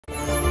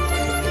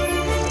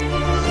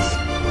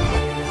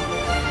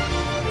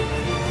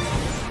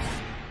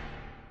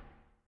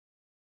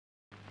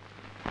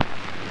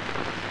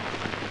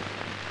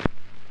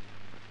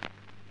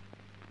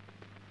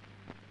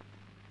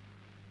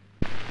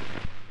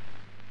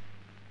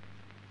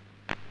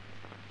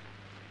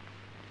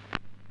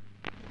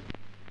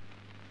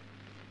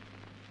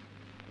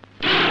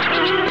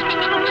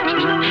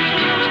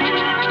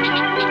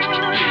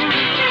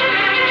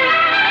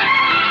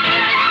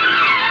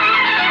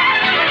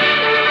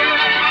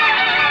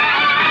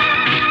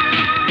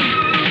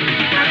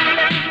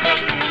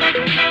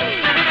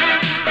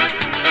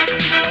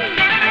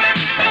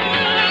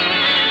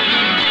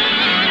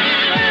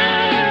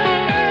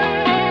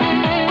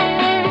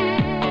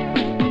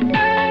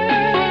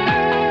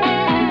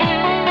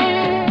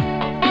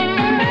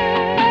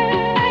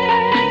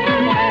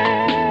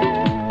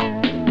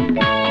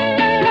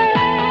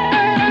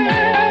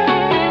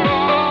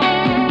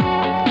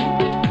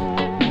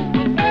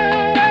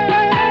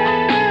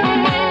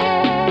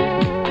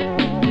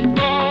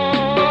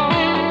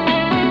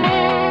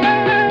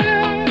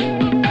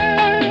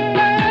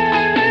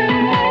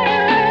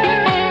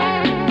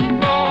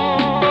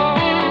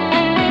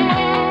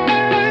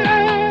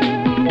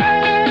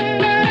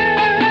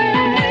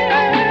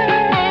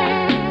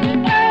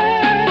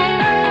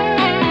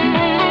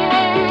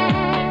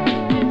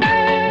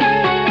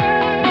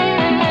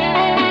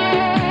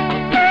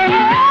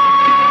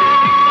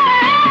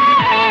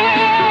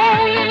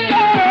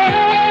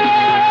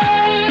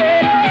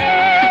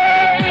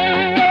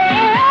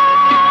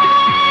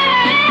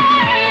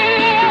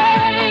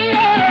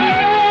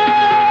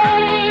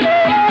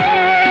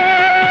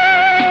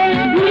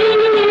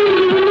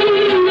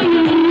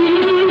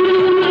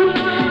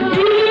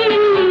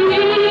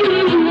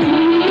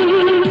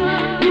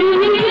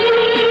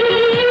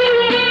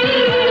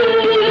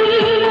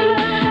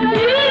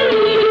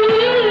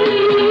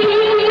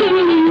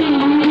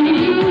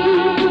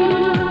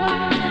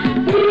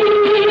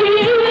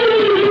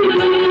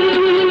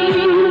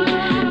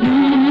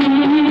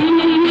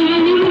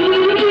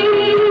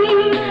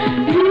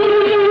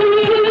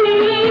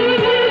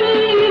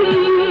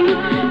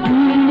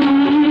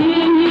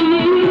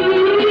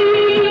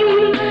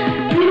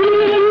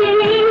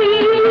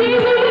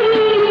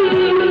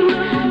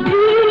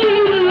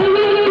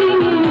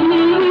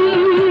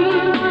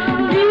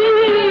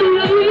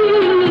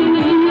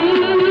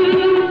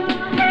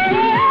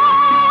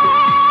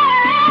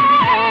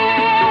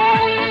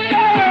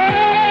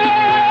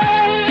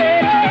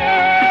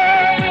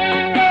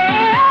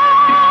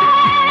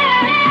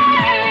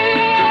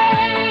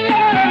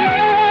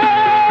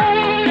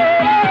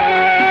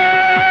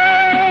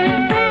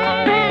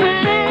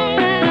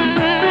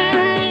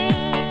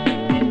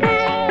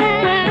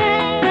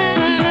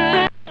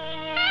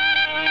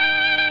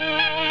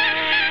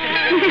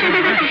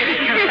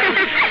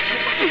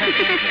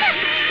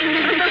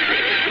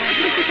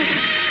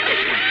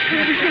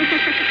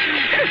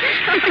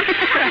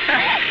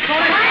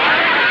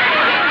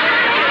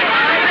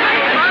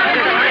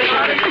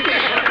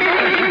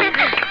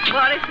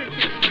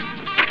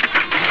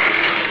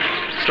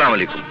अस्सलाम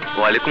वालेकुम।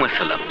 वालेकुम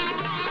अस्सलाम।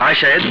 हाँ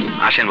शायद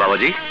आशेन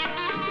बाबाजी।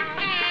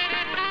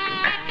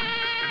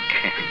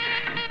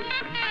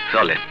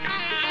 चलें।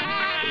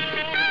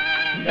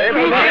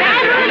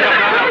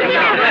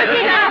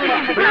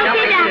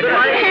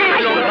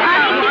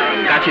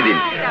 কাছে দিন,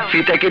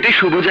 ফিতা কেটে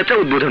শুভযাত্রা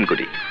উদ্বোধন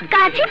করি।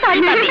 কাছে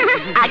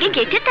আগে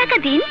গেটের টাকা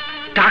দিন।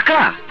 টাকা?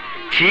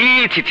 ছি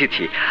ছি ছি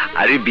ছি,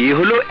 আরে বিয়ে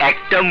হলো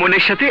একটা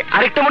মনের সাথে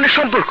আরেকটা মনের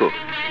সম্পর্ক,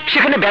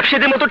 সেখানে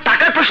ব্যবসায়ীদের মতো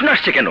টাকার প্রশ্ন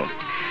আসছে কেন?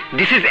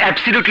 This is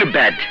absolutely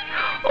bad.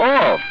 ও,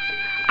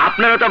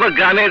 আপনারা তো আবার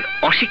গ্রামের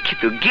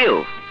অশিক্ষিত, গেও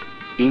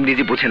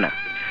ইংরেজি বোঝে না।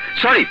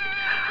 সরি,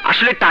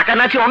 আসলে টাকা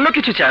না চেয়ে অন্য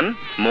কিছু চান,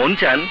 মন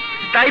চান,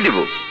 তাই দেব।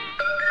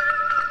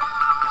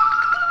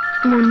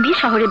 মন দিয়ে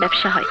শহরে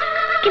ব্যবসা হয়,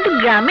 কিন্তু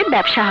গ্রামে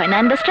ব্যবসা হয় না,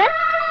 আন্ডারস্ট্যান্ড?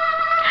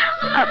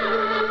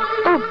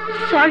 ও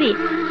সরি,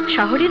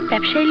 শহরের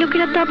ব্যবসায়ী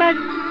লোকেরা তো আবার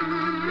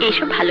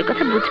এসব ভালো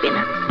কথা বুঝবে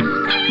না।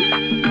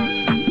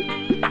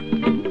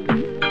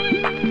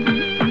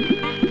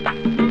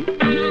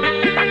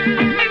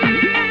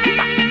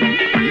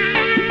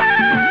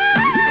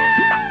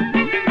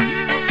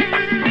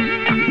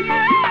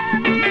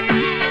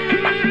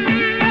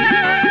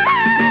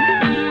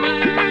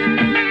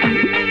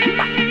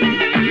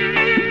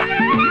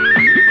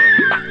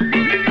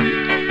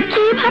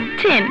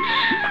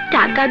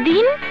 টাকা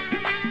দিন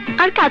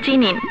আর কাচি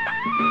নিন,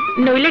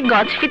 নইলে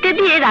গজ ফিতে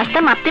দিয়ে রাস্তা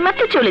মাপতে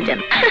মাপতে চলে যান।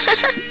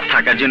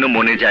 থাকার জন্য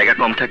মনে জায়গা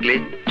কম থাকলে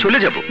চলে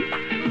যাব,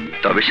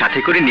 তবে সাথে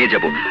করে নিয়ে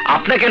যাব।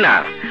 আপনাকে না,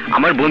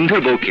 আমার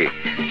বন্ধুর বউকে।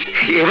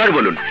 এবার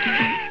বলুন,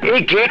 এই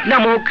গেট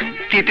নামক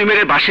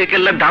তিতুমিরের বাঁশের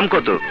কেল্লার দাম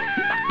কত?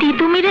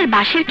 তিতুমিরের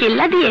বাঁশের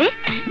কেল্লা দিয়ে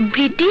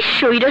ব্রিটিশ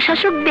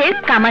স্বৈরশাসকদের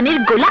কামানের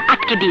গোলা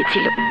আটকে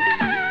দিয়েছিল।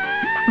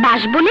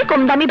 বাঁশ বলে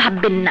কম দামি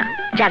ভাববেন না,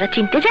 যারা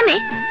চিনতে জানে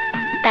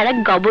তারা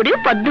গবরেও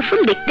পদ্মফুল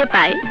দেখতে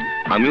পায়।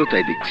 আমিও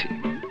তাই দেখছি।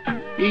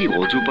 এই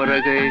অজপাড়া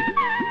গায়ে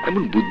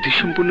এমন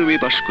বুদ্ধিসম্পন্ন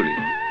মেয়ে বাস করে,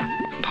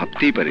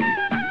 ভাবতেই পারিনি।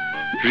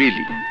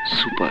 Really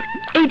super.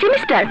 এই যে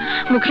মিস্টার,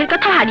 মুখের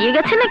কথা হারিয়ে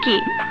গেছে নাকি?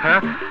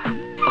 হ্যাঁ,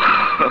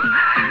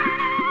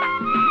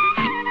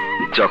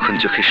 যখন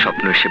চোখের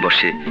স্বপ্ন এসে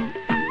বসে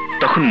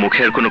তখন মুখে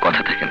আর কোনো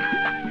কথা থাকে না।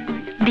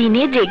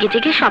 দিনে জেগে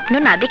জেগে স্বপ্ন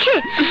না দেখে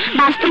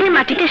বাস্তবের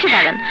মাটিতে এসে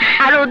দাঁড়ান,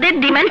 আর ওদের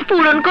ডিমান্ড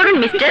পূরণ করুন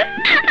mister.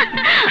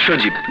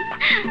 Sajib,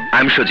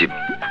 I am Sajib,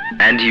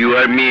 and you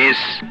are Miss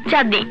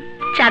Chandni.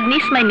 Chandni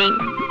is my name.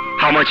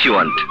 How much you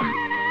want?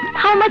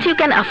 How much you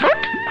can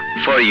afford?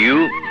 For you,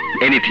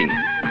 anything,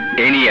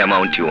 any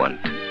amount you want.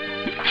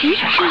 Okay.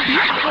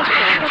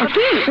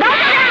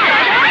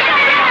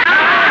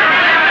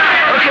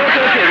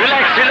 Okay,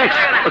 relax.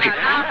 Okay.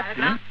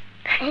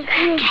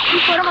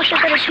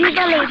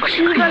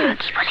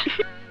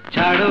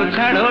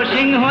 ছাড়ো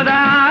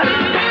সিংহদার,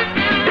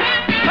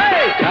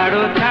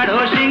 ছাড়ো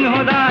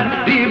সিংহদার,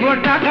 দিব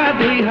টাকা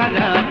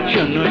 2000।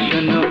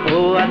 শোনো ও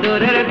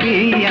আদরের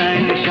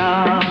বিয়ান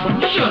সাপ,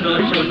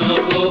 শোনো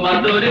ও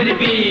আদরের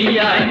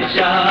বিয়ান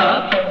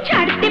সাপ।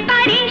 ছাড়তে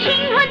পারি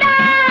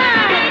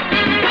সিংহদার,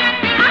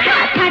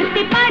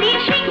 ছাড়তে পারি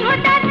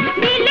সিংহদার,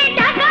 দিলে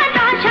টাকা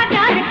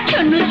 10,000।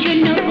 শোনো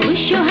ও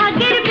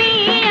সোহাগের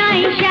বিয়ান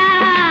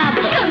সাপ,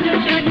 শোনো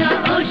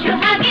ও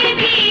সোহাগের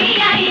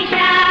বিয়ান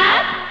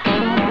সাপ।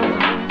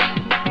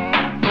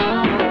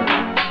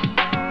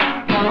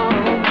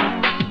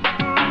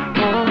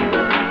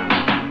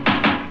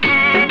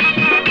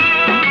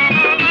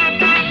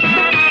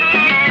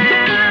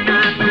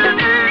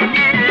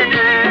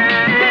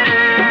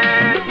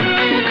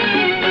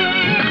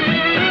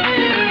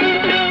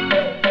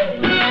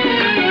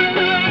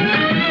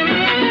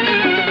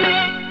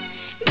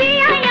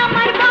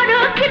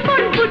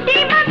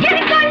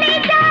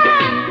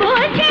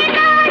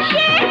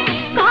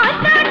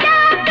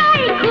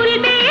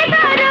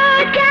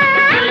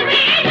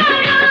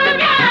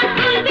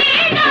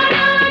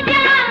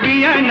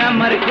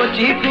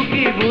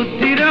 কুকি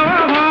বুদ্ধির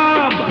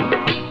অভাব,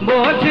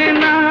 বোঝে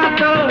না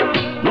তো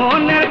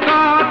মনের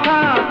কথা,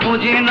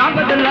 খোঁজে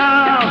নগদ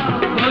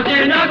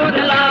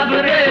লাভ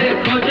রে,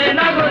 খোঁজে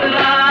নগদ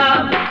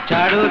লাভ।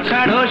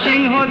 ছাড়ো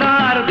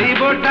সিংহদার,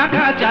 দিব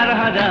টাকা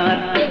 4000।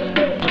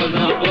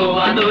 শোনো ও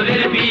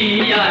আদরের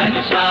বিয়ান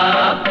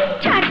সাপ,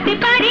 ছাড়তে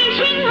পারি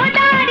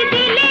সিংহদার,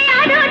 দিলে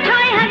আরো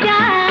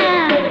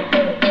 6000।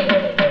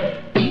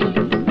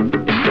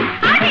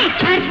 আরে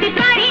ছাড়তে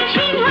পারি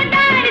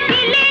সিংহদার,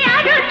 দিলে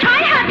আরো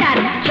 6000।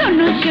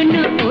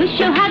 শোনো ও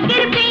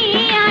সোহাগের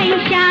বিয়ান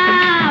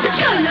সাপ,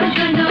 শোনো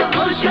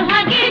ও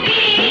সোহাগের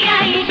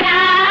বিয়ান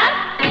সাপ।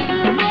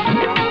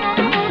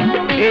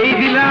 এই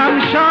দিলাম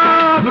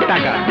সব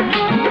টাকা,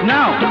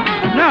 নাও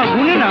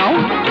গুনে নাও।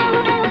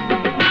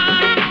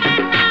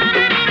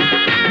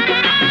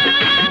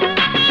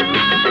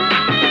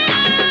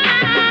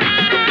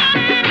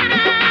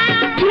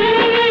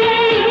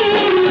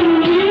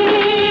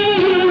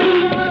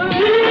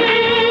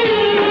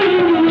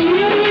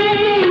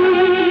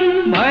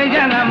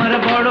 ভাইজান আমার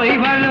বড়ই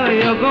ভালো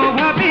গো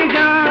ভাবি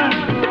যান,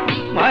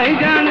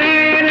 ভাইজানে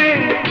রে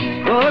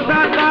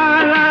খোদা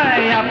তাআলা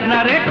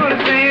আপনারে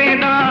করছে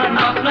দান,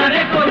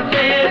 আপনারে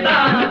করছে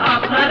দান,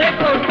 আপনারে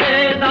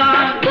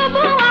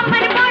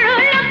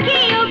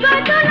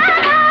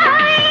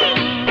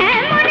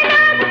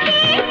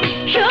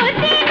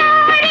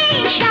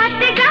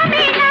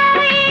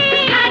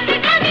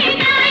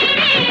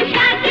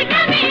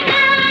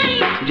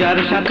যার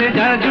সাথে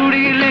যার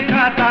জুড়ি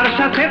লেখা তার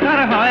সাথে তার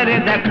হয় রে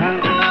দেখা,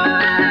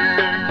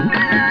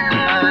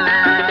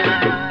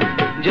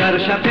 যার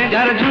সাথে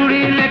যার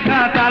জুড়ি লেখা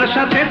তার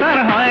সাথে তার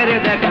হয় রে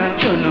দেখা।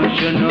 শোনো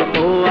শোনো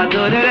ও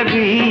আদরের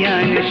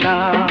বিয়ান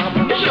সাপ,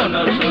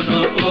 শোনো শোনো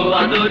ও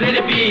আদরের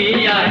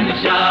বিয়ান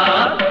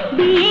সাপ,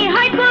 বিয়ে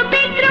হয়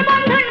পবিত্র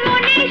বন্ধন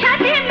মনের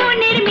সাথে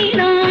মনের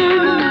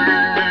মিলন,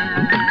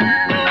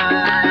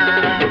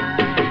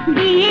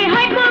 বিয়ে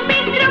হয়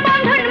পবিত্র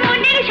বন্ধন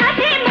মনের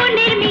সাথে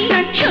মনের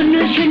মিলন।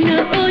 শোনো শোনো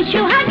ও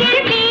সোহাগের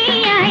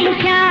বিয়ান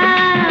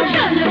সাপ,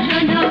 শোনো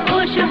শোনো ও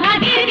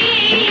সোহাগের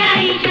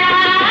বিয়ান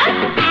সাপ।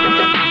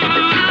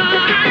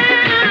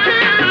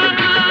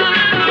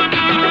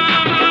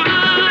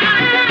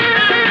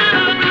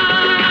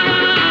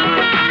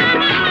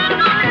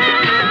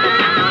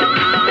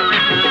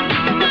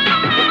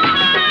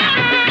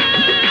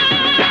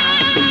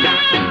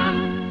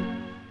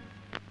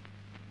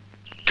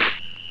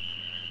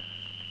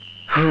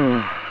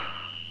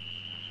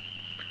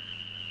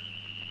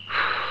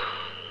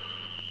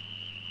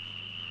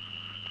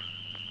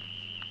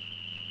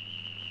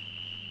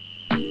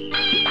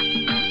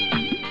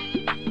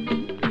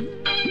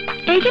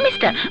 এই যে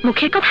মিস্টার,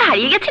 মুখের কথা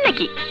হারিয়ে গেছে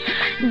নাকি?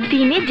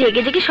 দিনে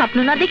জেগে জেগে স্বপ্ন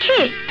না দেখে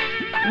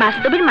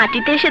বাস্তবের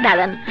মাটিতে এসে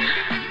দাঁড়ান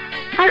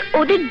আর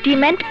ওদের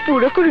ডিমান্ড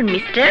পুরো করুন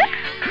মিস্টার।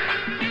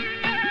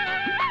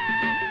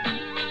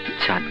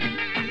 চাঁদ,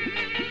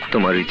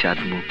 তোমার ওই চাঁদ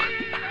মুখ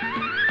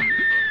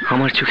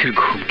আমার চোখের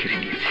ঘুম কেড়ে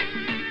নিয়েছে।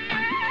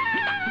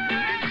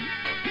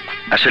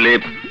 আসলে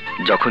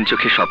যখন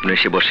চোখে স্বপ্ন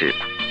এসে বসে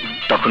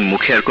তখন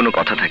মুখে আর কোনো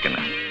কথা থাকে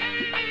না।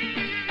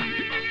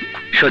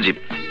 সজীব,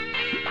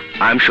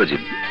 I am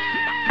Sajib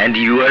and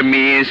you are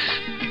Miss?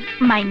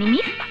 My name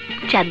is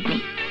চাঁদনি।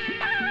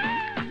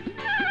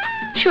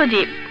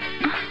 সজীব,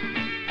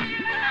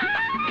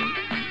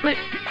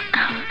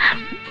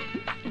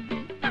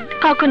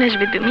 কখন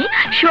আসবে তুমি?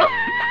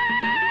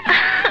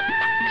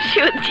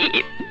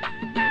 সজীব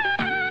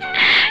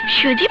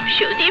সজীব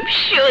সজীব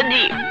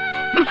সজীব।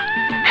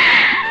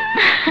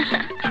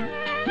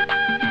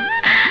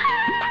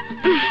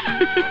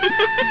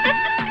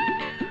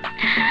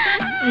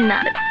 না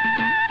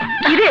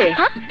কিরে,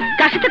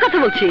 কার সাথে কথা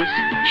বলছিস?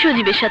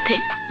 সজীবের সাথে।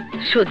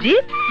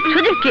 সজীব?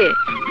 সজীব কে?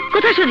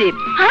 কোথায় সজীব?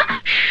 হ্যাঁ,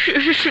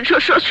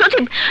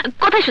 সজীব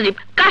কোথায়? সজীব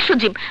কার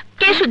সজীব?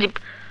 কে সজীব?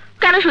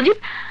 কেন সজীব?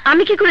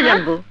 আমি কি করে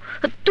জানবো?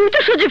 তুই তো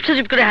সজীব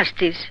সজীব করে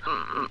হাসছিস।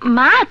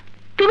 মা,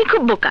 তুমি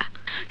খুব বোকা।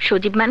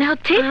 সজীব মানে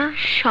হচ্ছে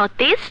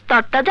সতেজ,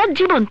 তরতাজা,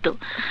 জীবন্ত।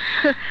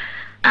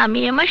 আমি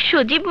আমার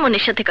সজীব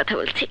মনের সাথে কথা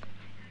বলছি।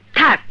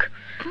 থাক,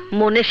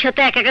 মনের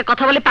সাথে একা একা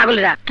কথা বলে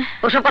পাগলেরা।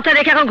 ওসব কথা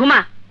রেখে এখন ঘুমা,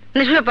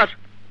 শুয়ে পড়।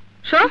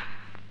 শো।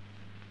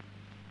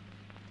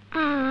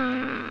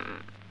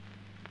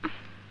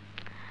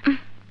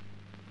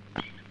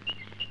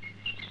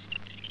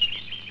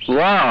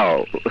 Wow.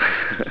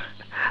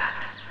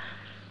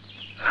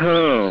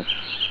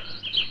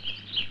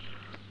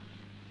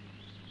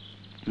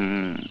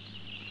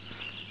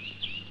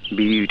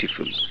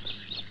 Beautiful.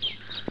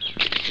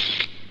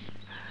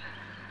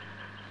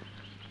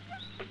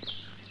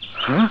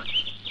 Huh?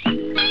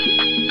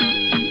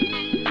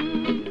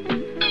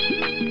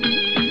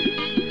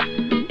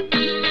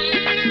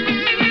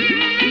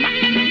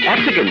 এক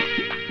second.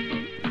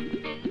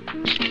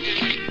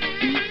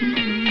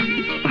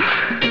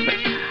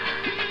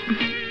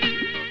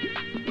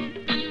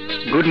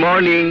 Good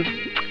morning,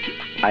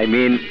 I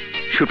mean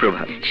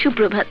সুপ্রভাত।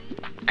 সুপ্রভাত।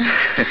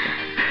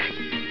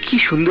 কি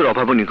সুন্দর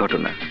অভাবনীয়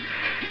ঘটনা।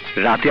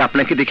 রাতে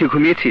আপনাকে দেখে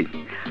ঘুমিয়েছি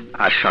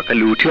আর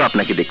সকালে উঠেও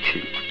আপনাকে দেখছি।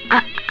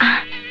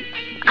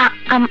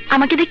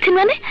 আমাকে দেখছেন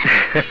মানে?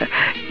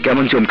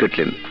 কেমন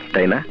চমকেটলেন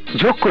তাই না?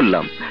 যোগ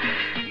করলাম।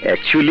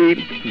 অ্যাকচুয়ালি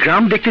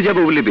গ্রাম দেখতে যাব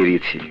বলে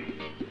বেরিয়েছি,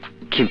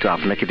 কিন্তু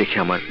আপনাকে দেখে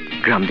আমার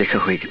গ্রাম দেখা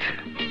হয়ে গেছে।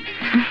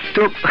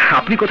 তো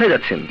আপনি কোথায়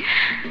যাচ্ছেন?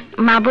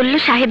 মা বলল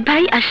সাহেব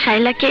ভাই আর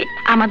শাইলাকে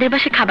আমাদের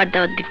বাসায় খাবার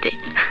দাওয়াত দিতে।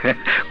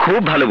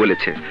 খুব ভালো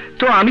বলেছে।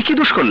 তো আমি কি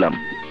দোষ করলাম?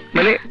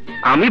 মানে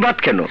আমি বাদ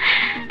কেন?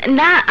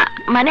 না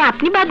মানে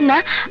আপনি বাদ না,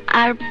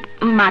 আর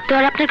মা তো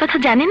আর আপনার কথা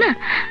জানে না,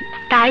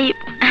 তাই।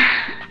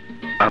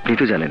 আপনি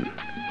তো জানেন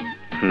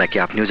নাকি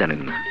আপনিও জানেন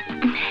না?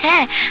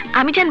 হ্যাঁ,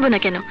 আমি জানবো না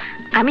কেন,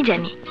 আমি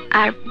জানি।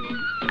 আর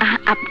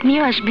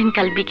আপনিও আসবেন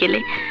কাল বিকেলে।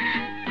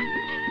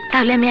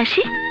 তাহলে আমি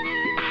আসি।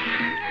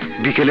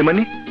 বিকেলে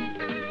মানে?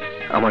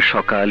 আমার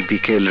সকাল,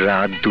 বিকেল,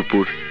 রাত,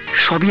 দুপুর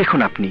সবই এখন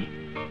আপনি।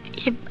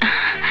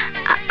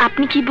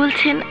 আপনি কি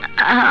বলছেন?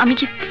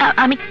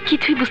 আমি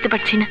কিছুই বুঝতে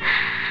পারছি না।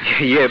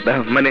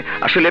 মানে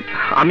আসলে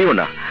আমিও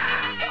না।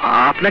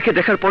 আপনাকে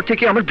দেখার পর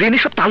থেকে আমার ব্রেনে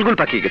সব তালগোল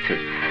পাকিয়ে গেছে।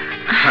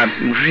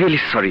 Really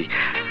sorry.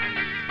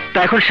 তা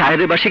এখন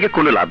সাহেবের বাসায়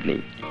কোনো লাভ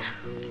নেই।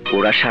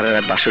 ওরা সারা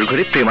রাত বাসর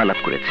ঘরে প্রেমালাপ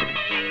করেছে।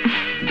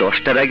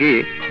 10টার আগে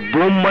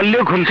বোম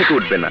মারলেও ঘুম থেকে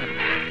উঠবে না।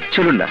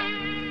 চলুন না,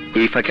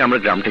 এই ফাঁকে আমরা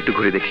গ্রামটা একটু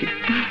ঘুরে দেখি।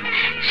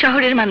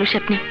 শহরের মানুষ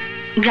আপনি,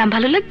 গ্রাম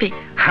ভালো লাগবে?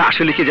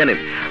 আসলে কি জানেন,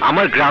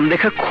 আমার গ্রাম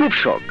দেখা খুব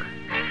শখ।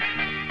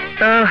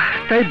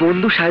 তাই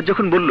বন্ধু সাহেব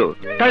যখন বলল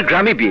তার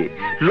গ্রামে বিয়ে,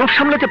 লোভ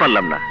সামলাতে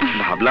পারলাম না।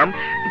 ভাবলাম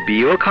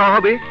বিয়েও খাওয়া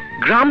হবে,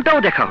 গ্রামটাও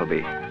দেখা হবে।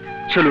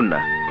 চলুন না,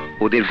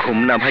 ওদের ঘুম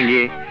না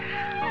ভাঙিয়ে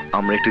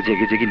আমরা একটু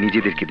জেগে জেগে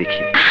নিজেদেরকে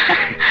দেখি।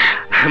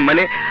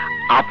 মানে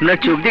আপনার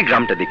চোখ দিয়ে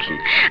গ্রামটা দেখি।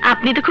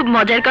 আপনি তো খুব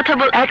মজার কথা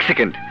বল। এক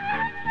সেকেন্ড।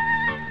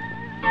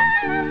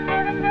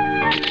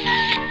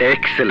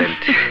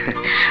 এক্সেলেন্ট।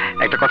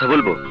 একটা কথা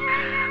বলবো,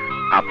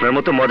 আপনার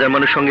মতো মজার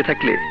মানুষ সঙ্গে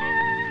থাকলে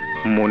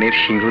মনের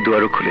সিংহ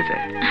দুয়ারও খুলে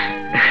যায়।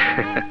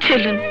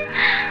 চলুন।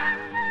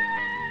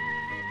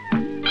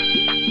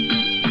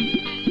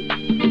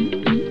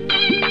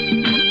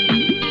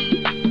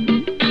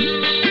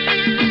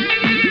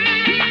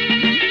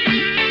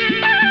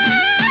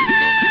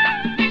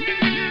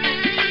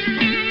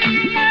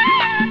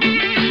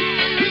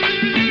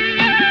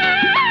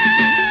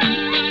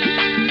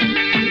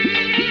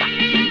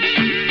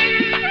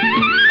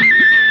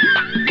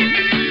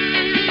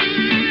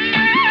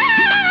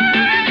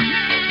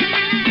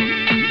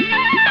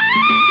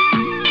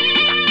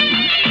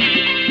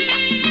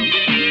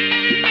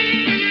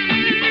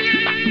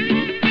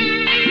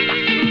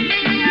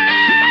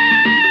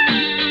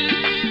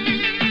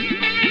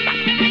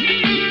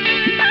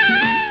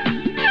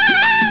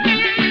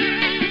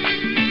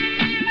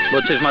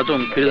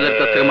 মাসুম ফিরোজের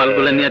কাছ থেকে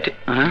মালগুলো নিয়ে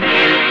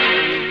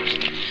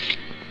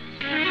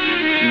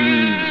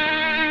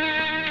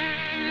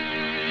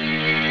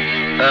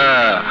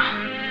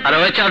আরে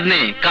ওই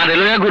চাঁদনি কারে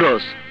লইয়া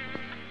ঘুরোস?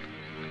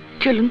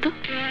 চলুন তো।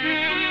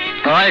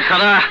 হয়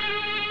খারা।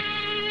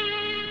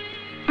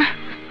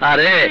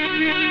 আরে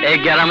এই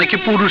গ্রামে কি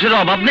পুরুষের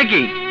অভাব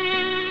নাকি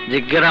যে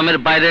গ্রামের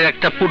বাইরের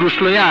একটা পুরুষ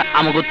লইয়া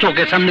আমাকে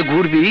চোখের সামনে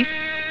ঘুরবি?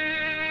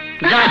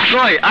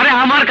 আরে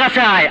আমার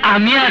কাছে আয়,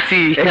 আমি আছি।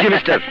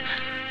 মিস্টার,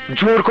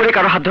 জোর করে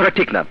কারো হাত ধরা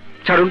ঠিক না।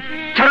 ছাড়ুন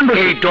ছাড়ুন।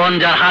 এই ডন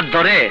যার হাত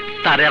ধরে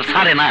তার আর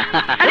ছাড়ে না।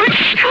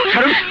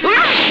 ছাড়ুন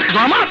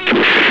আমার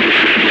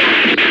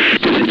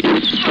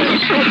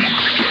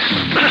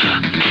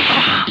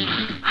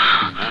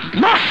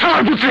মাসার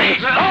বুঝে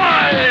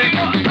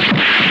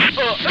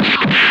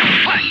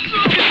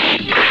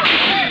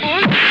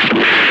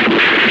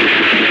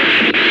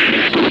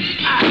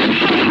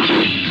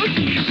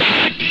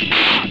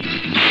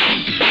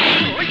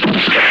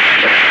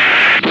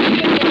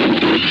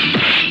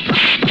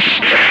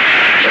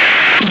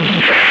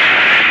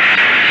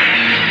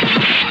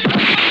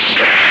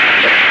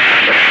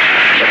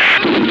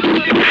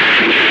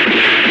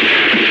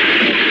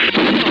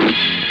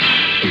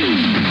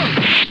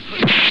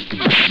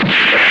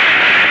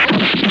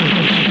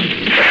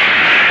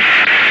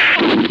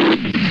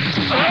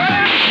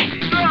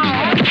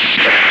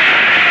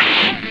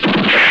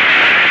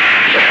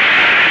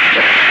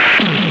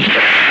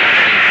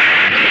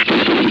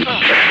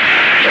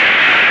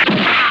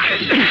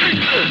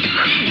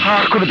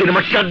কোনদিন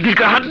আমার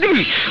চাঁদনিকে হাত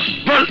দিবি?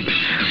 বল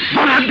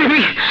বল, হাত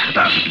দিবি?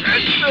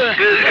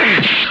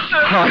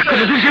 আর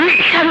কোনদিন দিবি?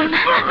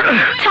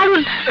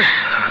 ছাড়ুন।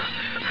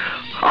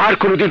 আর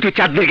কোনদিন তুই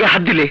চাঁদনিকে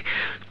হাত দিলে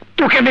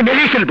তোকে আমি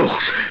মেরেই ফেলবো।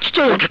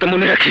 কথাটা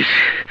মনে রাখিস।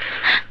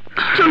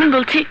 চলুন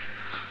বলছি।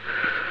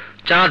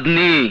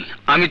 চাঁদনি,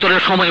 আমি তোর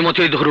সময়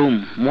মতোই ধরুম,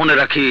 মনে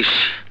রাখিস।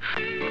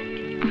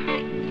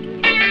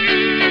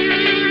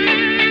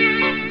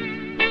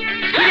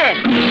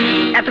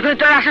 এতক্ষণ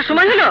তোর আসার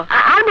সময় হলো?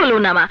 আর বলবো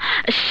না মা,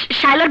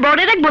 শাইলার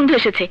বড়ের এক বন্ধু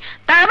এসেছে,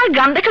 তার আমার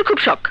গ্রাম দেখার খুব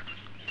শখ,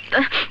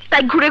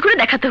 তাই ঘুরে ঘুরে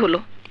দেখাতে হলো।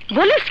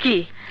 বলিস কি,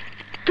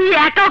 তুই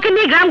একা ওকে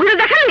নিয়ে গ্রাম ঘুরে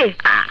দেখালি?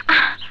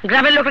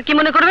 গ্রামের লোকরা কি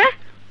মনে করবে?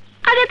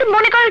 আরে এতে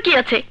মনে করার কি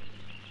আছে?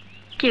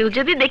 কেউ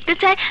যদি দেখতে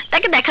চায়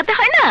তাকে দেখাতে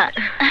হয় না?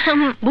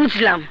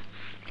 বুঝলাম,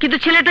 কিন্তু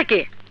ছেলেটাকে?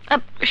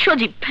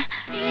 সজীব।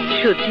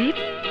 সজীব?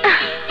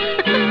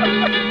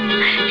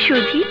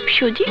 সজীব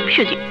সজীব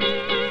সজীব।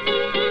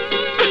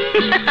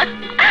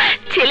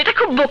 ছেলেটা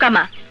খুব বোকা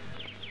মা।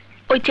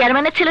 ওই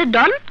চেয়ারম্যানের ছেলে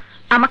ডন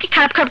আমাকে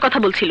খারাপ খারাপ কথা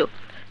বলছিল,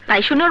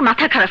 তাই শুনে ওর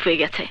মাথা খারাপ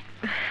হয়ে গেছে।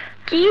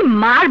 কি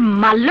মার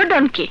মারলো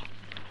ডনকে।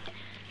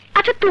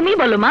 আচ্ছা তুমি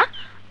বলো মা,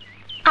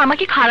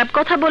 আমাকে খারাপ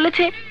কথা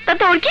বলেছে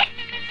তাতে ওর কি?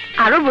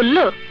 আরো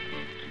বললো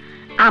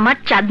আমার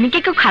চাঁদনিকে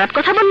কেউ খারাপ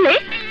কথা বললে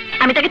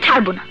আমি তাকে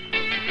ছাড়বো না।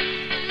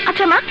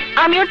 আচ্ছা মা,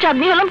 আমি ওর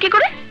চাঁদনি হলাম কি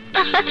করে?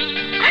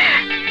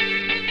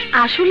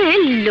 আসলে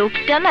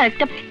লোকটা না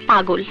একটা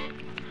পাগল,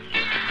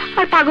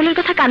 আর পাগলের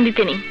কথা কান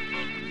দিতে নেই।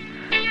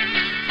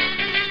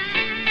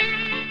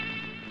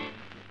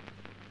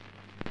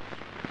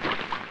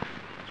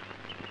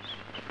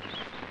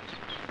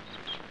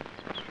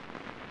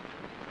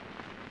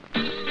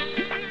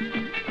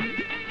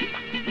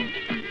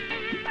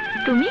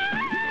 তুমি?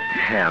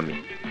 হ্যাঁ আমি।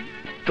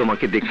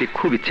 তোমাকে দেখতে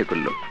খুব ইচ্ছে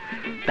করলো,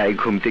 তাই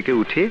ঘুম থেকে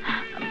উঠে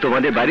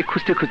তোমাদের বাড়ি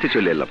খুঁজতে খুঁজতে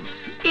চলে এলাম।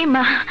 এ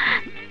মা,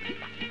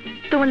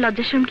 তোমার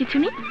লজ্জা শরম কিছু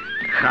নেই?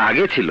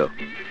 আগে ছিল,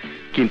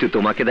 কিন্তু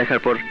তোমাকে দেখার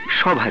পর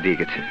সব হারিয়ে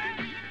গেছে।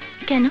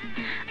 কেন?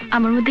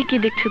 আমার মধ্যে কি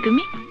দেখছো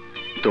তুমি?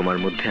 তোমার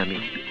মধ্যে আমি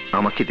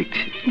আমাকে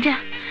দেখছি। যা,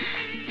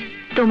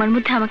 তোমার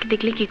মধ্যে আমাকে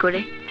দেখলে কি করে?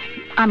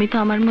 আমি তো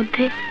আমার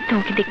মধ্যে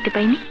তোমাকে দেখতে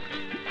পাইনি।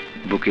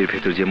 বুকের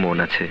ভেতর যে মন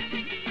আছে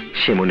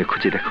সে মনে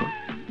খুঁজে দেখো,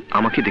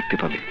 আমাকে দেখতে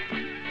পাবে।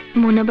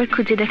 মন আবার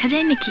খুঁজে দেখা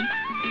যায় নাকি?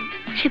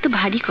 সে তো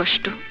ভারী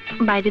কষ্ট।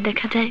 বাইরে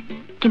দেখা যায়,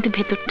 কিন্তু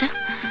ভেতরটা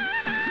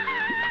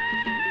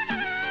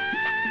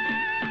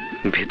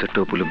ভেতরটা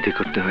উপলব্ধি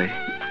করতে হয়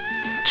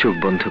চোখ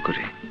বন্ধ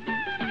করে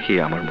হে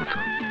আমার মতো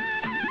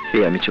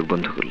আমি চোখ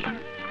বন্ধ করলাম।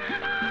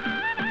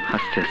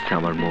 আস্তে আস্তে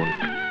আমার মন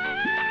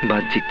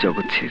বাহ্যিক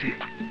জগৎ ছেড়ে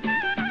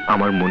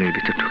আমার মনের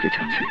ভিতর ঢুকে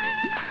যাচ্ছে,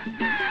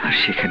 আর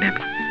সেখানে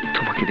আমি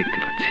তোমাকে দেখতে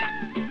পাচ্ছি।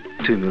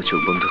 তুমিও চোখ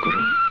বন্ধ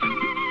করো,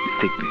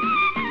 দেখবে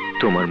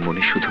তোমার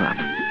মনে শুধু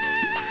আমি।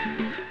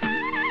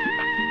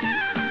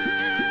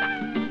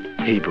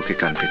 এই বুকে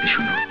কান পেতে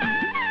শুনো,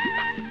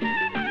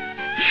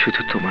 শুধু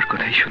তোমার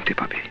কথাই শুনতে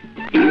পাবে।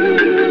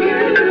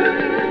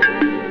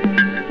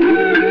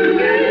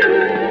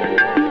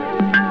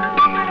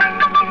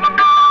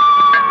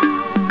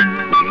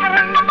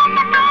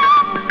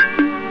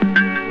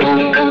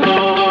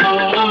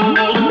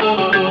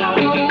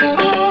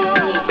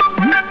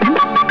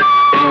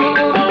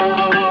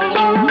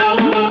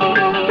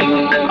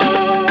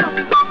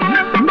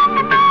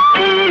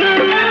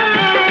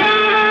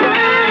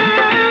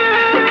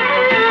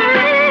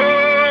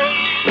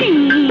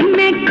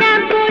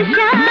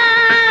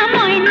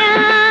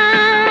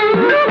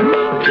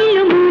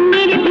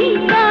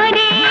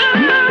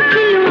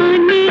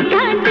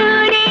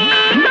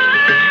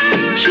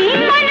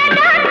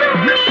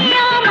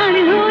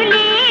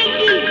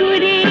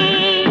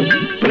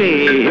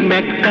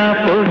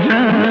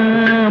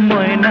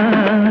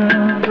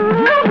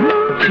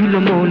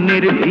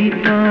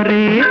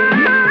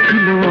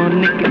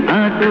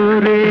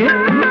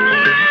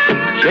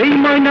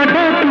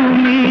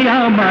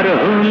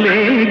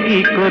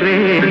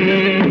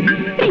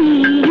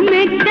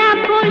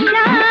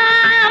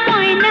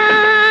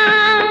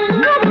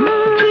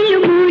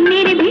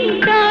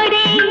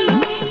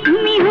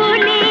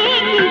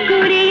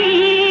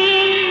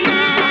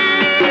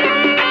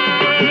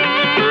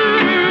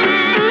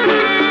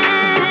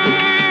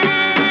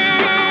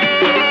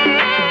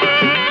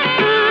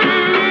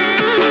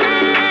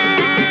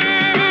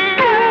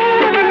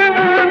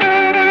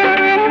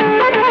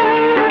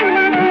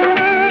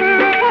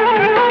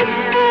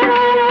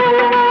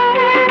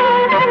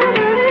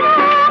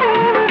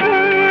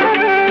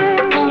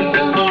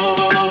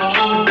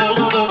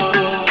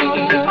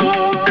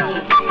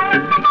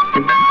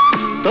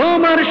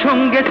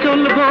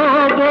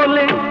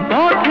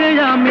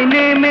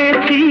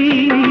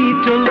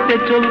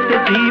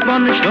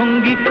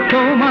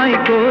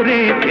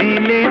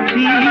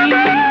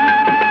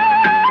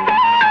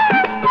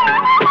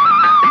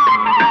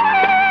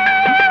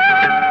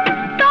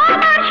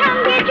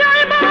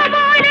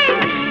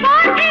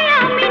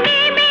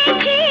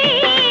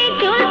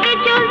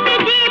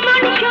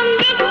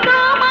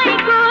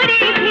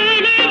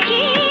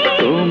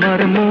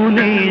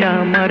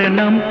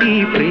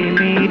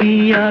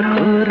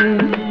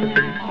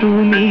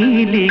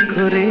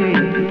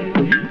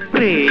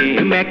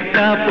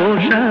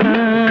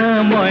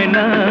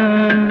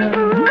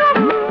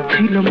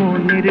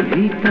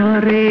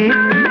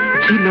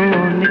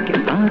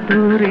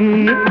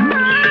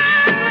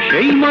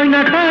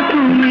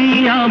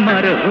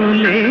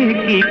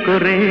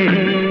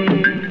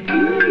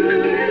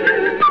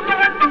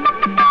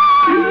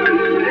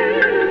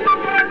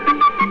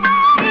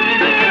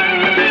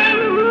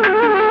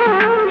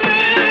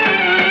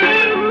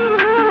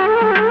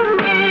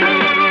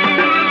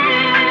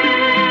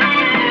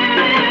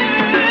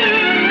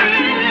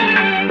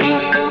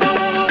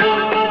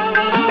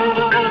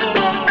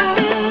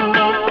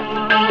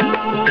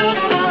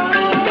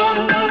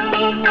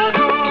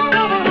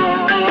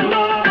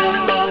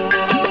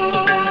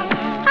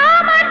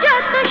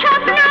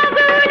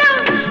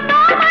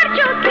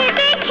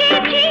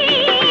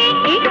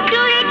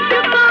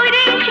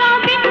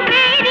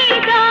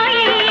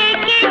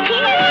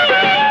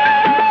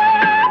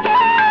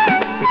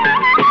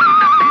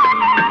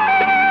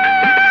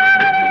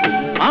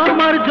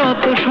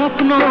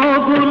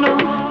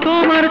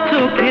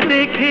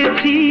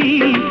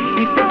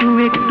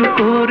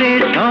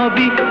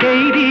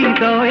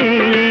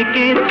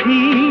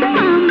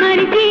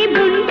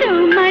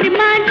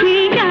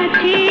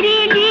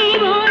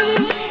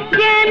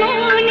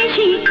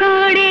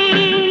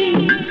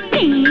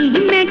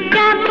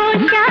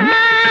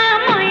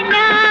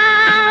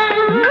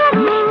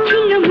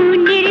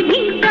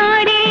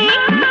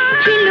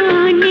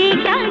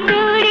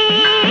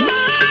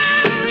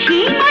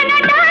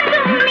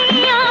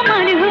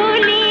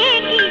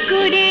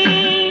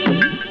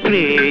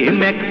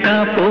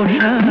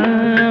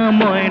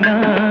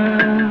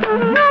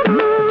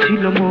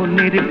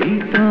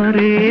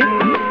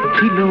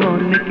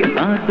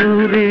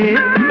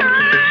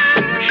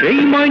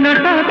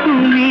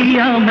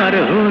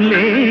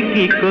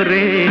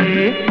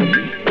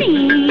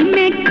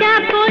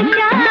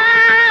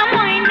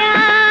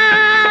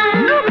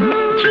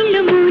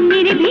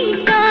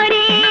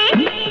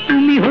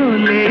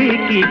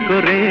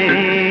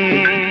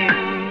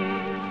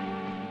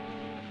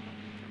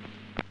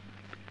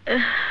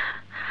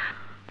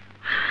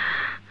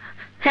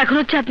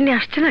 এখনো চাটনি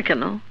আসছে না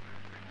কেন?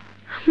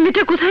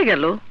 মেয়েটা কোথায়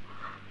গেল?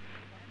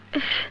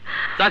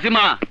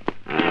 চাচিমা,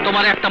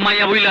 তোমার একটা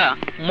মাইয়া বইলা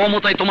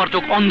মমতায় তোমার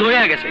চোখ অন্ধ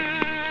হয়ে গেছে,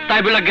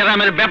 তাই বলে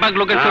গ্রামের ব্যাপক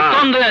লোকের চোখ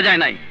অন্ধ হয়ে যায়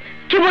নাই।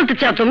 কি বলতে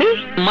চাও তুমি?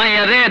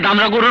 মাইয়া রে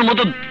দামরা গরুর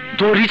মতো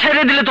দড়ি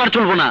ছেড়ে দিলে তো আর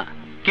চলবো না।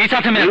 কি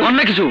চাচ্ছে মেয়ে, অন্য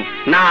কিছু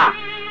না,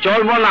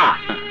 চলবো না।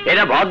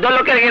 এটা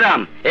ভদ্রলোকের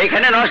গ্রাম,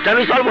 এখানে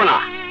নষ্টামি চলবো না।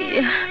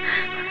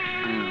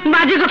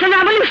 বাজে কথা না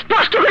বলে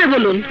স্পষ্ট করে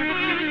বলুন।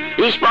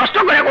 স্পষ্ট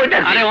করে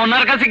কইতাছি। আরে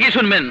ওনার কাছে কি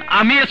শুনবেন,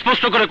 আমি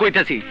স্পষ্ট করে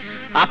কইতাছি।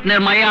 আপনার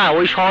মাইয়া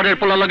ওই শহরের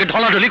পোলা লগে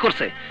ঢলাঢলি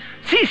করছে।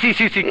 সি সি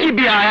সি সি, কি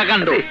বিয়া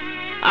কাণ্ড।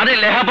 আরে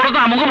লেখাপড়া তো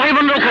আমাকে ভাই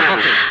বোনরাও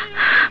করতেছে,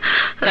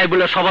 তাই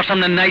বলে সবার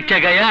সামনে নাইটটা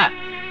গায়া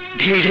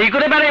ঢেই ঢেই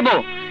করে বেড়াইবো,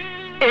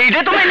 এইটা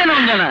তো মেনে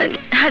নেন জানা।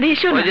 আরে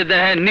শোনো, ওই যে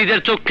দেখেন, নিজের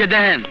চোখকে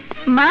দেখেন।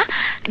 মা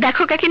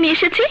দেখো কাকে নিয়ে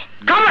এসেছি।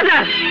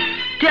 খবরদার,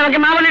 তুই আমাকে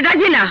মা বলে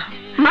ডাকবি না।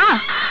 মা,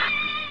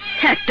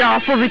 একটা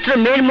অপবিত্র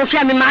মেয়ের মুখে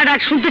আমি মা ডাক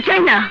শুনতে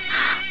চাই না।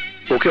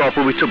 ওকে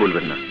অপবিত্র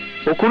বলবেন না,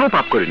 ও কোনো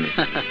পাপ করেনি।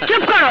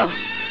 চুপ করো।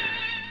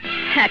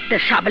 একটা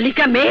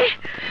সাবালিকা মেয়ে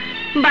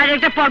বাইরে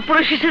একটা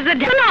পরপুরুষ এসেছে,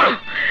 জানো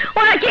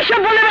ওরা কি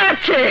সব বলে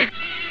বেড়াচ্ছে।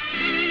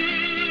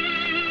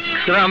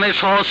 গ্রামের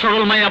সহজ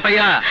সরল মাইয়া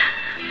পাইয়া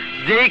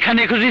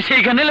যেইখানে খুশি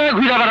সেইখানে লেগে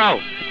ঘুরে বেড়াও,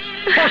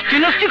 কষ্টি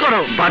নষ্টি করো।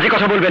 বাজে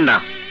কথা বলবেন না।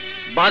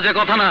 বাজে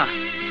কথা না,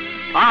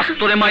 আজ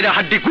তোরে মাইরা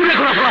হাড্ডি ঘুরে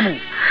ঘুরে ফেলামু।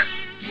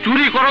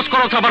 চুরি করস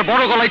করস আবার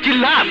বড় গলায়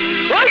চিল্লাস।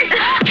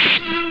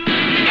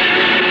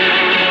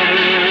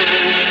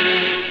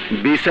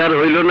 বিচার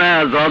হইল না,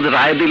 জজ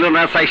রায় দিল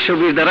না,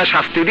 420 দ্বারা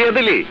শাস্তি দিয়ে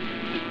দিলি।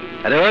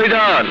 আরে ওই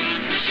ডন,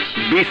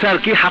 বিচার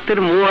কি হাতের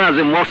মুয়া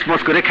যে মস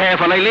মস করে খাইয়া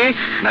ফেলাইলি,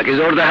 নাকি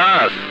জোর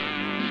দেখাস?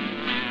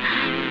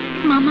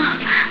 মামা।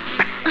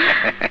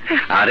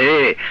 আরে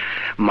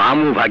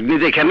মামু ভাগ্নি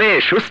যেখানে,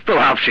 সুস্থ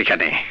ভাব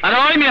সেখানে। আরে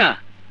ওই মিয়া,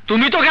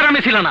 তুমি তো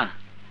গ্রামে ছিল না,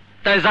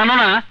 তাই জানো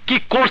না কি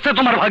করছে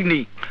তোমার ভাগ্নি।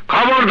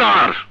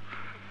 খবরদার,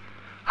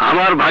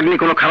 আমার ভাগ্নি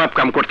কোনো খারাপ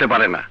কাম করতে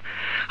পারে না।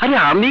 আরে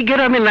আমি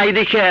গ্রামে নাই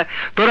দেখে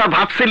তোরা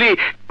ভাবছিলি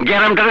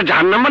গ্রামটারে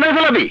জাহান্নাম বানায়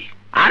ফেলাবি?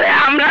 আরে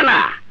আমরা না,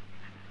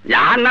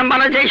 জাহান্নাম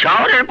বানাচ্ছে এই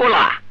শহরের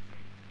পোলা।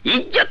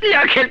 ইজ্জত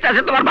নিয়ে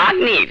খেলতেছে তোমার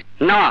ভাগ্নির।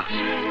 না,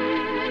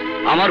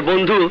 আমার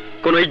বন্ধু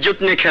কোনো ইজ্জত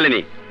নিয়ে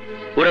খেলেনি,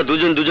 ওরা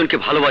দুজন দুজনকে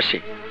ভালোবাসে।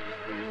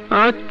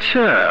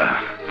 আচ্ছা,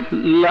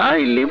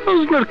 লাইলি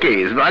বুঝনোর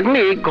কেস।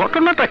 ভাগ্নি,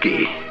 ঘটনাটা কি?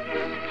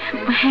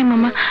 হ্যাঁ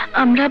মামা,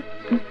 আমরা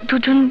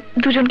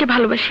দুজনকে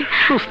ভালোবাসি।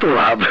 সুস্থ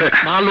ভাব।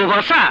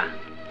 ভালোবাসা?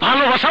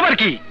 ভালোবাসা আবার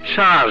কি?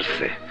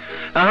 সারছে,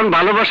 এখন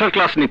ভালোবাসার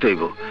ক্লাস নিতে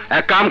হইব।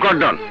 এক কাম কর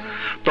ডন,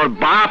 তোর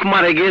বাপ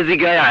মারে গিয়ে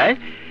জিগায়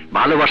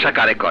ভালোবাসা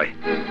কারে কয়।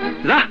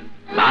 যা,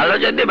 ভালো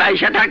যদি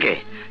বাইসা থাকে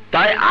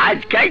তাই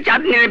আজকেই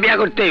চাঁদনিরে বিয়ে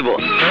করতে হইব।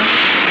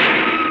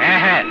 হ্যাঁ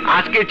হ্যাঁ,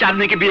 আজকে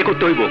চাঁদনিকে বিয়ে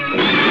করতে হইব।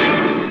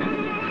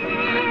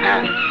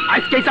 হ্যাঁ,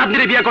 আজকেই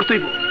চাঁদনিরে বিয়ে করতে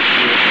হইব।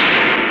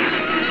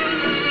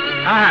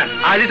 হ্যাঁ হ্যাঁ,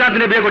 আজই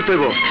চাঁদনিরে বিয়ে করতে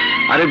হইব।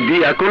 আরে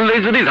বিয়ে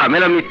করলেই যদি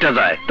ঝামেলা মিটটা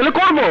যায় তাহলে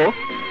করবো।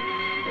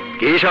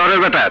 কি শহরের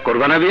বেটা,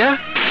 করবা না বিয়ে?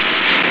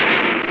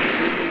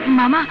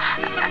 মামা,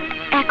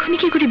 এখনই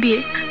কি করে বিয়ে?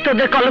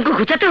 তোদের কলঙ্ক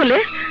ঘুচাতে হলে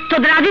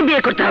তোদের আগে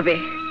বিয়ে করতে হবে।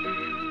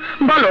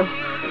 বলো,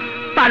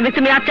 পারবে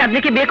তুমি আজ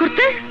চাঁদনিকে বিয়ে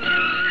করতে?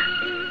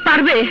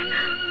 পারবে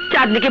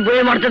চাঁদনিকে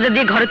বইয়ের মর্যাদা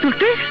দিয়ে ঘরে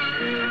তুলতে?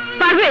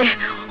 পারবে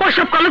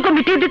ওসব কলঙ্ক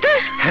মিটিয়ে দিতে?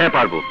 হ্যাঁ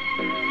পারবো,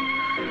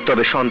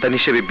 তবে সন্তান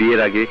হিসেবে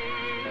বিয়ের আগে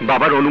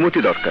বাবার অনুমতি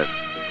দরকার।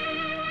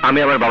 আমি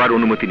আমার বাবার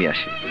অনুমতি নিয়ে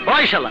আসি।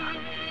 ওই শালা,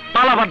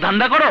 পালাবার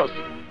ধান্দা করস?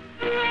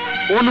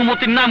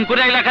 অনুমতির নাম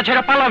করে এলাকা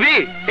ছেড়ে পালাবি?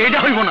 এইটা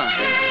হইব না।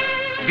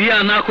 বিয়া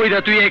না কইরা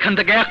তুই এখান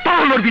থেকে এক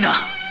পাও লড়বি না।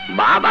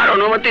 বাবার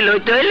অনুমতি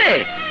লইতে হইলে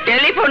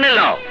টেলিফোনে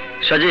লও।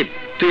 সজীব,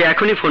 তুই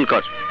এখনই ফোন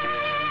কর।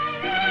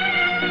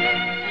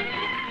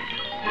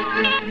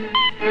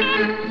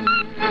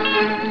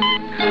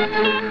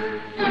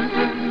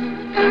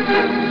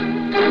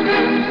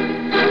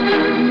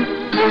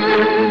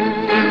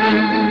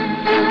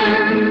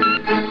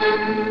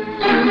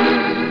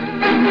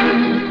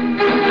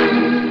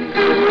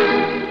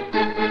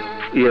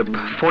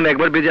 ফোন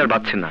একবার বেজে আর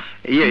বাজছে না।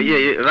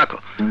 রাখো,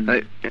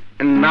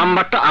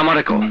 নাম্বারটা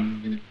আমারে কও।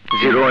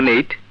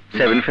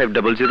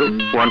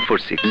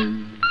 01875000146।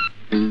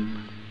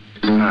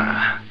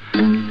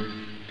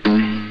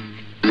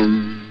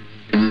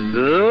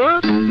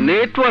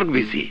 Network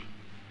busy.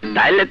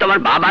 তাইলে তোমার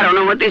বাবার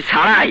অনুমতি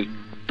ছাড়াই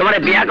তোমার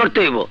বিয়া করতে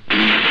হইব।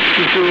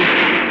 কিন্তু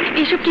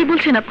এসব কি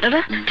বলছেন আপনারা?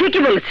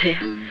 ঠিকই বলেছে,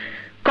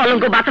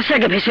 কলঙ্ক বাতাসে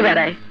আগে ভেসে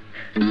বেড়ায়।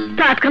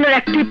 তা আজকালের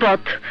একটি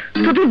পথ,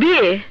 শুধু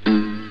বিয়ে।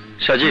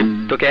 সজীব,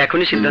 তোকে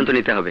এখনই সিদ্ধান্ত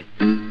নিতে হবে।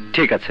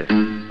 ঠিক আছে,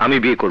 আমি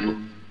বিয়ে করব,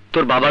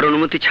 তোর বাবার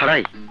অনুমতি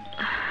ছাড়াই।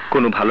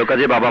 কোনো ভালো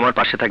কাজে বাবা আমার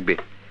পাশে থাকবে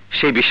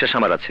সেই বিশ্বাস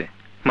আমার আছে।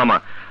 মামা,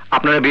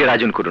 আপনারা বিয়ের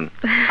আয়োজন করুন,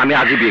 আমি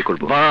আজই বিয়ে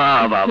করব।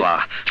 বাহ বাহ বাহ,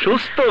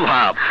 সুস্থ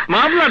ভাব,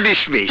 মামলা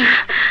বিশ।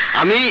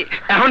 আমি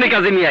এখনই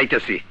কাজে নিয়ে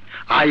আইতেছি,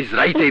 আইজ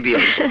রাইতে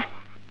বিয়ে।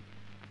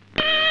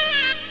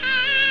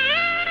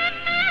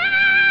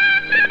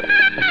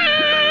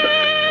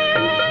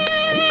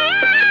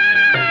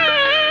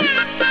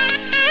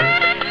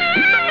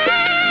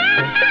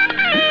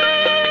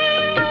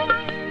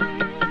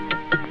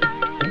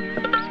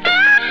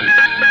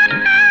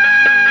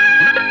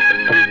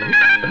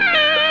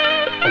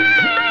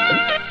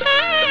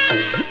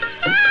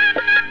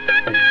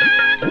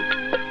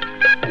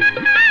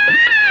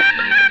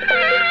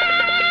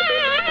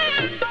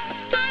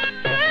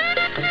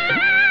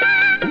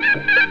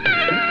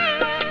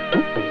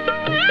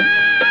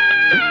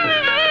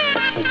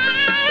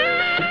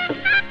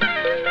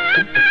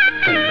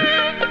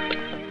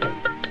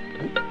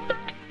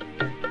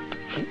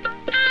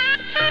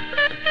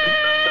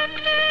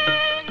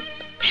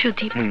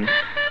 সেনসিটিভ।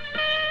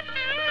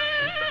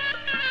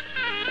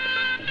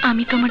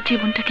 আমি তোমার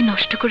জীবনটাকে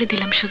নষ্ট করে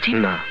দিলাম সুজিত।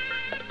 না,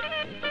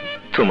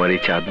 তোমার এই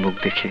চাঁদ মুখ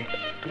দেখে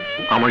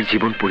আমার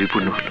জীবন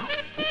পরিপূর্ণ হলো।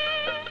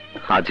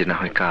 আজ না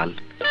হয় কাল,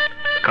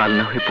 কাল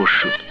না হয়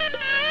পরশু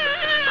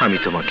আমি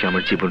তোমাকে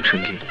আমার জীবন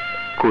সঙ্গী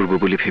করব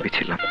বলে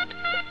ভেবেছিলাম।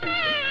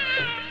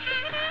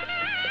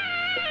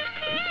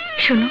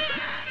 শোনো,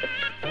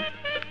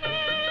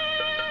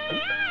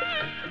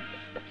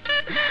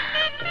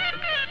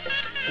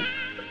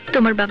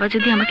 তোমার বাবা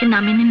যদি আমাকে না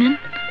মেনে নেন?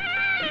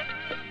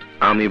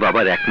 আমি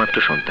বাবার একমাত্র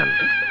সন্তান।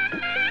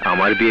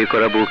 আমার বিয়ে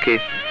করা বউকে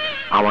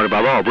আমার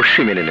বাবা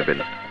অবশ্যই মেনে নেবেন,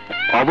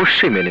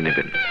 অবশ্যই মেনে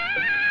নেবেন।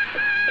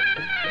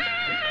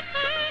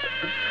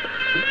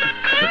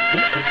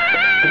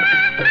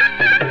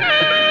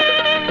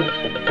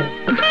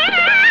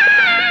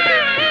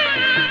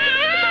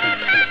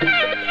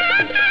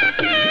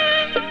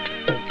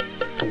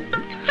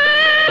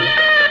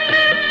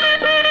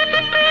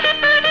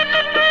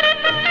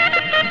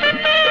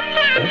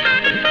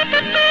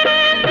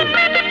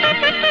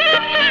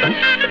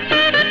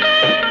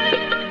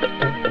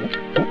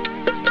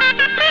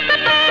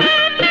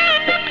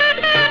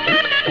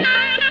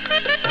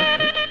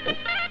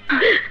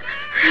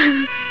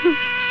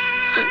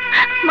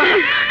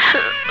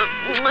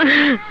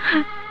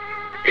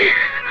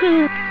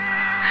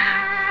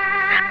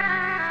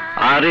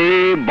 আরে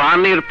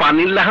বানের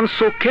পানির লাহান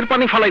চোখের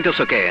পানি ফালাইতেছ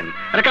কেন?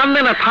 আরে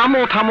কান্দে না,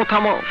 থামো থামো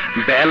থামো।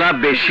 বেলা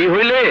বেশি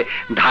হইলে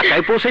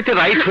ঢাকায় পৌঁছাইতে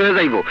রাইট হয়ে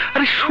যাইব।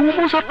 আরে শুভ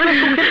যাত্রা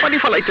চোখের পানি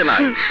ফালাইতে না।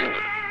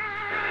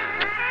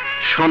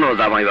 শোনো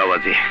জামাই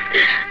বাবাজি,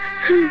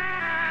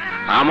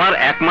 আমার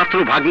একমাত্র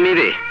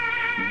ভাগ্নিরে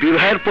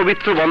বিবাহের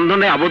পবিত্র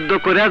বন্ধনে আবদ্ধ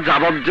করে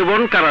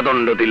যাবজ্জীবন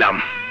কারাদণ্ড দিলাম।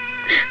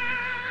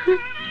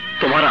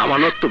 তোমার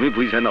আমানত তুমি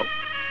বুঝে নাও।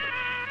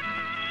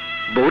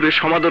 বউরে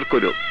সমাদর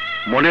করো,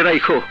 মনে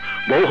রাখো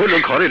বউ হলো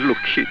ঘরের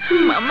লক্ষ্মী।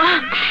 মামা,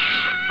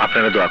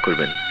 আপনারা দোয়া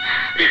করবেন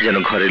যেন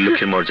ঘরের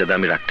লক্ষ্মীর মর্যাদা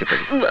আমি রাখতে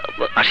পারি।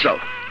 আসলাও।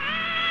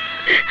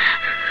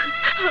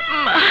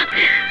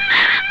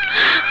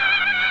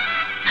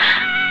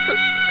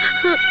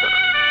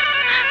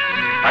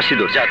 আসি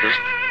দোস্ত, যা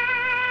দোস্ত।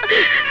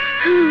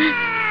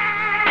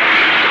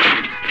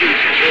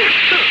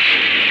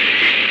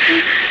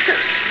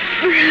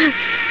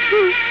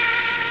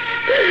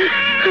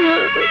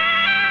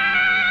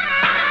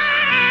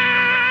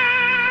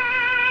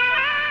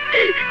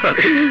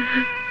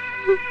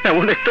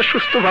 এমন একটা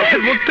সুস্থ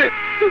ভাবের মধ্যে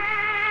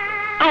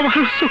আমার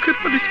চোখের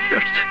পানি চলে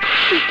আসছে।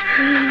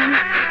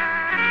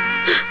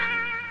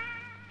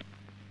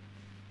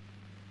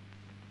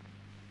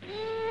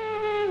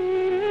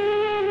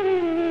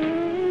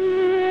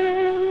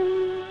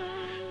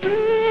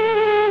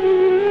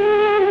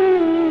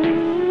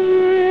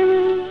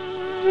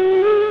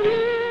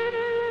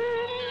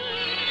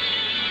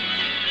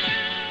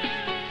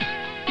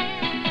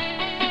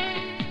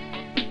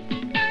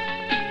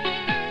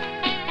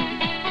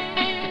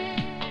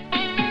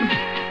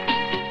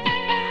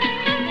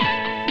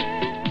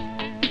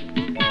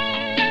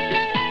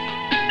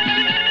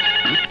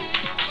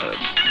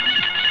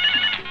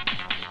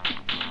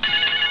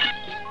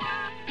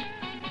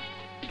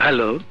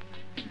 হ্যালো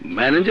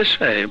ম্যানেজার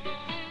সাহেব,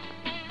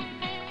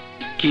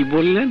 কি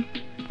বললেন?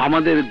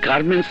 আমাদের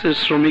গার্মেন্টস এর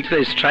শ্রমিকরা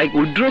স্ট্রাইক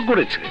উইথড্র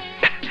করেছে।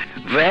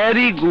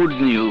 Very good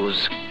news.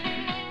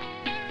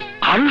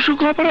 আরো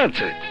সুখবর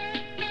আছে,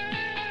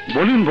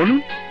 বলুন বলুন।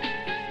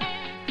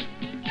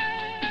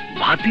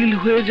 বাতিল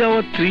হয়ে যাওয়া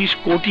 30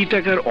 কোটি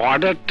টাকার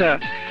অর্ডারটা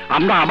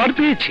আমরা আবার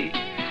পেয়েছি।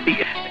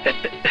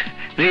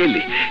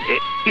 Really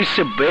it's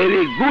a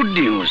very good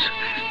news.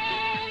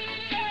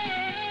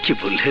 কি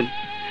বললেন?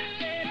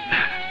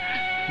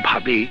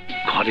 ভাবি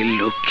ঘরের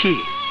Lakshmi.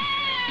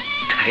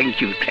 Thank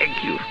you thank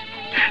you.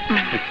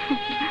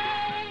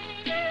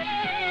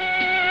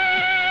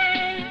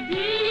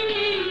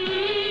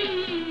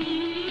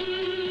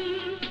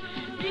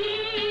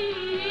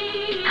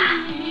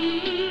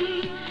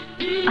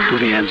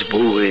 তুমি আজ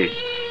বউ হয়ে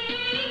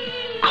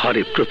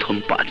ঘরে প্রথম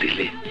পা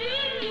দিলে,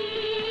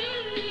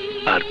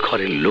 আর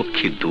ঘরের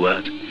লক্ষ্মীর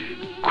দুয়ার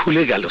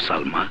খুলে গেল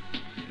সালমা।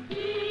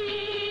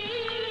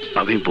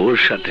 আমি বউর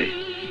সাথে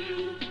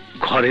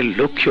ঘরের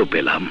লক্ষ্যও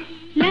পেলাম।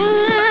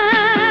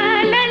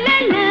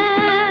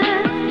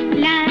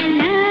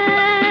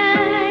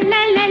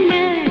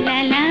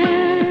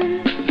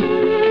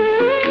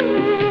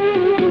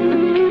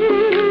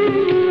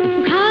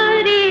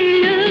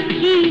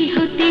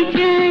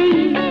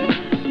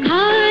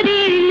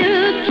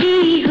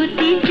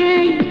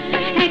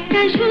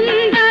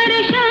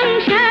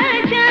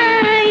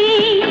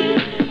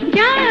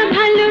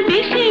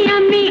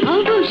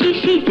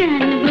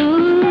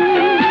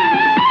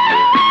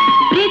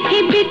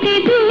 পৃথিবীতে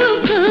দুঃখ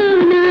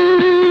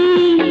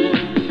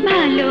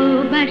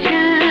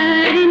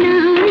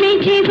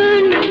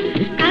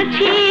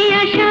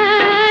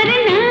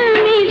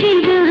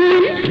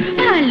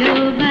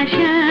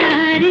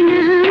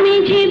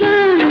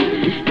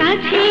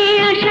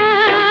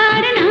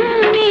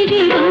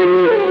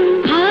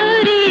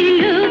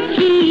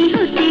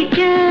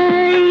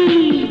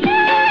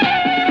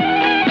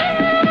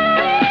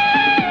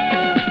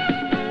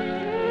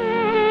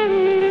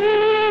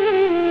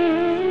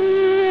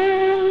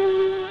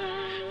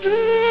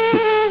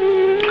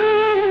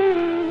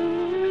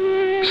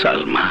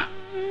সালমা,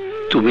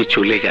 তুমি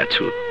চলে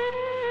গেছো,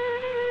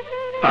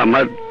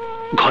 আমার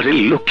ঘরের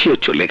লক্ষ্মীও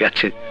চলে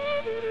গেছে।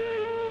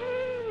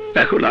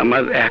 এখন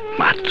আমার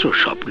একমাত্র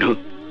স্বপ্ন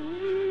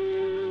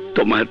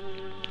তোমার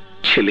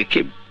ছেলেকে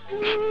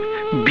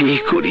বিয়ে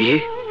করিয়ে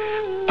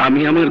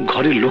আমি আমার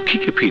ঘরের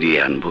লক্ষ্মীকে ফিরিয়ে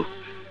আনবো।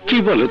 কি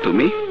বলো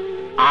তুমি?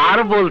 আর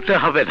বলতে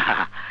হবে না,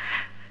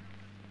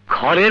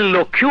 ঘরের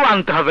লক্ষ্মীও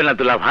আনতে হবে না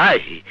দুলা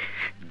ভাই।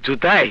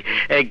 জুতায়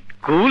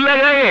গু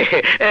লাগায়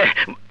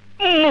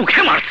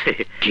মুখে মারছে।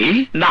 কি?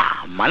 না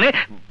মানে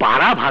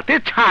বাড়া ভাতে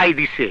ছাই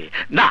দিছে,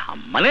 না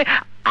মানে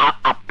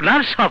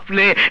আপনার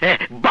স্বপ্নে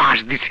বাস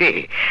দিছে।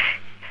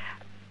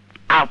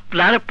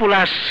 আপনার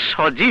পোলা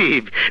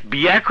সজীব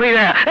বিয়া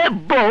কইরা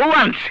বউ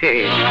আনছে।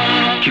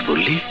 কি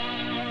বললি?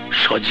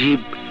 সজীব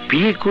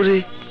বিয়ে করে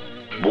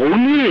বউ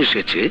নিয়ে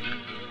এসেছে?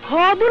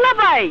 দুলা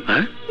ভাই,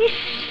 হ্যাঁ?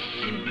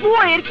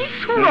 বউয়ের কি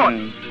সুরত,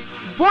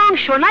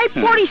 বংশ নাই,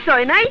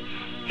 পরিচয় নাই,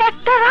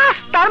 একটা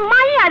রাস্তার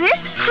মাইয়ারে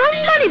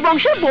খানদানি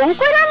বংশের বউ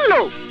করে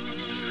আনলো।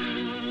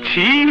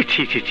 ছি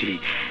ছি ছি ছি,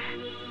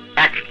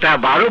 একটা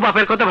বারো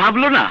বাপের কথা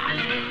ভাবলো না।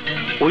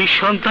 ওই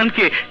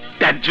সন্তানকে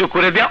ত্যায্য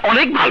করে দেয়া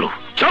অনেক ভালো।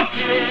 চুপ!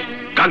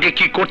 কাকে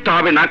কি করতে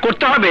হবে না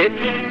করতে হবে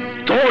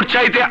তোর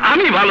চাইতে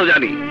আমি ভালো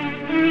জানি।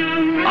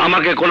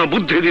 আমাকে কোনো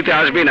বুদ্ধি দিতে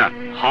আসবি না।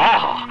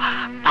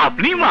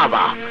 আপনি মা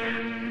বাপ,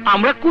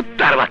 আমরা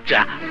কুত্তার বাচ্চা,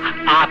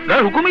 আপনার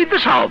হুকুমই তো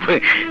সব।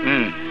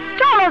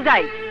 চলো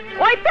যাই,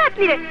 ওই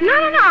পেতনিরে না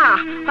না না,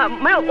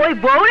 মানে ওই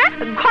বউরে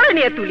ঘরে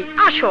নিয়ে তুলি।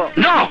 আসো।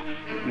 No,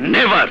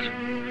 never.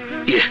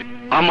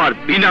 আমার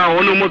বিনা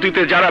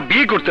অনুমতিতে যারা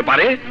বিয়ে করতে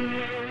পারে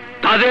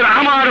তাদের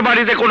আমার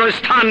বাড়িতে কোনো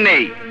স্থান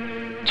নেই।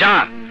 যা,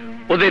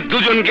 ওদের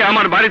দুজনকে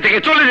আমার বাড়ি থেকে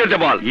চলে যেতে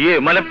বল।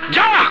 মানে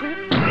যা।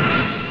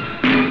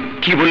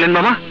 কি বললেন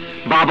মামা?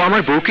 বাবা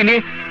আমার বউকে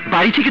নিয়ে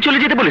বাড়ি থেকে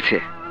চলে যেতে বলেছে?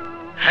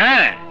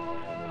 হ্যাঁ,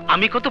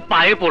 আমি কত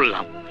পায়ে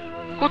পড়লাম,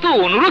 কত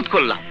অনুরোধ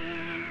করলাম,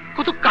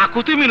 কত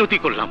কাকুতি মিনতি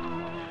করলাম,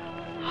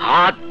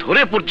 হাত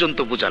ধরে পর্যন্ত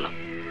বুঝালাম।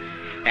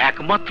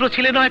 একমাত্র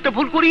ছেলে নয়, একটা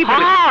ভুল করি।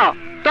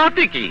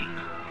 তাতে কি,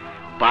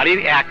 বাড়ির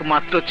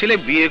একমাত্র ছেলে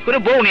বিয়ে করে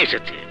বউ নিয়ে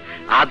এসেছে,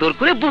 আদর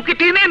করে বুকে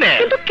টেনে নেয়।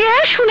 কিন্তু কে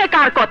শুনে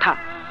কার কথা?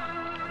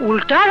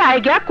 উল্টা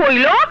রায়গা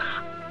কইল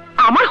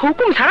আমার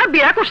হুকুম ছাড়া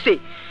বিয়া করছে,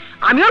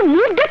 আমি ওর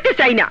মুখ দেখতে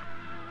চাই না।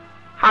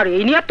 আর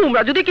এই নিয়ে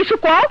তোমরা যদি কিছু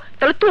কও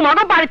তাহলে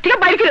তোমারও বাড়ি থেকে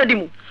বাইরে ফেলে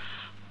দিমু।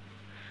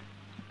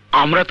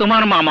 আমরা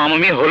তোমার মামা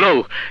মামি হলেও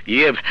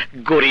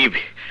গরিব,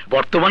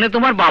 বর্তমানে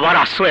তোমার বাবার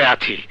আশ্রয়ে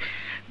আছি।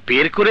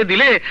 বের করে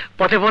দিলে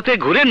পথে পথে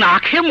ঘুরে না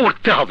খেয়ে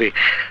মরতে হবে।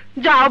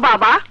 যাও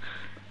বাবা,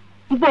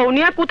 বউ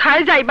নিয়ে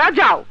কোথায় যাইবা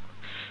যাও,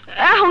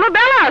 এখনো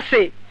বেলা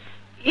আছে,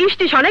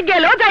 স্টেশনে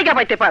গেলেও জায়গা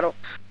পাইতে পারো।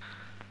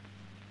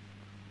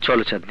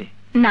 চলো চাঁদনি।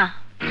 না,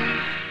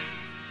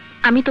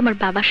 আমি তোমার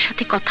বাবার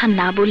সাথে কথা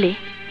না বলে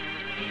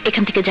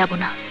এখান থেকে যাব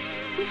না।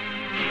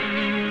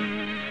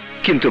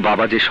 কিন্তু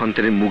বাবা যে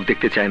সন্তানের মুখ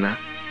দেখতে চায় না,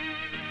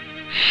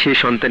 সে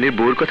সন্তানের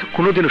বউর কথা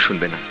কোনোদিনও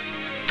শুনবে না,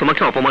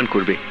 তোমাকে অপমান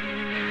করবে,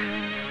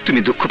 তুমি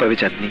দুঃখ পাবে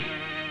চাঁদনি।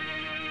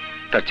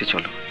 তার চেয়ে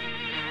চলো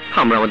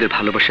আমরা আমাদের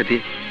ভালোবাসা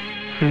দিয়ে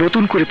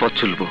নতুন করে পথ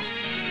চলবো।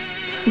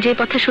 যে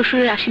পথে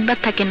শ্বশুরের আশীর্বাদ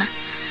থাকে না,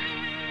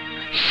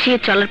 সে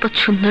চলার পথ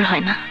সুন্দর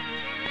হয় না।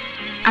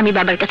 আমি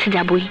বাবার কাছে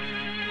যাবই।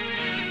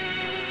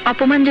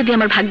 অপমান যদি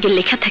আমার ভাগ্যের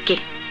লেখা থাকে,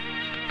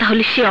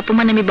 তাহলে সে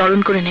অপমান আমি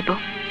বরণ করে নেব।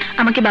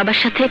 আমাকে বাবার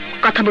সাথে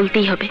কথা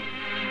বলতেই হবে।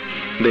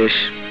 বেশ,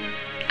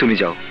 তুমি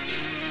যাও।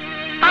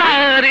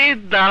 আরে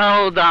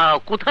দাঁড়াও দাঁড়াও,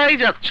 কোথায়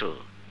যাচ্ছ?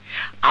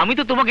 আমি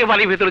তো তোমাকে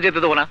বাড়ির ভেতরে যেতে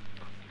দেবো না।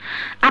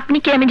 আপনি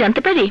কি আমি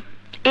জানতে পারি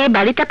এই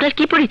বাড়িতে আপনার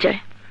কি পরিচয়?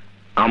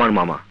 আমার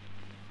মামা।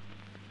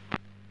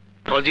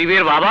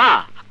 সজীবের বাবা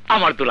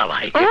আমার দুলা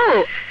ভাই। ও,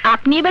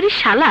 আপনি এ বাড়ির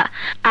শালা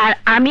আর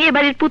আমি এ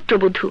বাড়ির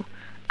পুত্রবধূ।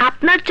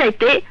 আপনার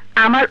চাইতে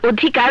আমার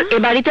অধিকার এ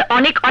বাড়িতে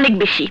অনেক অনেক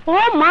বেশি। ও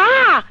মা,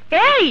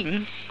 এই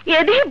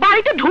এদিকে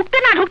বাড়িতে ঢুকতে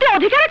না ঢুকতে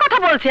অধিকারের কথা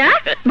বলছে?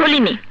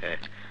 বলিনি,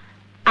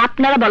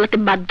 আপনারা বলাতে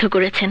বাধ্য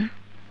করেছেন।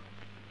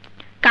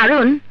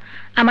 কারণ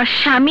আমার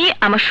স্বামী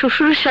আমার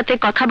শ্বশুরের সাথে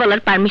কথা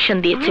বলার পারমিশন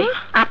দিয়েছে।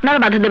 আপনারা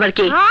বাধা দেবার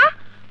কে?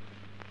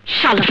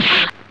 শালা।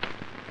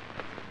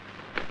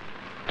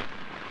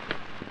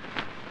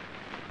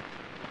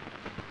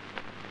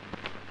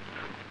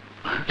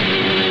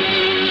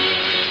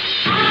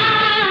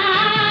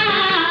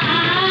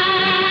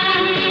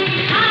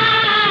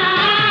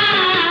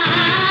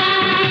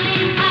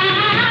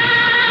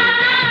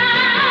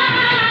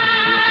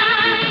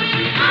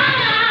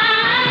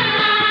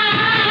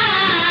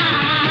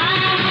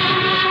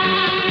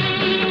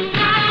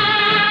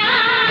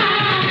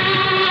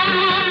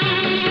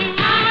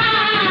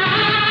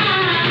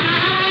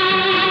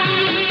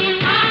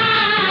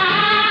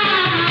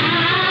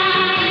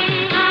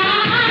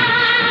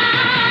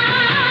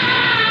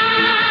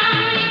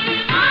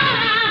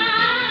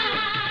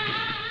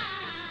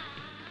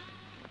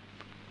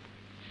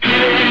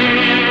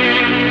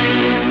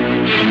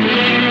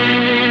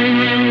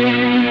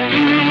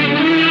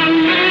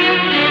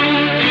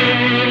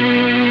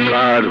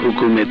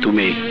 হুকুমে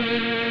তুমি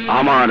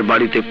আমার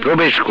বাড়িতে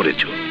প্রবেশ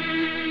করেছো?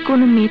 কোন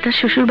মেয়ে তার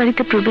শ্বশুর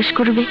বাড়িতে প্রবেশ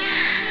করবে,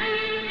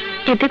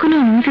 এতে কোনো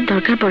অনুমতির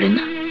দরকার পড়ে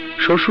না।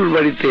 শ্বশুর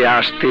বাড়িতে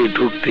আসতে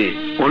ঢুকতে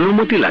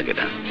অনুমতি লাগে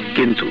না,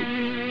 কিন্তু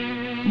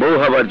বউ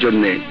হবার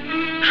জন্য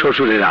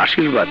শ্বশুরের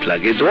আশীর্বাদ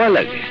লাগে, দোয়া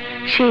লাগে।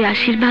 সেই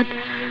আশীর্বাদ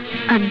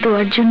আর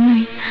দোয়ার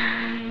জন্যই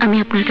আমি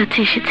আপনার কাছে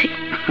এসেছি।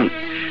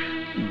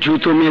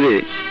 জুতো মেরে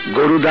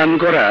গরু দান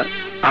করা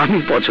আমি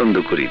পছন্দ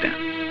করি না।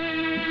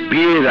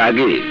 বিয়ের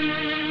আগে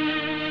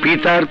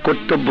পিতার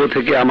কর্তব্য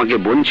থেকে আমাকে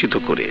বঞ্চিত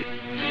করে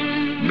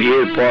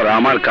বিয়ের পর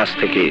আমার কাছ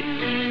থেকে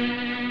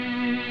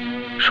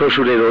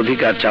শ্বশুরের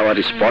অধিকার চাওয়ার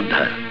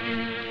স্পর্ধা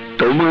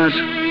তোমার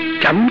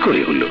কেমন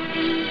করে হলো?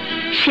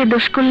 সে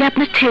দোষ করলে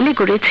আপনার ছেলে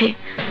করেছে,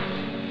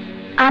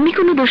 আমি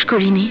কোনো দোষ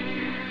করিনি।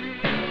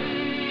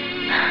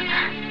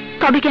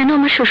 তবে কেন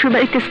আমার শ্বশুর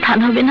বাড়িতে স্থান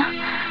হবে না?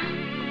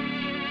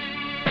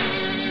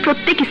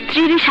 প্রত্যেক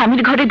স্ত্রীরই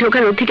স্বামীর ঘরে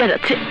ঢোকার অধিকার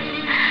আছে।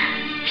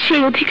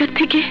 সেই অধিকার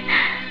থেকে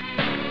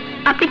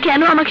আপনি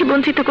কেন আমাকে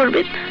বঞ্চিত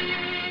করবেন?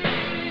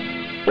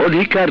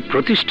 অধিকার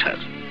প্রতিষ্ঠার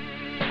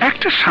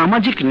একটা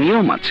সামাজিক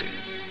নিয়ম আছে,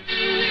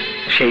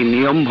 সেই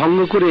নিয়ম ভঙ্গ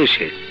করে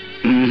এসে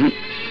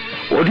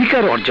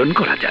অধিকার অর্জন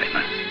করা যায়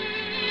না।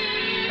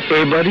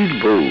 এ বাড়ির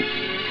বউ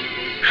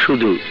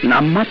শুধু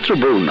নামমাত্র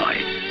বউ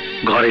নয়,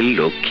 ঘরের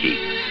লক্ষ্মী।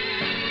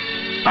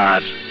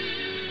 আর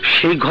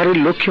সেই ঘরের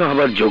লক্ষ্মী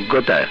হবার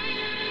যোগ্যতা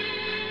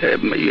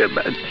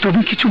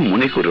তুমি কিছু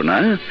মনে করো না,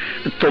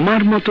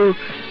 তোমার মতো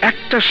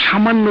একটা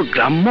সামান্য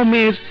গ্রাম্য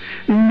মেয়ের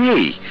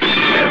নেই।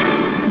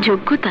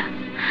 যোগ্যতা?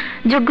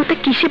 যোগ্যতা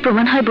কিসে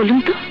প্রমাণ হয় বলুন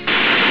তো?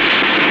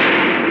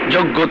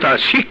 যোগ্যতা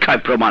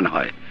শিক্ষায় প্রমাণ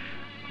হয়,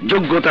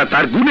 যোগ্যতা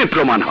তার গুণে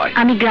প্রমাণ হয়।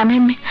 আমি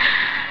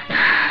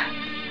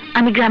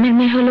গ্রামের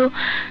মেয়ে হলো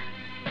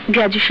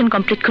গ্রাজুয়েশন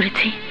কমপ্লিট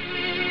করেছি।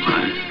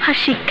 আর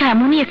শিক্ষা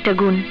এমনই একটা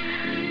গুণ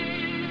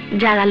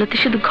যার আলোতে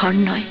শুধু ঘর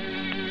নয়,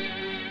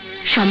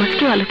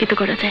 সমাজকেও আলোকিত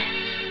করা যায়।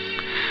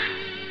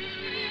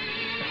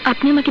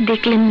 আপনি আমাকে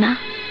দেখলেন না,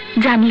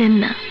 জানলেন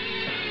না,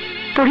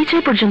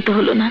 পরিচয় পর্যন্ত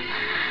হলো না,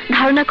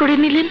 ধারণা করে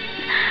নিলেন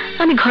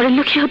আমি ঘরের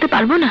লক্ষ্মী হতে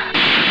পারবো না।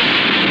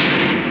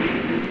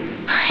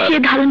 এ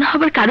ধারণা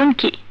হবার কারণ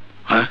কি?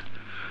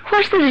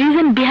 What's the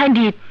reason behind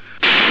it?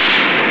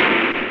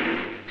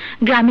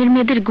 গ্রামের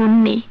মেয়েদের গুণ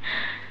নেই,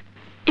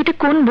 এটা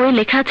কোন বই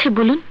লেখা আছে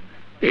বলুন?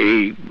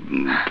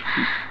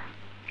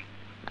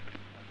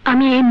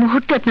 আমি এই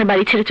মুহূর্তে আপনার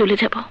বাড়ি ছেড়ে চলে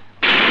যাব।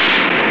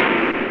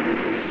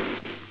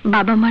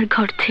 বাবা মার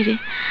ঘর ছেড়ে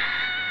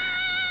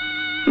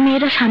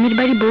মেয়েরা স্বামীর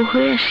বাড়ি বউ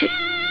হয়ে আসে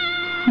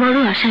বড়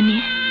আশা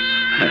নিয়ে।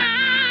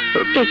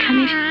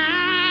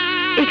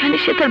 এখানে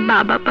সে তার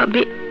বাবা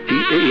পাবে,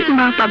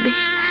 মা পাবে,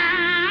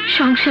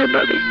 সংসার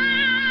পাবে।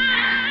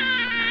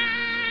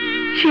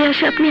 সে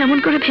আশা আপনি এমন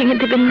করে ভেঙে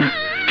দেবেন না।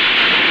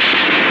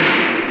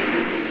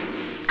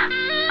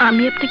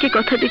 আমি আপনাকে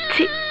কথা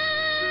দিচ্ছি,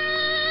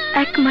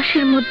 1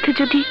 মাসের মধ্যে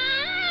যদি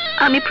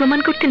আমি প্রমাণ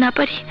করতে না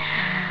পারি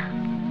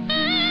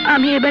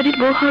আমি এ বাড়ির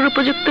বউ হওয়ার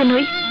উপযুক্ত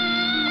নই,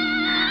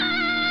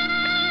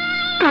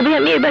 তবে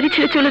আমি এ বাড়ি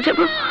ছেড়ে চলে যাব।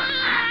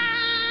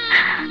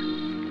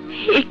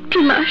 1টি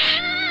মাস,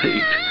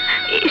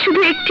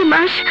 শুধু 1টি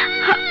মাস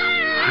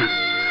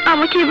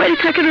আমাকে এ বাড়ি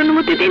থাকার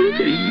অনুমতি দিন।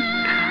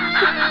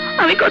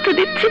 আমি কথা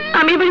দিচ্ছি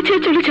আমি এ বাড়ি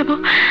ছেড়ে চলে যাব।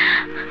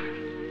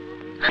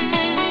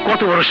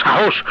 কত বড়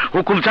সাহস,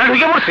 হুকুম চাল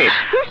ঢুকে পড়ছে।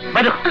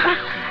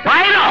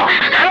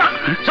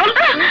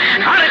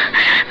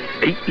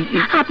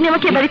 আপনি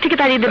আমাকে এ বাড়ি থেকে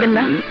তাড়িয়ে দেবেন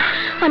না,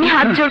 আমি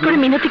হাত জোর করে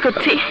মিনতি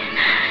করছি।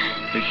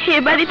 এ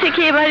বাড়ি থেকে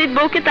এ বাড়ির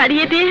বউকে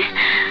তাড়িয়ে দিয়ে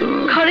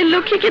ঘরের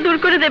লক্ষ্মীকে দূর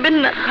করে দেবেন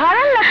না।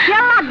 ঘরের লক্ষ্মী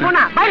আর লাগবো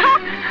না,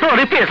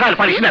 তোরে পেশাল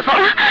পারিস না।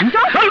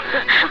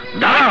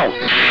 দাঁড়াও,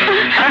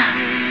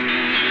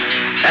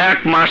 1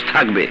 মাস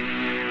থাকবে,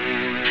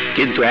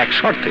 কিন্তু এক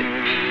শর্তে।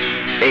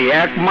 এই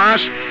 1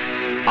 মাস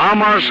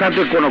আমার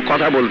সাথে কোনো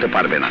কথা বলতে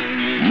পারবে না,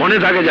 মনে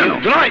থাকে জানো?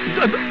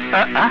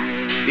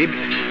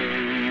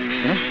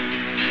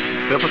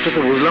 ব্যাপারটা তো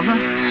বুঝলাম না,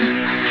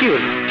 কি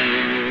হলো?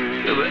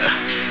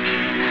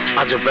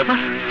 আজব ব্যাপার।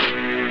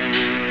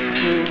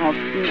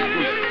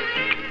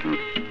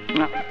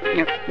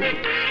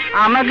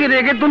 আমাকে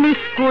রেখে তুমি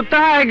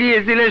কোথায়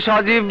গিয়েছিলে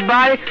সজীব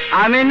ভাই?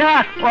 আমি না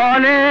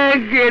অনেক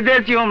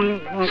কেঁদেছি।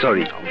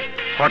 সরি,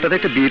 হঠাৎ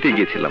একটা বিয়েতে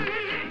গিয়েছিলাম।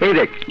 এই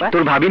দেখ,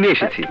 তোর ভাবি নিয়ে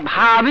এসেছি।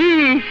 ভাবি?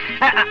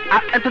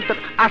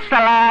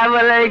 আসসালামু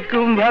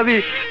আলাইকুম ভাবি,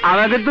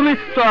 আমাকে তুমি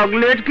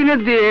চকলেট কিনে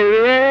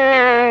দেবে?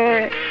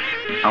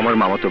 আমার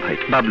মামাতো ভাই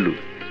বাবলু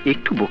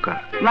একটু বোকা।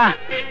 না,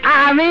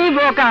 আমি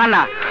বোকা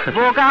না,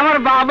 বোকা আমার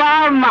বাবা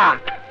আর মা।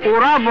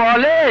 ওরা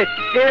বলে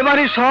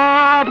এবারে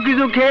সব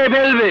কিছু খেয়ে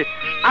ফেলবে।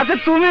 আচ্ছা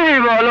তুমি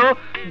বলো,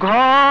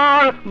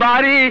 ঘর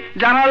বাড়ি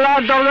জানালা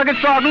দরজাকে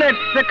চকলেট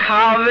সে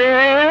খাবে?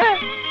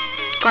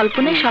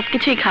 কল্পনায়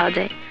সবকিছুই খাওয়া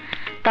যায়,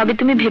 তবে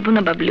তুমি ভেবো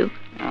না বাবলু,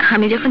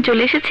 আমি যখন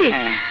চলে এসেছি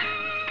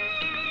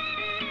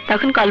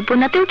তখন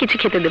কল্পনাতেও কিছু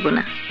খেতে দেব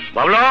না।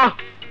 বাবলু,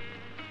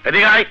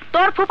 এদিকে আয়।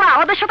 তোর ফুপা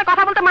ওদের সাথে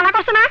কথা বলতে মানা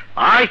করছে না?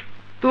 আয়।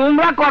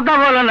 তোমরা কথা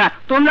বলো না,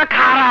 তোমরা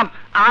খারাপ,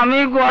 আমি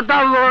কথা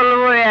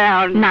বলবো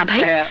না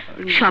ভাই,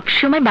 সব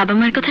সময় বাবা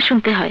মার কথা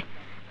শুনতে হয়,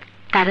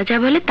 তারা যা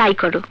বলে তাই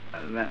করো।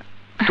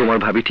 তোমার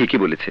ভাবি ঠিকই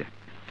বলেছে,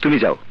 তুমি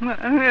যাও।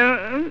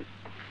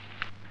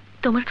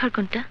 তোমার ঘর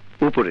কোনটা?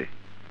 উপরে।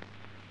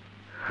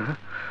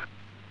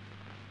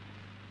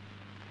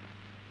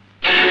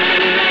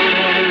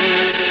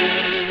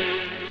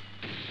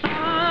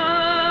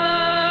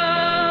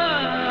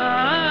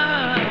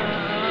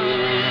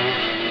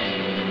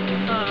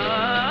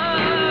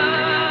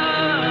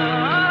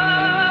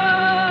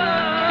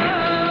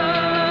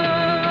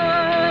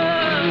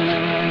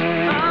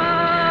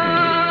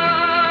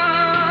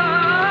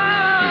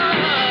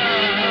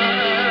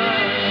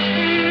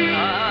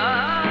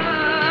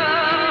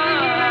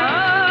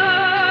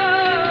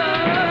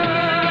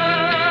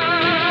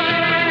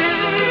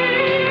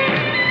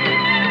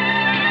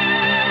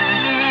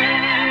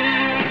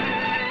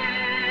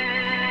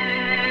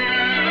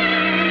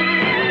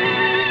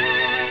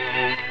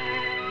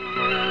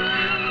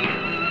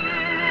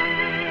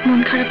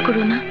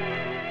 করো না,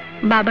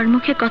 বাবার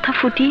মুখে কথা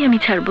ফুটিয়ে আমি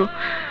ছাড়বো।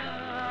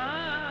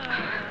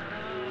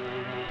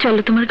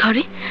 চলো তোমার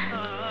ঘরে।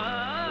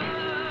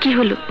 কি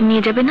হলো,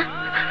 নিয়ে যাবে না?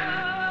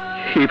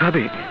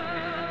 এভাবে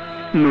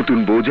নতুন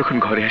বউ যখন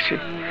ঘরে আসে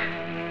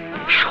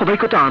সবাই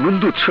কত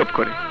আনন্দ উৎসব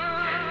করে,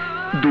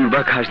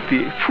 দুর্বা ঘাস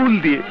দিয়ে ফুল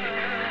দিয়ে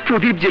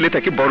প্রদীপ জেলে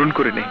তাকে বরণ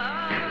করে নেয়।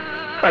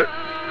 আর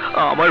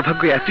আমার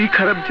ভাগ্য এতই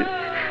খারাপ যে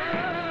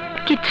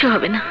কিচ্ছু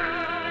হবে না,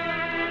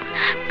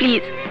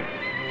 প্লিজ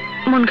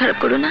মন খারাপ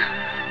করো না।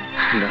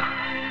 না,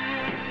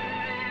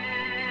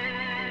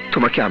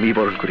 তোমাকে আমি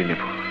বরণ করে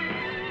নেব।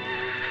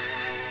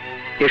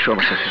 এসো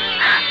আমার সাথে।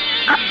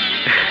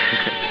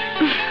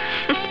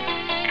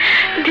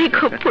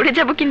 দেখো পড়ে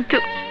যাব কিন্তু।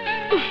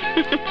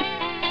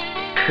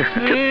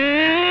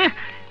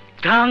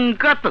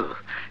 ঢাঙ্কা তো,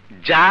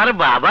 যার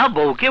বাবা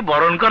বউকে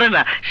বরণ করে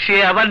না সে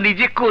আবার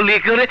নিজে কোলে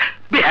করে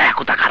বেহায়া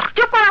কোথাকার।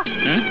 চুপ করো,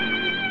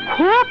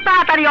 খুব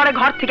তাড়াতাড়ি ওরে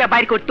ঘর থেকে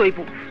বাইর করতে হইব,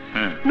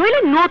 নইলে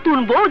নতুন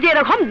বউ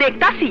যেরকম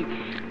দেখতাছি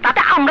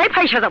তাতে আমরাই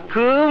ফাইসা যাবো।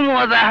 খুব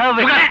মজা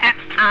হবে।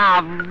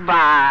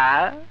 আব্বা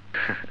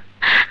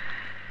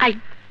আই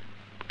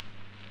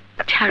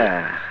ছাড়ো।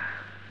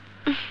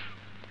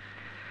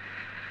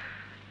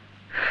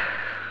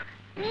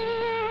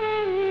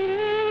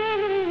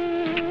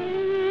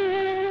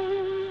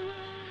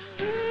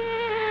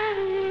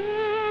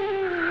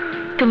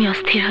 তুমি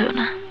অস্থির হও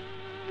না,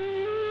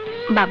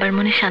 বাবার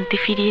মনে শান্তি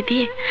ফিরিয়ে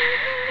দিয়ে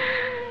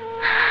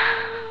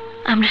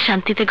আমরা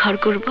শান্তিতে ঘর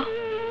করব।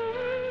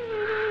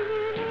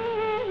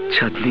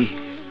 চাঁদনি,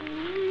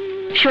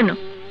 শোনো,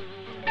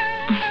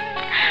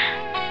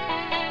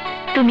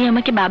 তুমি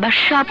আমাকে বাবার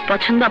সব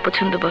পছন্দ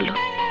অপছন্দ বলো।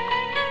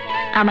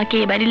 আমাকে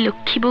এবারে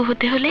লক্ষ্মী বউ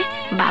হতে হলে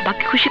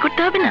বাবাকে খুশি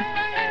করতে হবে না,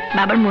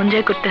 বাবার মন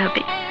জয় করতে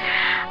হবে।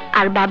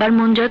 আর বাবার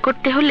মন জয়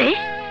করতে হলে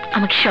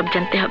আমাকে সব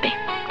জানতে হবে।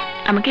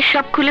 আমাকে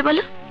সব খুলে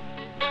বলো।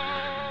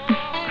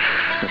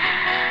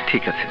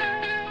 ঠিক আছে,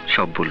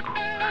 সব বলবো,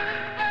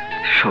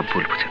 সব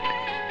বলবো চাঁদনি।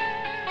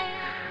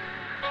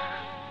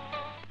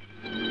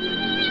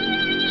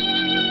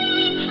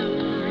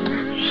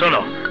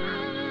 শোনো,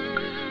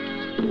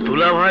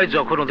 দুলাভাই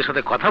যখন ওদের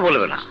সাথে কথা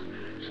বলবে না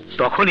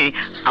তখনই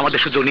আমাদের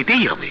সুযোগ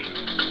নিতেই হবে।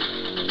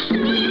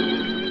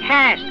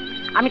 হ্যাঁ,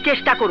 আমি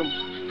চেষ্টা করুম।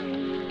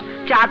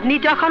 চাঁদনি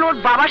যখন ওর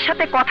বাবার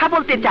সাথে কথা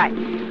বলতে চায়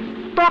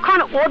তখন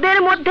ওদের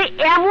মধ্যে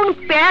এমন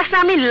প্যাঁচ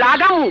আমি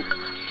লাগামু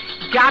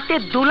যাতে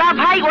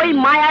দুলাভাই ওই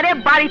মায়ারে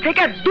বাড়ি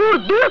থেকে দূর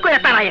দূর করে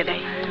তাড়াইয়ে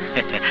দেয়।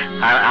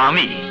 আর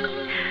আমি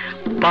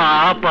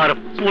বাপ আর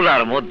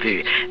পোলার মধ্যে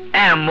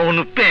এমন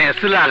প্যাঁচ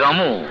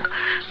লাগামো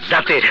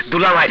যাতে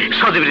দুলাভাই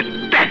সজীবের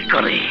ত্যাগ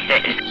করে।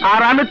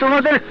 আর আমি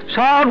তোমাদের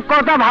সব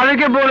কথা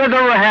ভালোকে বলে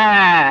দেবো।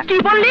 হ্যাঁ, কি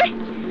বললি?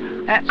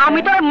 আমি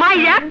তোর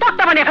মাইয়া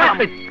পট্টা বানিয়ে খাম।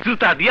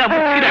 জুতা দিয়া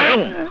মুখি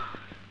রাখুন।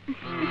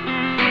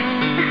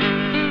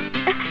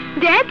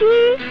 ড্যাডি,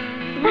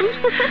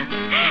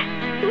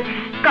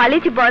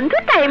 কলেজ বন্ধ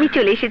তাই আমি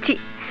চলে এসেছি।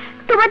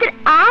 তোমাদের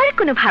আর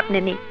কোনো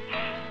ভাবনা নেই।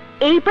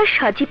 এইবার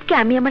সজীবকে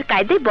আমি আমার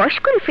কায়দায় বশ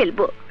করে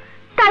ফেলবো,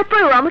 তারপর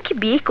ও আমাকে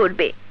বিয়ে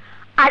করবে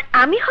আর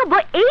আমি হব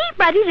এই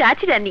বাড়ির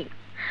রাজরানী।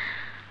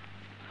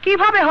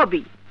 কিভাবে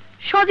হবি?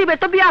 সজীবের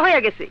তো বিয়া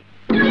হয়ে গেছে।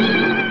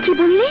 কি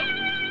বললি?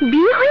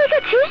 বিয়ে হয়ে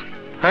গেছে?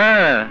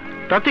 হ্যাঁ,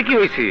 তাতে কি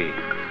হয়েছে?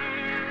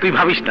 তুই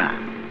ভাবিস না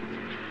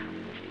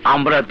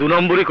আমরা 2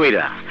 নম্বরই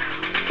কইরা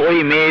ওই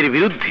মেয়ের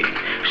বিরুদ্ধে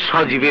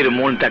সজীবের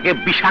মনটাকে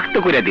বিষাক্ত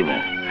করে দিব।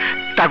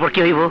 তারপর কি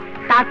হইব?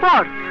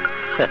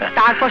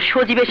 তারপর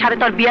সজীবের সাথে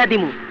তোর বিয়া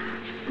দিমু।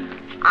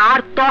 আর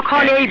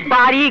তখন এই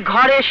বাড়ি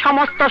ঘরে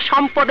সমস্ত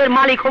সম্পদের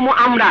মালিক হমু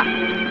আমরা।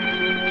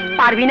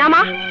 পারবি না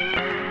মা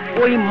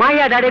ওই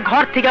মায়াডারে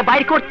ঘর থেকে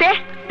বাইর করতে?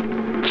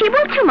 কি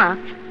বলছো মা?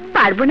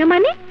 পারবো না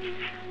মানে?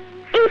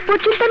 এই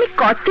পর্যন্ত আমি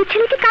কত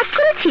ছেলেকে কাজ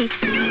করেছি,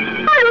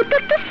 আর ও তো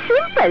একটু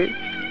সিম্পল।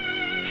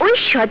 ওই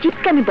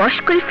সজীবকে আমি বশ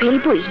করে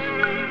ফেলবই।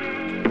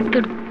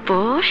 তোর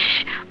বশ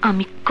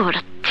আমি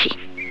করাচ্ছি।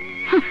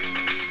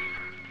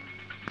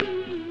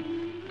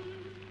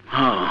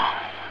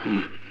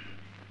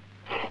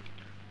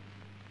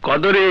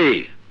 কদরে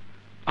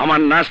আমার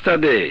নাস্তা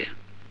দে।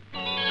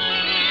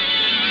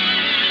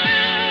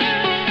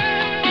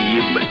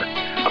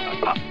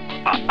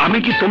 আমি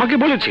কি তোমাকে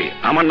বলেছি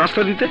আমার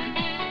নাস্তা দিতে?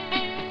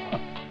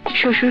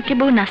 শ্বশুরকে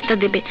বউ নাস্তা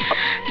দেবে,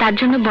 তার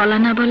জন্য বলা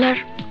না বলার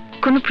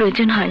কোনো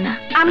প্রয়োজন হয় না।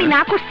 আমি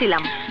না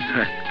করছিলাম।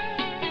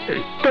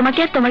 তোমাকে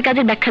আর তোমার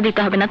কাজের ব্যাখ্যা দিতে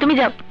হবে না, তুমি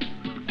যাও।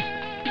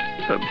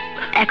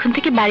 এখন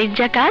থেকে বাড়ির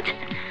যা কাজ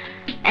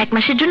 1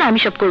 মাসের জন্য আমি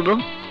সব করব।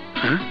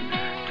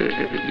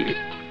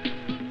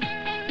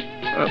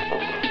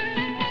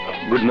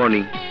 Good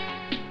morning.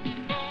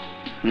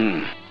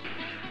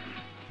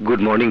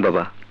 গুড মর্নিং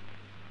বাবা।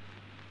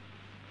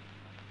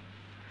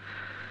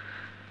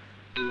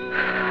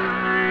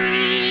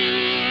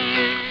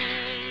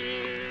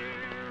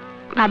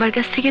 বাবার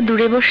কাছ থেকে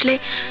দূরে বসলে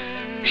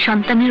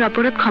সন্তানের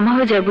অপরাধ ক্ষমা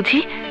হয়ে যায় বুঝি?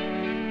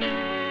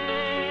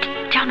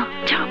 যাও না,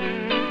 যাও।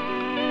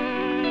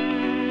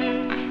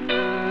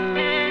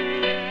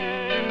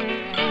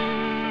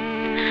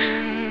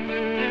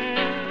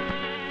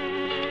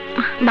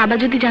 বাবা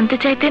যদি জানতে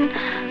চাইতেন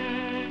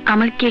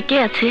আমার কে কে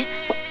আছে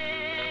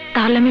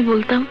তাহলে আমি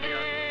বলতাম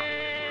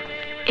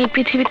এই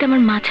পৃথিবীতে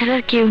আমার মা ছাড়া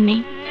আর কেউ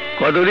নেই।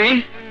 কদরি,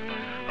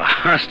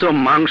 আজ তো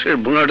মাংসের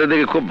ভুনাটা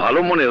দেখে খুব ভালো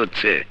মনে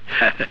হচ্ছে।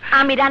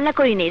 আমি রান্না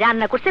করিনি,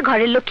 রান্না করছে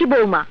ঘরের লক্ষ্মী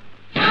বৌমা।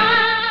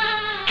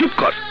 চুপ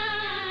কর,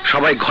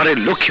 সবাই ঘরের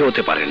লক্ষ্মী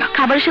হতে পারে না।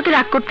 খাবারের সাথে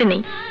রাগ করতে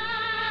নেই,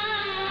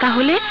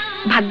 তাহলে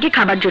ভাগ্যে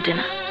খাবার জোটে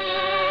না।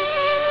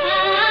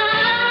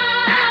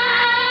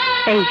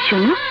 এই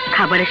শোনো,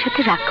 খাবারের সাথে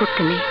রাগ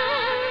করতে নেই,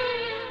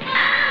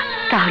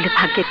 তাহলে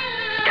ভাগ্যে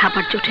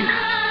খাবার জোটে না।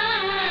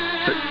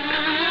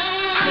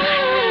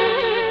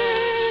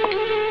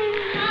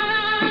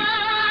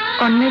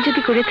 অন্যায়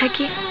যদি করে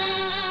থাকি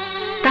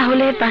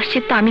তাহলে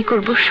প্রায়শ্চিত্ত আমি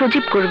করব,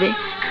 সজীব করবে।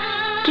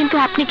 কিন্তু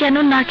আপনি কেন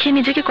না খেয়ে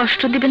নিজেকে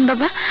কষ্ট দিবেন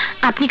বাবা?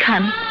 আপনি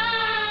খান।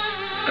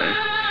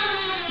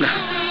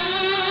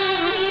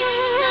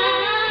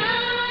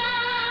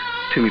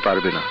 তুমি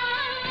পারবে না,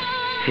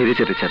 হেরে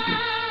যেতে চাঁদনি।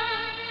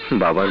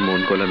 বাবার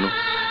মন গলানো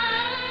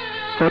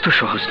অত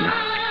সহজ না।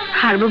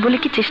 হারবো বলে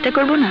কি চেষ্টা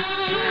করব না?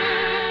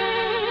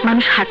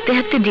 মানুষ হাঁটতে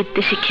হাঁটতে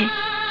জিততে শিখে।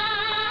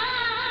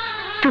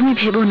 তুমি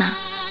ভেবো না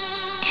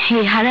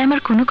এই হারায়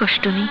আমার কোনো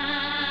কষ্ট নেই।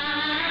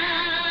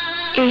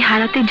 এই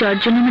হারাতে জয়ের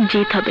জন্য আমার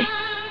জিত হবে,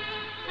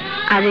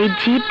 আর এই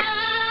জিত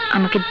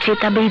আমাকে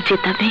জেতাবেই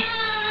জেতাবে।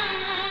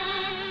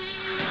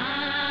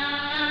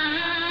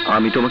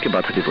 আমি তোমাকে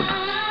বাধা দেব না,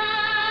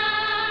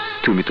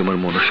 তুমি তোমার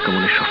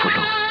মনস্কামনে সফল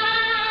হও,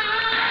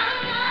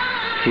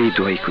 এই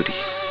দোয়াই করি।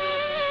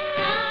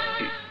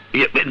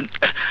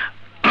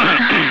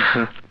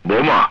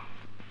 বৌমা,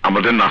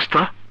 আমাদের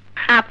নাস্তা?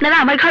 আপনারা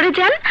আমার ঘরে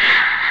যান,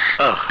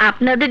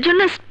 আপনাদের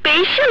জন্য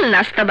স্পেশাল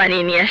নাস্তা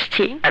বানিয়ে নিয়ে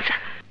আসছি। আচ্ছা,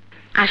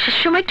 আসার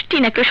সময় একটু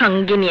টিনাকে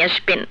সঙ্গে নিয়ে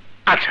আসবেন।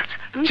 আচ্ছা আচ্ছা,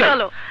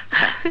 চলো।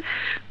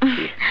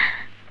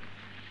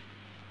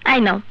 আই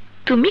নাও,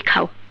 তুমি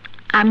খাও,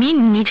 আমি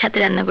নিজ হাতে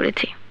রান্না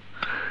করেছি।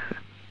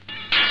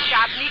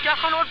 চাঁদনি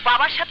যখন ওর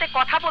বাবার সাথে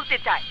কথা বলতে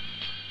চায়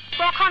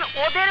তখন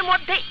ওদের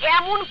মধ্যে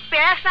এমন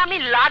প্যাঁচ আমি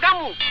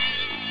লাগামু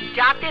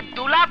যাতে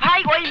দুলা ভাই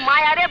ওই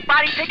মায়ারে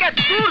বাড়ি থেকে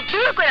দূর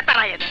দূর করে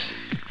তাড়াইয়ে দেয়।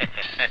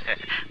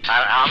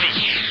 আর আমি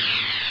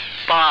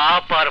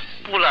বাপ আর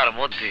পোলার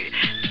মধ্যে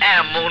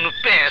এমন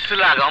প্যাঁচ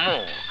লাগামো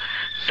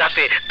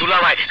যাতে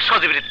দুলাভাই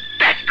সজীবনী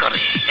ত্যাগ করে।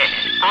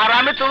 আর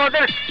আমি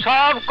তোমাদের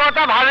সব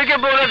কথা ভাবিকে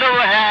বলে দেবো।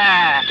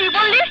 হ্যাঁ, কি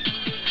বললি?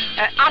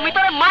 আমি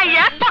তোর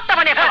মাইয়া পট্টা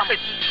বানিয়ে ফেলাম।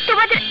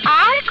 তোমাদের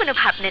আর কোনো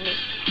ভাবনা নেই।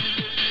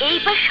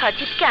 এইবার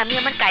সজীবকে আমি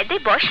আমার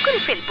কায়দায় বশ করে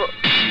ফেলবো,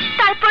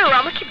 তারপর ও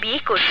আমাকে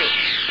বিয়ে করবে,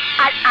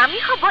 আর আমি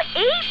হব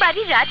এই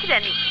বাড়ির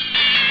রাজরানী।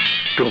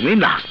 তুমি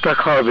নাস্তা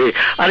খাওয়াবে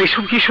আর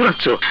এসব কি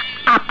শোনাচ্ছ?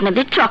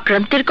 আপনাদের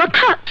চক্রান্তের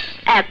কথা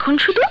এখন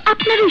শুধু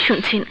আপনারাই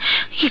শুনছেন,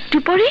 একটু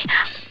পরে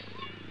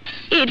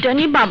এটা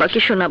নিয়ে বাবাকে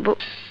শোনাবো।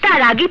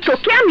 তার আগে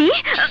তোকে আমি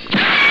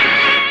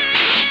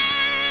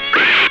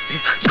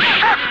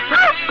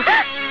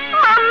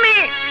মাম্মি,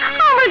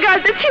 আমার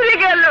গালটা ছিঁড়ে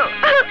গেল।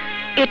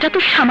 এটা তো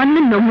সামান্য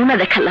নমুনা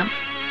দেখালাম,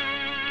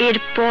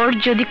 এরপর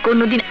যদি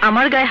কোনোদিন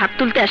আমার গায়ে হাত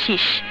তুলতে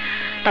আসিস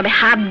তবে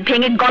হাত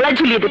ভেঙে গলা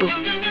ঝুলিয়ে দেব,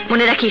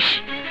 মনে রাখিস।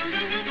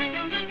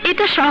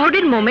 এটা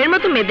শহরের মোমের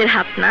মতো মেয়েদের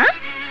হাত না,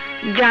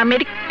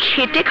 গ্রামের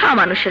খেটে খাওয়া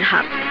মানুষের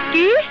হাত।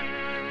 কি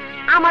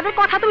আমাদের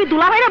কথা তুমি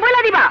দুলাভাইরা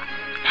বলে দিবা?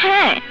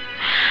 হ্যাঁ,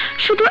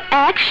 শুধু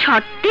এক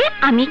শর্তে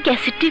আমি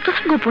ক্যাসেটটির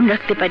কথা গোপন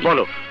রাখতে পারি।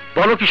 বলো,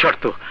 বলো কি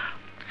শর্ত?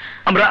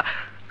 আমরা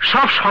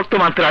সব শর্ত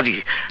মানতে রাজি।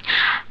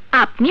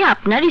 আপনি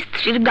আপনার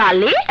স্ত্রীর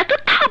গালে এত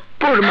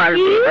থাপ্পড়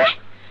মারবেন।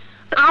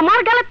 আমার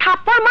গালে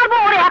থাপ্পড় মারবো?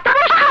 ওরে এত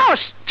বড়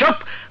সাহস! চুপ!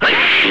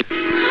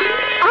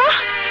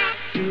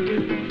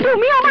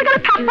 তুমি আমার গালে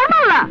থাপ্পড়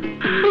মারলা?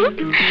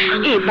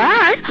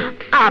 এবার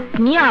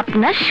আপনি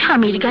আপনার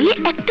স্বামীর গালে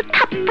একটা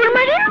থাপ্পড়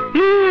মারেন।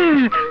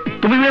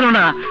 তুমি বেরো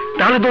না,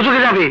 তাহলে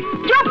দোজখে যাবে।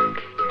 চুপ!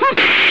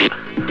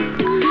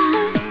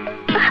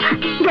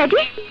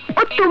 ড্যাডি,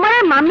 ও তোমার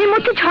আর মাম্মির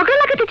মধ্যে ঝগড়া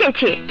লাগাতে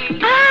চাইছে।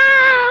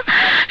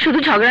 শুধু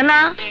ঝগড়া না,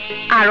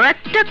 আরো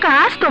একটা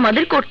কাজ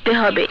তোমাদের করতে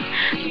হবে।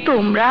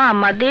 তোমরা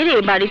আমাদের এ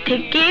বাড়ি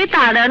থেকে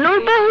তাড়ানোর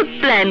বহুত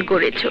প্ল্যান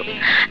করেছো।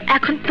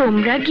 এখন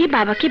তোমরা গিয়ে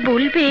বাবাকে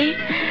বলবে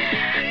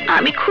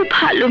আমি খুব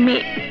ভালো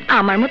মেয়ে,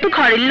 আমার মতো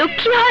ঘরের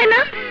লক্ষ্মী হয় না,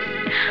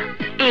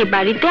 এ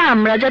বাড়িতে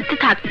আমরা যাতে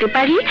থাকতে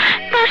পারি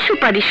তার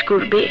সুপারিশ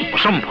করবে।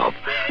 অসম্ভব,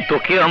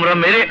 তোকে আমরা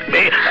মেরে।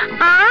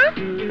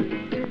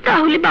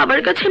 তাহলে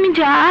বাবার কাছে আমি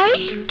যাই,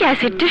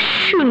 ক্যাসেটটা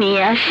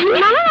শুনিয়ে আসি।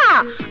 না না,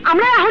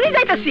 আমরা এখনই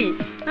যাইতাছি।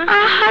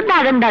 আহা,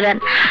 দাঁড়ান দাঁড়ান,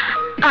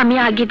 আমি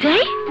আগে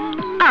যাই,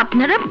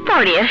 আপনারা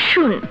পরে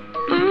আসুন।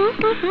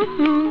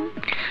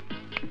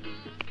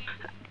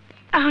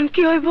 এখন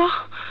কি হইব?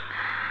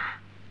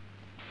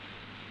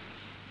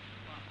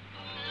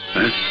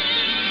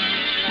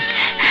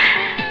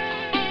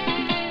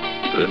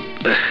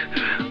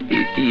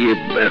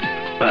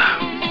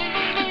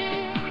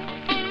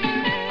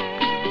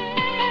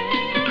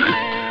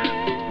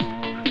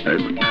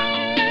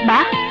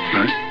 বাহ,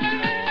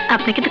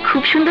 আপনাকে তো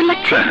খুব সুন্দর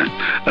লাগছে।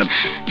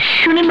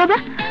 শুনেন বাবা,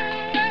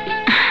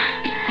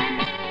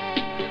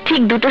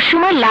 ঠিক 2টার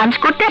সময় লাঞ্চ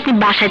করতে আপনি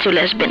বাসায় চলে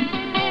আসবেন।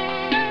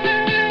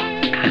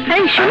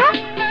 এই শোনো।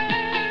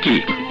 কি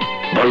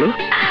বলো?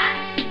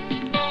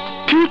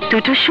 ঠিক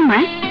 2টার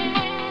সময়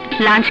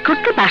লাঞ্চ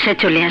করতে বাসায়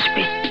চলে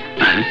আসবে।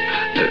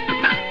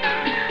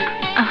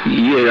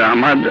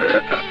 আমার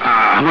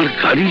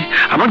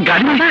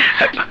গাড়ি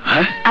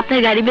হ্যাঁ, আপনার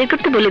গাড়ি বের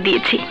করতে বলে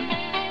দিয়েছি।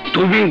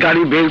 তুমি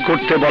গাড়ি বের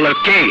করতে বলার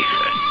কে?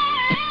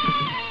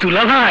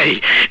 দুলা ভাই,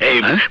 এই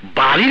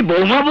বাড়ির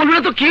বৌমা বলবে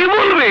তো কে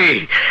বলবে?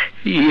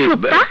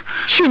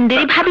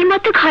 সুন্দরী ভাবির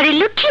মতো ঘরের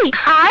লক্ষ্মী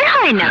আর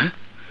হয় না।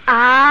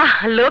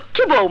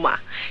 লক্ষ্মী বৌমা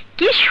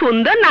কি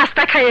সুন্দর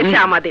নাস্তা খাইয়েছে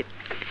আমাদের।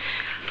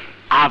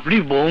 আপনি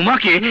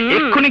বৌমাকে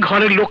এক্ষুনি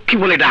ঘরের লক্ষ্মী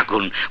বলে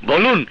ডাকুন।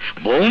 বলুন,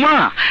 বৌমা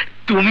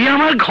তুমি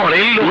আমার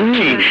ঘরের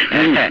লক্ষ্মী।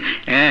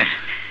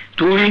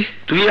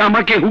 তুই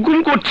আমাকে হুকুম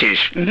করছিস?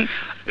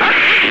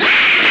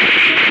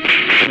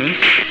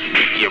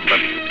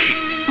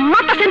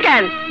 মাতাছেন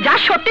কেন? যা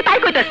সত্যি তাই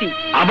কইতাছি।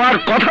 আবার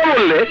কথা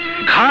বললে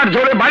ঘাড়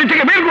ধরে বাড়ি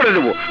থেকে বের করে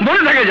দেবো,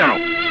 বলে থাকে জানো।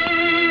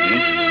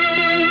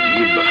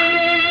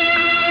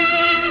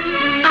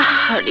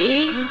 আরে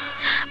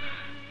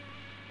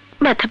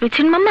ব্যথা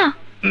পেয়েছেন মামা?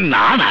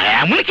 না না,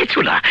 এমন কিছু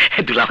না।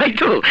 দুলা ভাই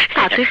তো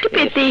তা তো একটু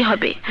পেতেই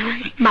হবে।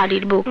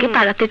 বাড়ির বউকে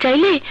তাড়াতে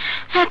চাইলে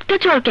একটা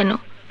চর কেন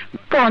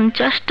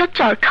 50টা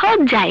চর খাওয়া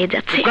যায়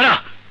যাচ্ছে।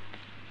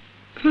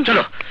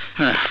 চলো।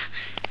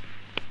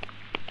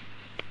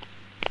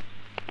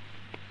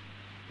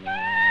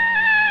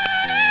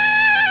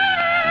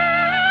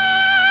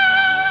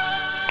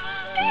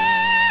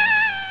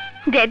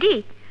 ড্যাডি,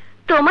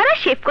 তোমার আর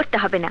শেভ করতে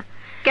হবে না।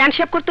 কেন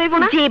শেভ করতে হইব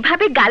না?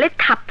 যেভাবে গালে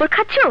থাপ্পড়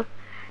খাচ্ছ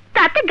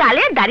তাতে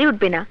গালে আর দাড়ি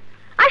উঠবে না,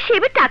 আর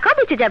শেভের টাকাও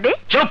বেঁচে যাবে।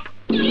 চুপ!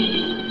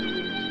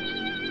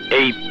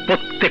 এই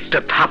প্রত্যেকটা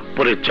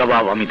থাপ্পড়ের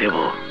জবাব আমি দেব।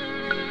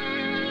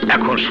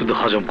 এখন শুধু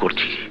হজম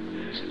করছি,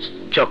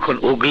 যখন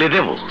উগলে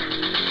দেব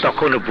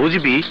তখন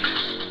বুঝবি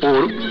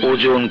ওর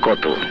ওজন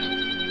কত।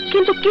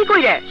 কিন্তু কি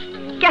কইরে?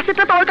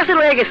 ক্যাসেটটা তো ওর কাছে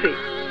রয়ে গেছে।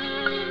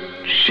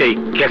 সেই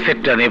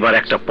ক্যাসেটটা নেবার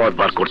একটা পথ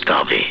বার করতে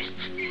হবে।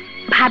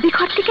 ভাবি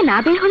ঘর থেকে না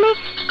বের হলে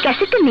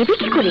ক্যাসেটটা নেবে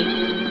কি করে?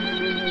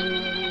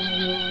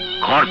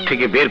 ঘর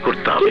থেকে বের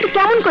করতে হবে। কিন্তু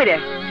কেমন করে?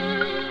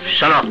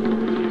 চলো।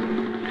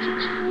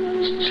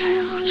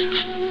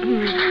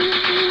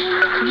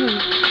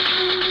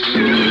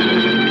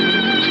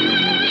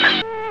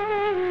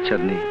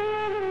 চাঁদনি,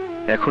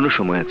 এখনো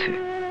সময় আছে,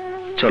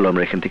 চলো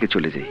আমরা এখান থেকে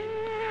চলে যাই।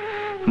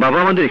 বাবা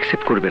আমাদের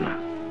একসেপ্ট করবে না।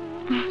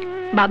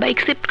 বাবা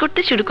একসেপ্ট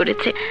করতে শুরু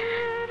করেছে।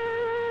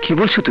 কি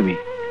বলছো তুমি?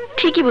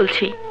 ঠিকই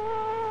বলছি।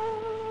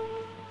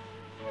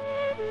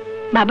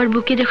 বাবার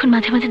বুকে যখন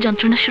মাঝে মাঝে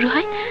যন্ত্রণা শুরু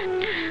হয়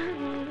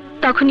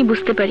তখনই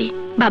বুঝতে পারি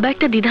বাবা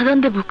একটা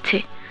দ্বিধাদ্বন্দ্বে ভুগছে।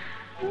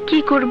 কি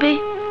করবে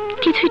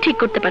কিছুই ঠিক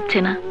করতে পারছে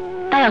না,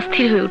 তাই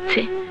অস্থির হয়ে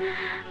উঠছে।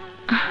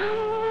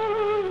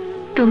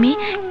 তুমি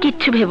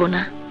কিচ্ছু ভেবো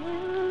না,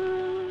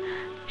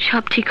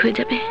 সব ঠিক হয়ে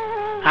যাবে।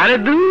 আরে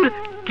দূর,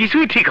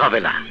 কিছুই ঠিক হবে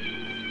না।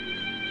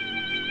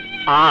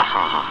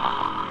 আহা,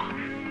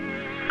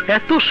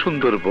 এত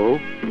সুন্দর বউ,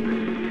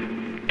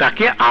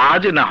 তাকে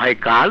আজ না হয়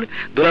কাল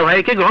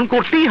দুলাভাইকে গ্রহণ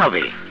করতেই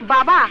হবে।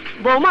 বাবা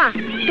বৌমা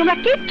তোমরা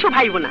কিচ্ছু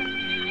ভাইব না,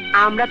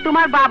 আমরা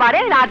তোমার বাবারে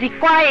রাজি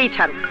করাই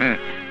ছাড়ব।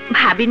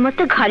 ভাবির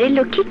মতো ঘরের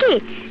লক্ষ্মীকে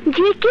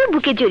যে কেউ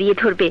বুকে জড়িয়ে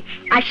ধরবে,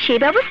 আর সে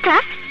ব্যবস্থা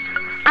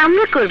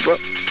আমরা করব।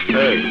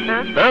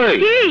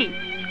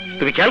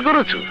 তুমি খেয়াল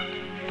করেছো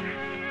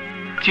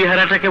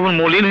চেহারাটা কেমন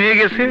মলিন হয়ে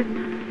গেছে?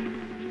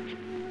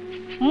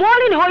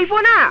 মলিন হইব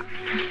না,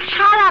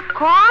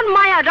 সারাক্ষণ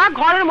মায়াটা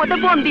ঘরের মধ্যে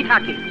বন্দি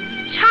থাকে,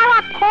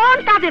 সারাক্ষণ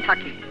কাজে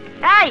থাকে।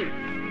 এই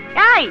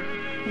এই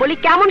বলি,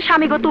 কেমন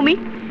স্বামী গো তুমি?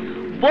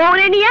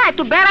 বউরে নিয়ে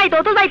একটু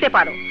বেড়াইতেও তো যাইতে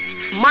পারো।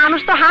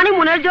 মানুষ তো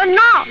হানিমুনের জন্য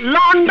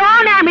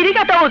লন্ডন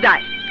আমেরিকাতেও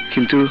যায়।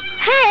 কিন্তু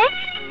হ্যাঁ,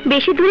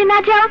 বেশি দূরে না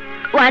যাও,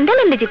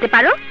 ওয়ান্ডারল্যান্ডে যেতে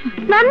পারো,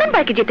 নন্দন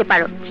পার্কে যেতে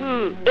পারো।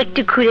 একটু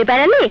ঘুরে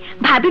বেড়ালে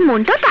ভাবির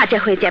মনটাও তাজা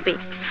হয়ে যাবে,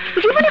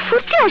 জীবনে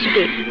ফুর্তি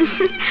আসবে,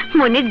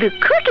 মনের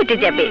দুঃখ কেটে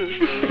যাবে।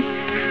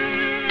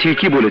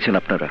 ঠিকই বলেছেন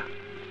আপনারা।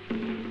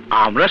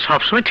 আমরা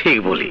সবসময় ঠিক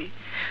বলি,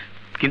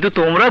 কিন্তু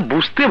তোমরা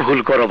বুঝতে ভুল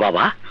করো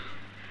বাবা।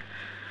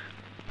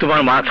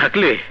 তোমার মা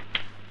থাকলে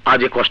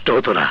আজ কষ্ট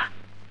হতো না।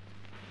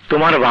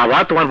 তোমার বাবা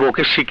তোমার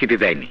বউকে স্বীকৃতি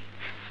দেয়নি,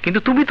 কিন্তু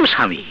তুমি তো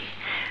স্বামী,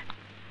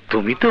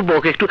 তুমি তো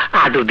বউকে একটু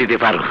আদর দিতে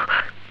পারো।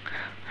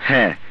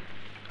 হ্যাঁ,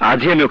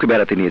 আজই আমি ওকে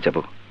বেড়াতে নিয়ে যাব।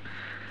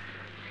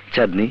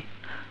 চাঁদনি,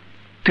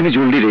 তুমি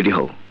জলদি রেডি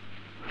হও,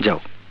 যাও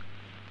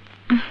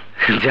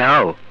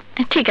যাও।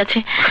 ঠিক আছে।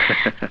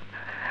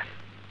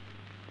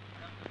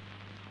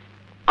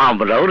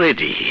 আমরাও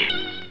রেডি।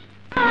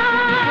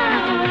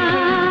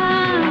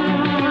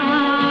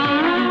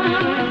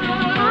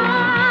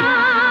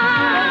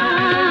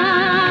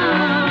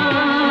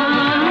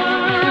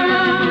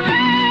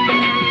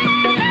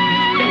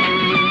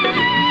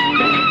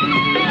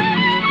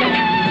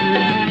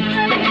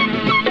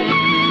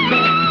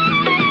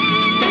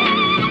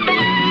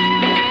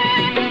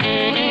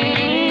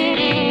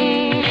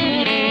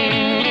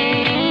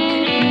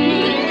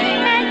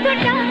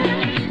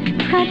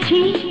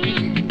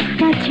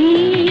 কাছে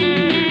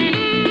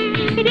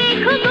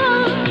রেখো গো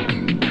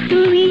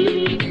তুমি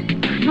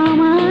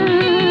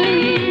আমার,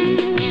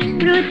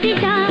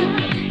 প্রতিটা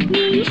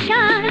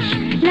নিঃশ্বাস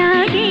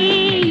লাগে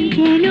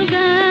যেন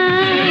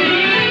গান,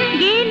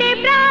 গেলে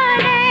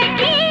প্রাণ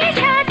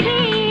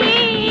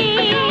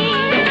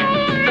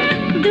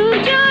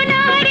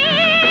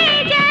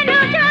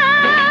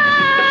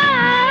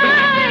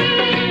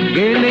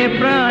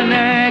প্রাণ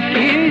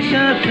একই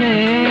সাথে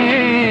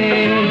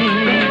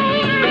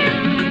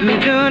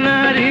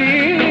দুজনারই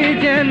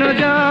যেন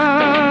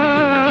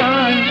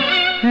যায়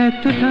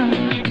এতটা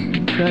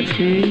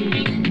কাছে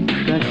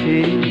কাছে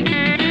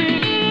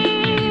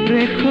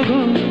রেখো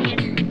গো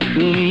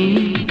তুমি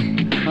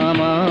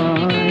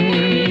আমায়।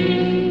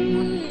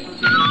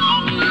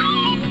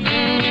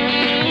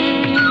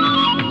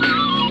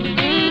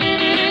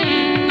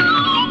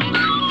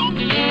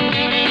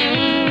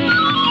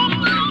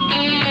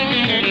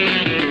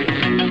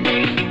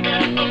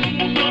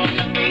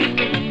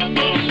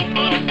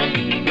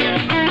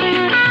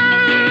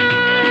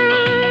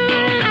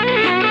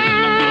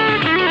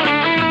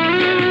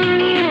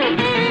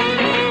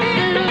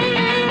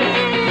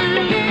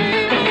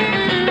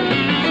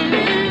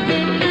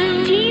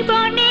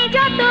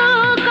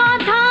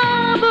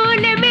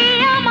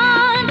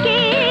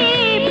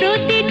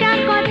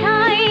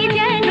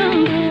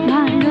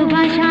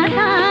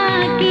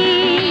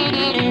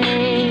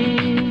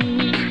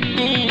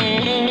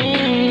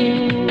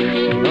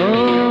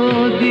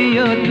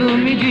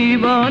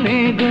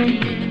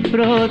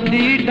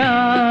 প্রতিটা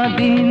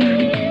দিন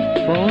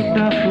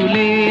ফোটা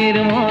ফুলের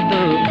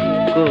মতো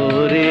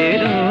করে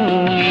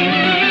রঙিন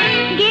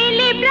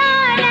গেলে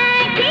প্রাণ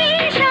একই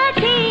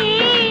সাথে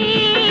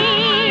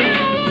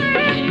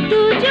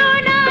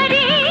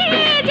দুজনারে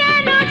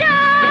যেন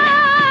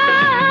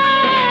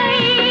যায়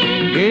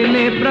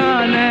গেলে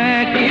প্রাণ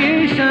একই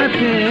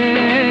সাথে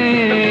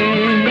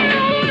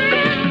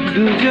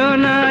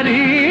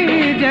দুজনারে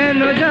যেন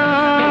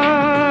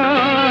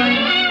যায়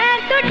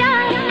এতটা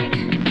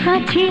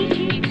কাছে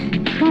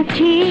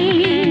কাছে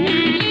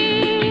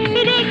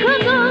রেখো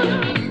গো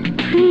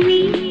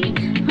তুমি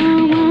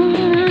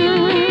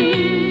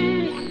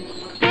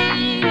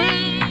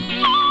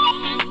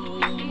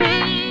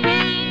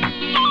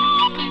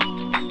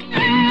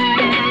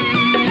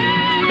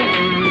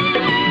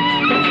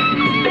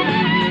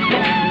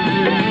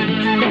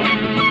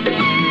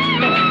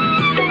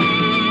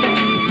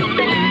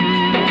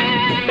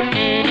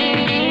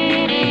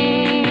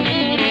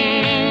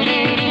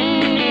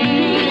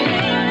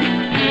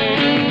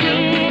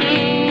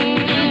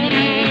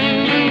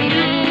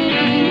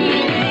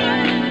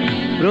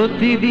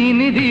প্রতিদিন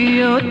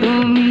দিও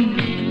তুমি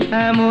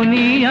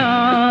এমনই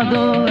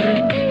আদর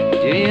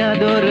যে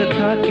আদর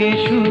থাকে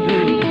শুধু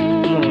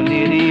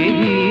মনের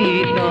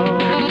ভিতর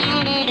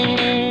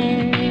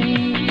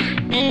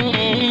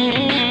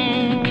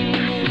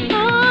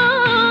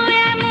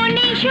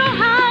এমনই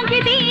সোহাগ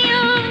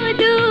দিও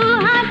দু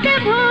হাত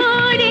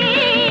ভরে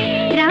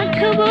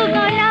রাখবো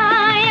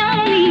গলায়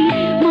আমি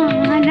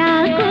মালা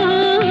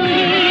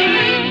করে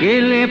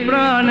গেলে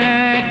প্রাণ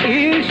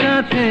একই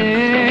সাথে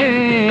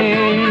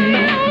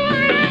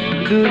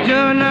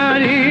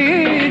দুজনারি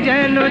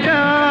যেন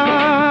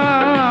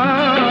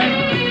যায়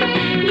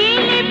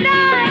গেলে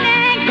প্রাণ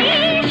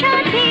একই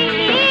সাথে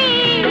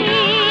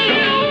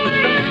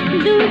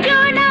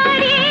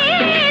দুজনারি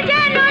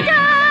যেন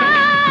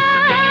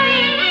যায়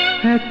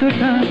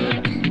এতটা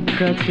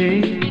কাছে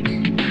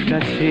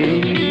কাছে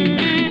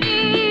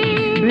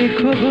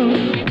রেখো গো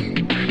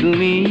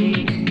তুমি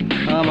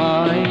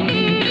আমায়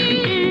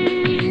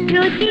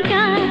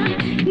প্রতিটা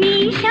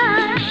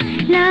নিঃশ্বাস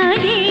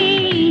লাগে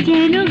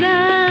যেন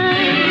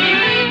গায়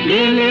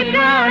গেলে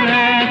প্রাণ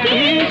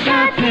একই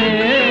সাথে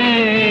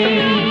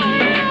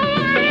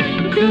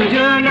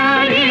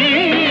দুজনারি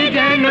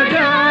যেন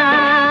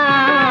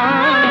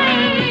যায়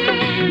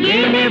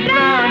গেলে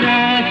প্রাণ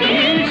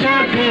একই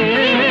সাথে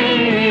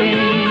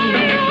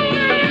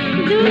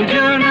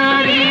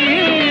দুজনারি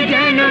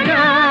যেন যায়।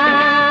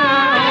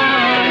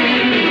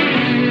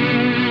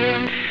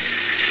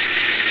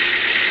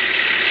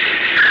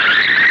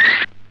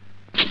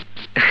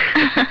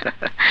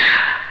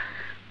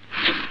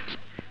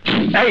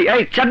 এই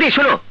এই চাঁদি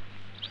শোনো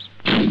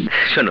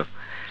শোনো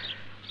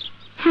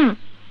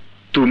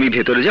তুমি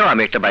ভেতরে যাও,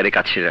 আমি একটা বাইরে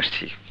কাজ সেরে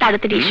আসছি।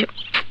 তাড়াতাড়ি এসো।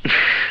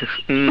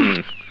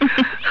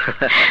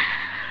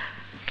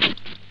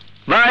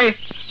 বাই।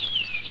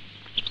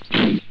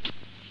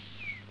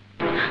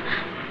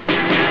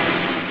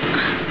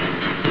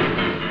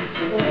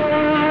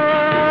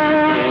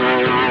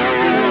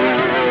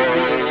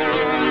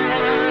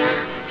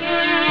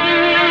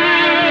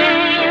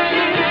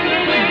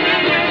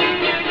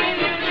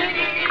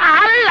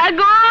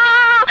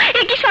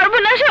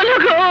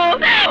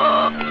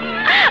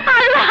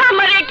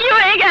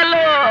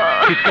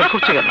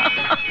 করছে কেন?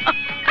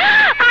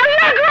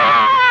 আল্লাহ গো,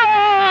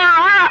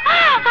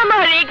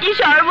 আমার কি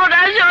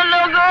সর্বনাশ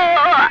হলো গো,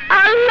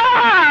 আল্লাহ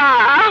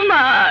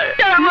আমার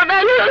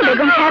সর্বনাশ হলো।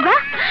 বেগম সাহেবা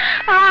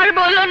আর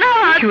বলো না,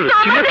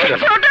 তোমাদের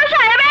ছোট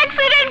সাহেব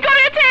অ্যাক্সিডেন্ট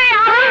করেছে।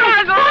 আল্লাহ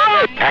গো,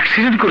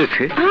 অ্যাক্সিডেন্ট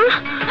করেছে?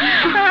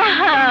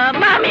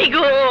 মামি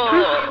গো,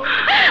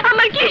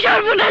 আমার কি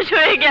সর্বনাশ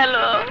হয়ে গেল।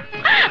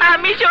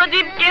 আমি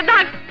সজীবকে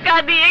ধাক্কা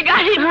দিয়ে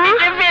গাড়ি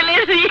থেকে ফেলে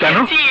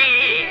দিয়েছি।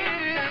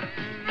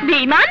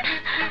 বেঈমান,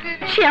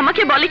 সে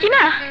আমাকে বলে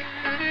কিনা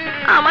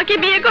আমাকে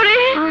বিয়ে করে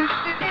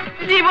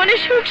জীবনে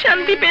সুখ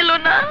শান্তি পেল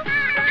না,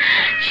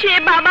 সে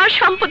বাবার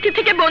সম্পত্তি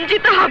থেকে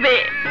বঞ্চিত হবে।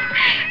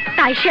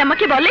 তাই সে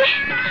আমাকে বলে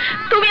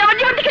তুমি আমার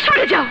জীবন থেকে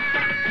সরে যাও,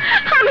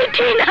 আমি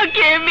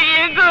টিনাকে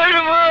বিয়ে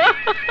করব,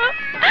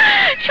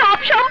 সব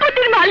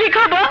সম্পত্তির মালিক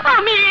হব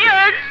আমি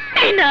আর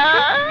টিনা।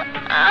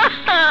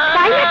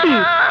 তাই নাকি?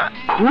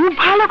 খুব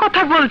ভালো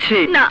কথা বলছে।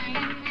 না,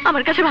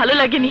 আমার কাছে ভালো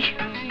লাগেনি,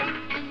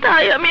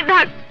 তাই আমি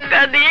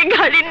ধাক্কা দিয়ে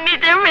গাড়ির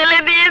নিচে ফেলে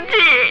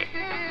দিয়েছি।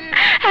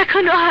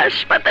 এখনো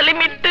হাসপাতালে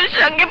মৃত্যুর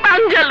সঙ্গে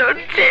পাঞ্জা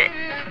লড়ছে।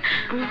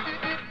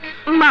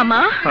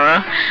 মামা,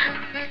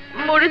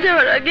 মরে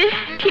যাওয়ার আগে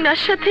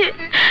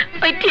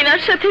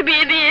টিনার সাথে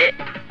বিয়ে দিয়ে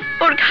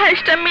ওর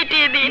খায়েশটা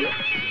মিটিয়ে দিন।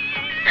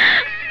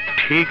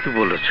 ঠিক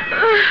বলেছ।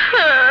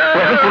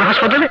 কোন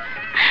হাসপাতালে?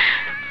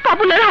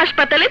 পপুলার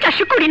হাসপাতালে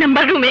 420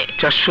 নাম্বার রুমে।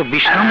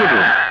 420 নম্বর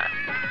রুম?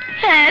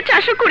 হ্যাঁ,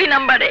 420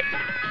 নাম্বারে।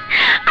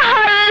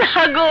 আল্লাহ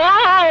গো,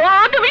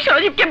 তুমি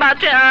সজীবকে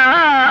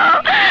বাঁচাও,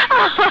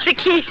 আর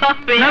কি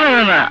হবে? না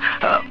না না,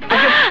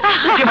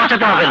 ওকে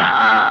বাঁচাতে হবে না,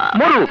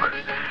 মরুক,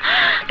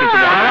 কিন্তু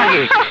মরার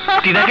আগে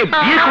টিনাকে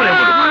বিয়ে করে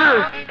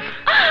মরুক।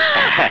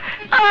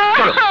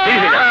 চলো,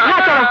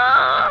 চলো,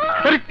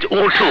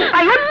 ওঠো।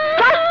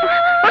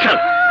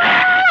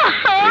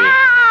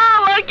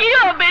 আমার কি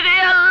হবে রে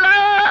আল্লাহ?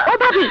 ও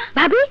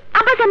ভাবি,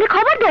 আবার জানলে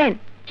খবর দেন।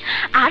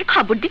 আর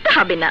খবর দিতে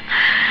হবে না,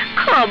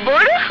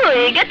 খবর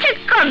হয়ে গেছে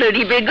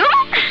কলরি বেগম।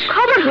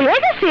 খবর হয়ে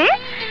গেছে?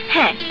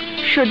 হ্যাঁ,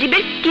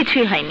 সজীবের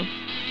কিছুই হয়নি।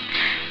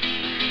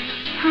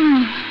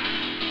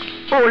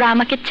 ওরা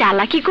আমাকে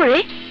চালাকি করে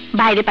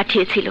বাইরে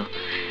পাঠিয়েছিল,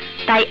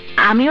 তাই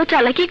আমিও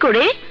চালাকি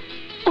করে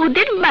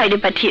ওদের বাইরে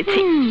পাঠিয়েছি।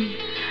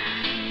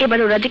 এবার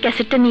ওরা যে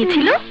ক্যাসেটটা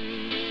নিয়েছিল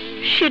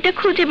সেটা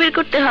খুঁজে বের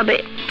করতে হবে।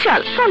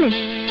 চলেন।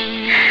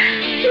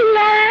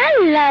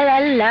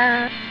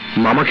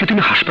 মামাকে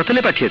তুমি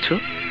হাসপাতালে পাঠিয়েছো?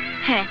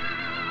 হ্যাঁ,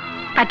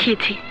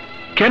 পাঠিয়েছি।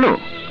 কেন?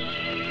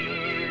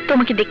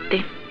 তোমাকে দেখতে।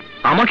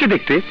 আমাকে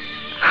দেখতে?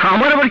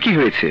 আমার আবার কি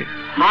হয়েছে?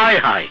 হায়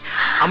হায়,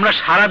 আমরা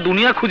সারা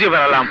দুনিয়া খুঁজে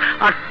বেড়ালাম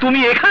আর তুমি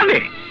এখানে?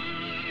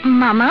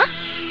 মামা,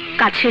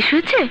 কাজ শেষ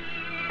হয়েছে?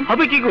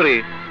 হবে কি করে?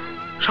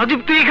 সজীব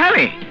তুই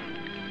এখানে?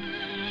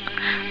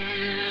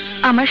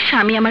 আমার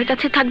স্বামী আমার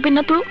কাছে থাকবে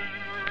না তো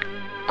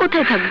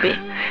কোথায় থাকবে?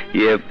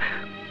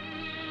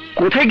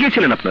 কোথায়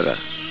গিয়েছিলেন আপনারা?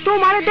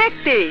 তোমার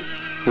দেখতে।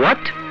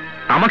 হোয়াট?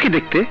 আমাকে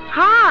দেখতে?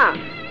 হ্যাঁ।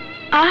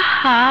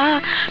 আহা,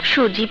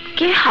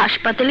 সজীবকে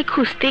হাসপাতালে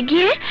খুঁজতে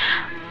গিয়ে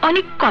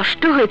অনেক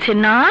কষ্ট হয়েছে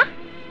না?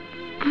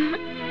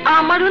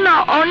 আমারও না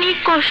অনেক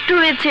কষ্ট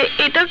হয়েছে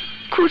এটা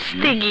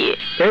খুঁজতে গিয়ে।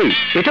 এই,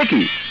 এটা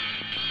কি?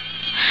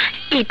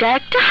 এটা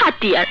একটা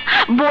হাতিয়ার,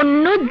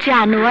 বন্য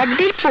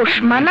জানোয়ারদের পোষ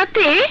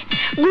মানাতে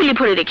গুলি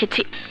ভরে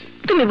রেখেছি।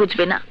 তুমি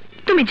বুঝবে না,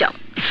 তুমি যাও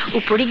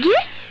উপরে গিয়ে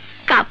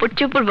কাপড়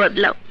চোপড়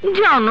বদলাও।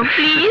 যাও না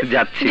প্লিজ।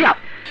 যাচ্ছি। যাও।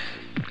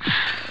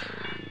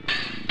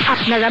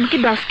 আপনারা আমাকে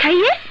 10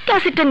 খাইয়ে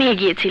ক্যাসেটটা নিয়ে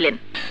গিয়েছিলেন,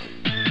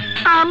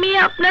 আমি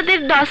আপনাদের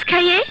 10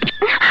 খাইয়ে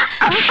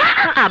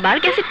আবার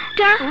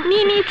ক্যাসেটটা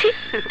নিয়ে নিয়েছি।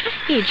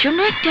 এর জন্য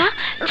একটা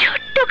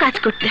ছোট্ট কাজ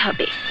করতে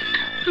হবে।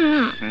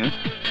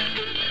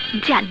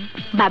 যান,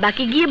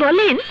 বাবাকে গিয়ে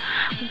বলেন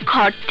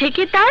ঘর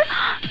থেকে তার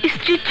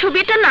স্ত্রীর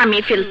ছবিটা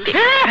নামিয়ে ফেলতে।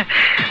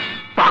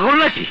 পাগল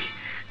নাকি?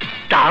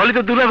 তাহলে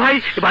তো দুলা ভাই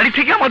বাড়ি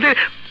থেকে আমাদের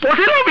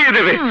পথে নামিয়ে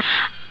দেবে।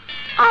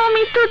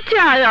 আমি তো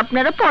চাই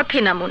আপনারা পথে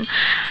নামুন,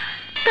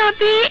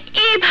 তবে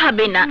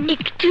এভাবে না,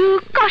 একটু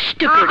কষ্ট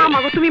করে।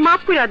 আমাকে তুমি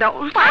মাফ করে দাও।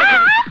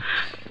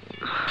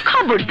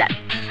 খবরদার,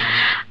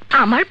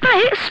 আমার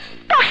পায়ে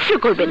স্পর্শ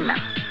করবেন না।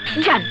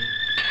 যান,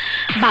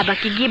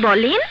 বাবাকে গিয়ে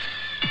বলেন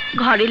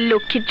ঘরের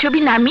লক্ষ্মীর ছবি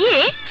নামিয়ে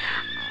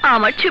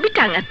আমার ছবি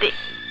টাঙাতে,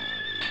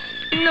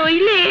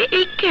 নইলে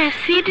এই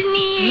ক্যাসেট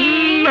নিয়ে।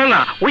 না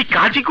না, ওই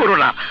কাজই করো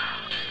না,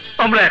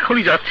 আমরা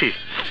এখনই যাচ্ছি,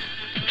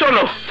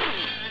 চলো।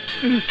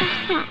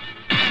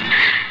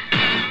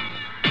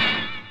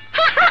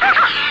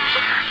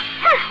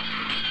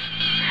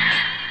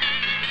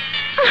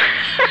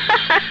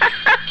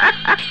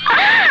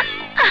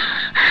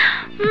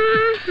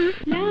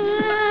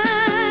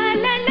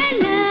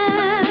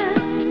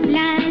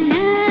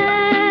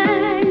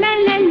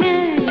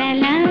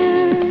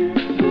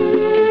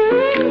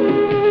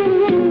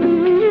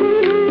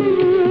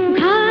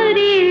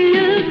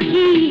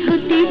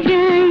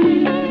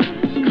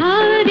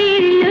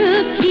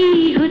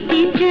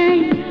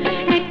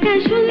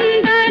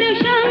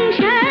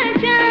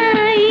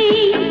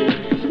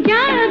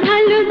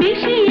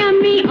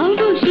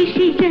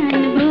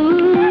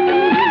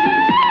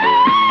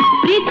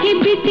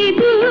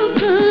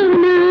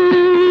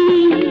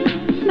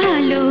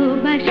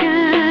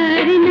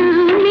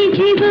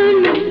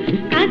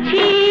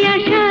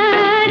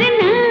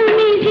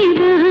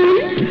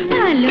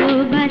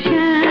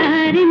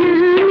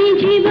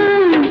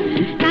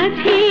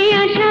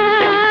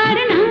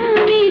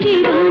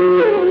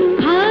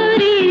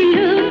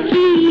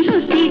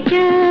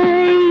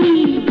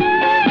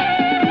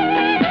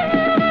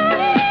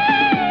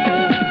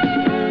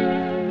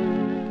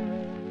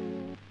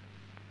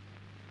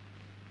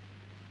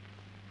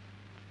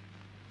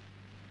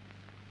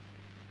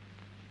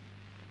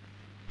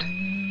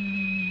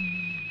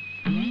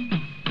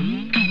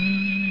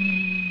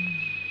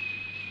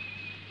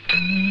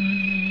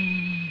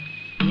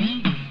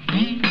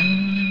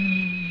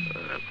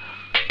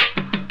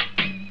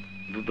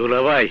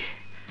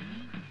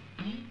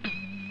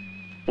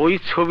 ওই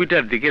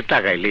ছবিটার দিকে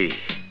তাকাইলে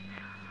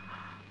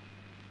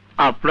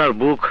আপনার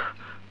বুক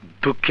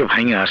দুঃখে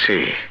ভাঙে আসে।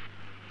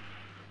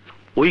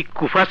 ওই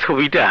কুফা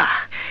ছবিটা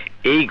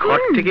এই ঘর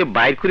থেকে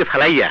বাইর করে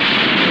ফেলাইয়া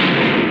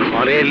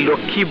ঘরের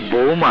লক্ষ্মী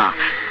বৌমা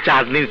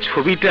চাঁদনির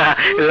ছবিটা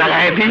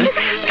লাগাই দিই।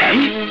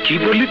 কি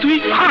বললি তুই?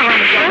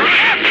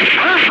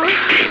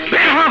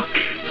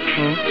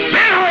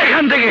 বের হ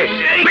এখান থেকে,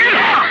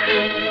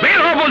 বের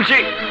হ বলছি।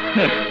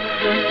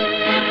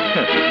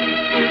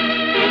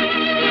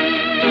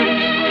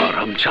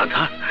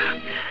 আরামজাদা।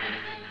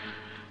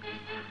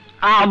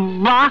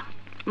 আব্বা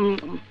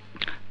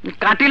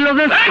কাটিল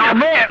যে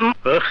খাবে।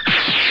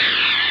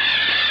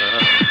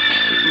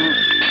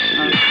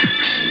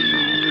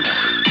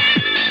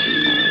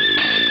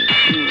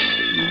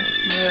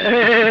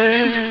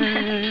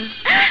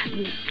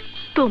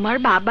 তোমার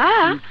বাবা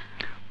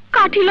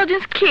কাঠি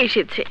লজেন্স খেয়ে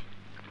এসেছে,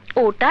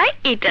 ওটাই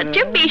এটার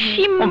চেয়ে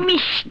বেশি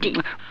মিষ্টি।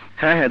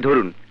 হ্যাঁ হ্যাঁ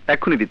ধরুন,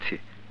 এক্ষুনি দিচ্ছি।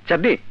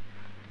 চাঁদনি,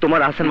 তোমার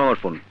হাসান মামার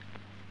ফোন।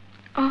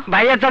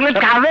 ভাইয়া চকলেট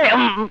খাবে?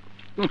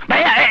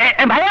 ভাইয়া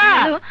ভাইয়া।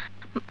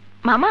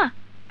 মামা।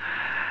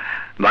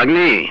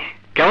 ভাগ্নি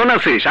কেমন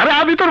আছিস? আরে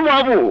আমি তোর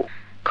বাবু।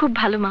 খুব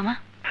ভালো মামা।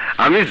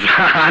 আমি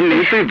জানি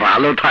তুই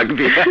ভালো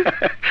থাকবি।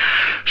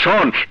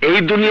 শোন, এই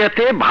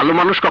দুনিয়াতে ভালো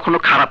মানুষ কখনো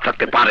খারাপ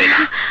থাকতে পারে না।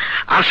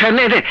 আর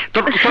সামনে রে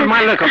তোর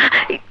মায়ের কথা।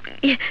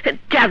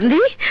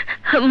 চাঁদনি,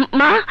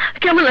 মা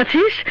কেমন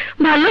আছিস?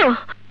 ভালো?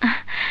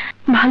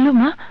 ভালো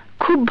মা,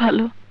 খুব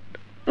ভালো।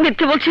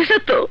 মিথ্যে বলছিস না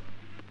তো?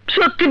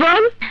 সত্যি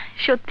বল।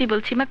 সত্যি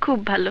বলছি মা, খুব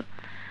ভালো।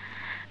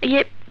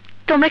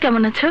 তোমরা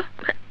কেমন আছো?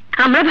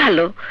 আমরা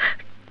ভালো।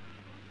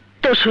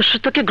 তোর শ্বশুর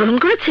তোকে গ্রহণ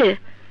করেছে?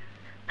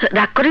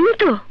 রাগ করেনি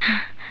তো?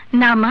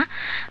 না মা,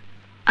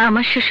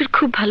 আমার শ্বশুর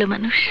খুব ভালো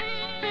মানুষ।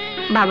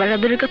 বাবার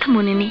আদরের কথা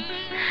মনে নেই,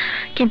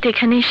 কিন্তু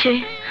এখানে এসে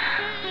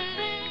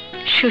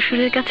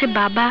শ্বশুরের কাছে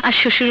বাবা আর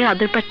শ্বশুরের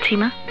আদর পাচ্ছি।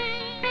 মা,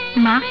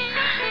 মা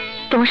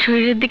তোমার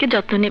শরীরের দিকে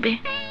যত্ন নেবে,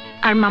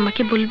 আর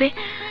মামাকে বলবে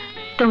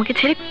তোমাকে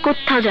ছেড়ে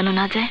কোথাও যেন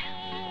না যায়।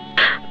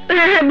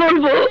 হ্যাঁ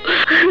বলবো।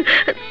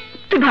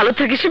 তুই ভালো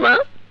থাকিস মা।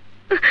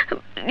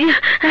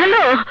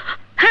 হ্যালো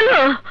হ্যালো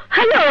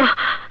হ্যালো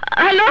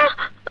হ্যালো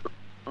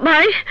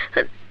ভাই,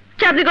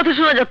 চাঁদের কথা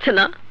শোনা যাচ্ছে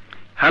না।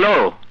 Hello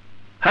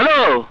hello.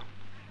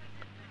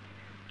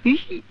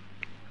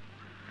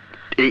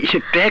 এই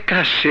টেকা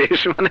শেষ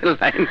মানে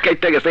লাইন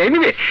কাইটা গেছে।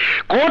 এনিবে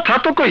কথা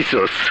তো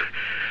কইছস,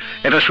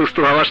 এটা সুস্থ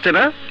ভাব আসছে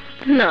না?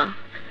 না,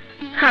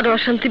 আরো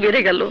অশান্তি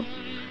বেড়ে গেল।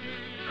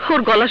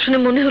 ওর গলা শুনে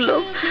মনে হলো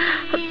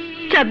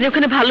চাঁদনি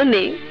ওখানে ভালো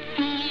নেই।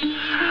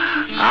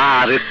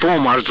 আরে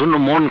তোমার জন্য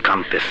মন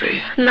কাঁদতেছে।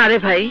 না রে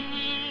ভাই,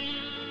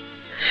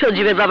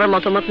 সজীবের বাবার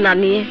মতামত না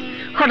নিয়ে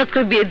হঠাৎ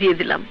করে বিয়ে দিয়ে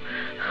দিলাম।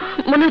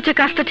 মনে হচ্ছে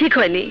কাজটা ঠিক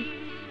হয়নি।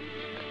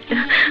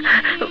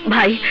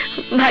 ভাই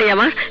ভাই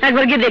আমার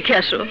একবার গিয়ে দেখে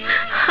আসো,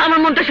 আমার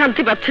মনটা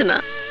শান্তি পাচ্ছে না।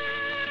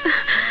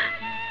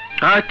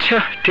 আচ্ছা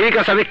ঠিক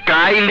আছে, আমি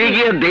কাইলে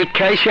গিয়ে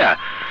দেখে আইসা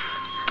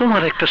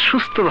তোমার একটা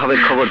সুস্থ ভাবে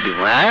খবর দিব।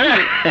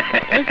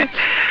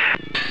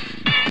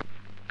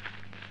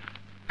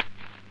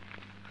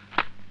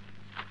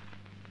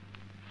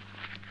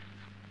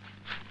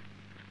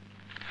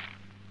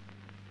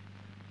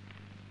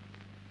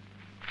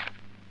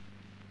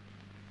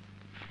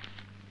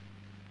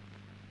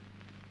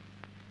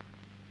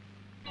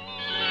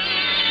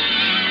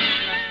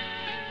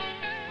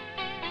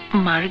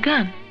 মার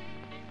গান?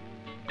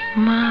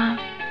 মা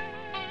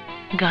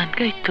গান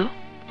গাইতো?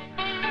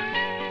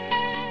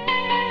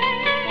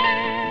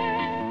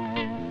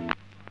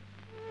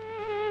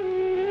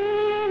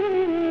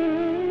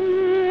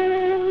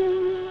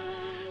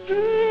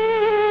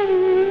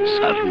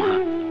 সালমা,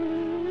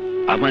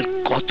 আমার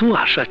কত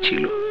আশা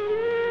ছিল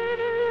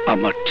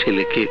আমার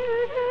ছেলেকে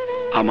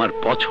আমার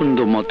পছন্দ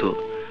মতো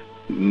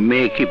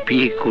মেয়েকে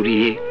বিয়ে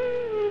করিয়ে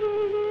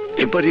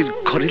এবারের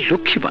ঘরের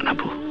লক্ষ্মী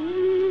বানাবো,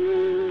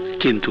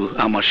 কিন্তু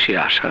আমার সে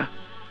আশা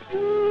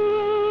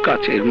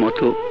কাচের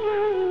মতো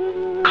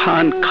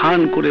খান খান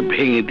করে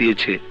ভেঙে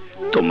দিয়েছে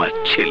তোমার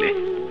ছেলে।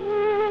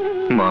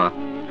 মা,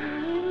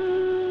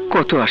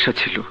 কত আশা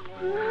ছিল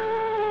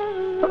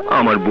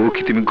আমার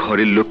বউকে তুমি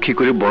ঘরের লক্ষ্মী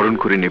করে বরণ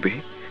করে নেবে,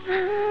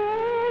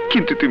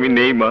 কিন্তু তুমি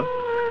নেই মা।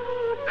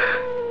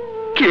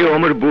 কেউ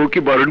আমার বউকে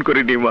বরণ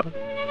করে নেই মা।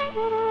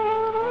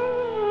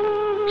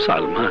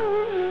 সালমা,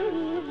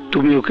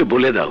 তুমি ওকে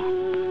বলে দাও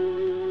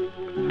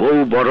বউ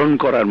বরণ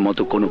করার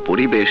মতো কোনো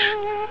পরিবেশ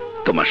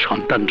তোমার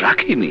সন্তান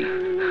রাখেনি।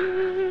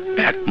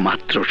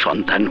 একমাত্র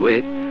সন্তান হয়ে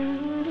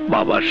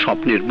বাবার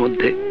স্বপ্নের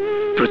মধ্যে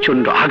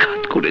প্রচন্ড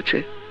আঘাত করেছে।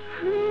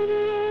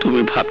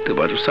 তুমি ভাবতে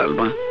পারো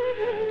সালমা,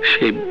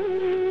 সে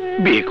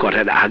বিয়ে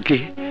করার আগে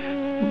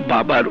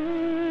বাবার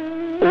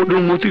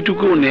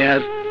অনুমতিটুকু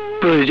নেয়ার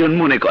প্রয়োজন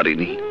মনে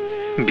করেনি।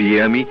 বিয়ে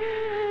আমি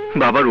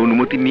বাবার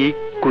অনুমতি নিয়ে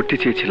করতে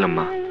চেয়েছিলাম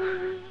মা।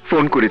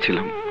 ফোন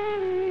করেছিলাম,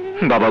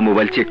 বাবা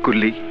মোবাইল চেক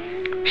করলেই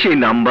সেই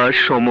নাম্বার,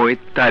 সময়,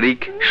 তারিখ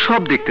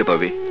সব দেখতে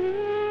পাবে।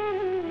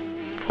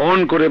 ফোন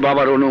করে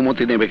বাবার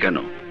অনুমতি নেবে কেন?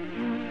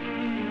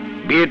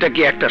 বিয়েটা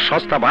কি একটা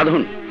সস্তা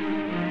বাঁধন?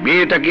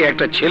 বিয়েটা কি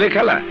একটা ছেলে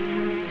খেলা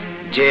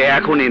যে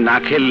এখনই না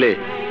খেললে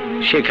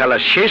সে খেলা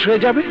শেষ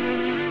হয়ে যাবে?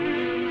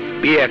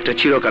 বিয়ে একটা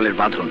চিরকালের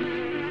বাঁধন।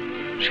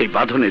 সেই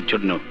বাঁধনের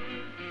জন্য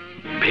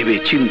ভেবে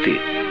চিনতে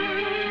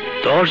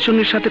 10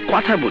 জনের সাথে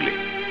কথা বলে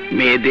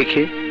মেয়ে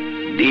দেখে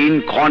দিন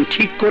ক্ষণ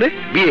ঠিক করে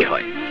বিয়ে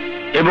হয়,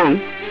 এবং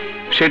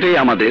সেটাই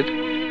আমাদের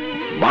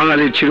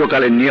বাঙালির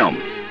চিরকালের নিয়ম।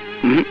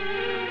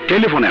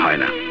 টেলিফোনে হয়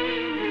না।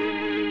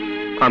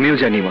 আমিও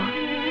জানি মা,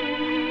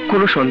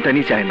 কোনো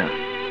সন্তানই চায় না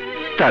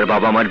তার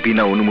বাবা মার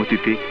বিনা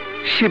অনুমতিতে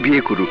সে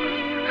বিয়ে করুক।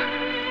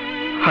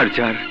 আর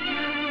যার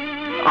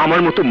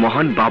আমার মতো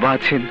মহান বাবা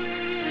আছেন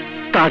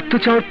তার তো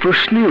চাওয়ার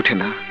প্রশ্নই ওঠে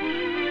না।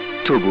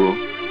 তবুও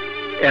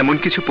এমন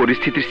কিছু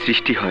পরিস্থিতির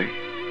সৃষ্টি হয়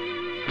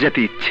যাতে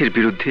ইচ্ছের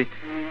বিরুদ্ধে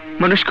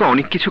মানুষকে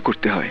অনেক কিছু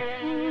করতে হয়।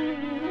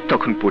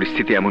 তখন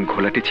পরিস্থিতি এমন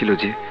ঘোলাটে ছিল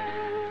যে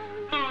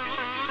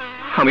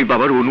আমি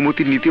বাবার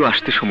অনুমতি নিতেও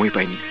আসতে সময়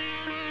পাইনি।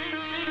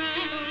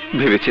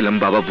 ভেবেছিলাম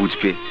বাবা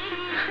বুঝবে,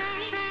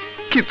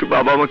 কিন্তু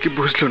বাবা আমাকে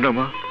বুঝলো না।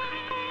 মা,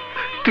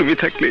 তুমি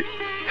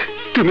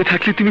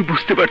থাকলে তুমি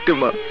বুঝতে পারতে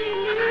মা।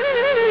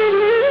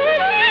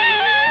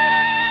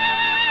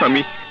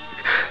 আমি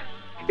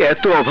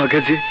এত অভাগা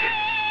যে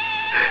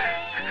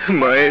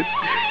মায়ের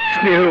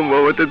স্নেহ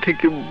মমতা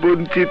থেকে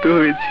বঞ্চিত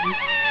হয়েছি,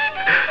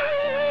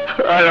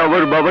 আর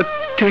আমার বাবা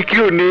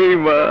থেকেও নেই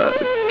মা,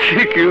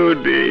 থেকেও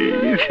নেই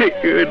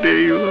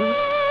মা,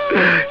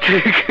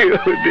 থেকেও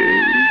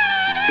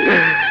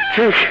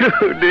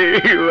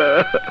নেই মা।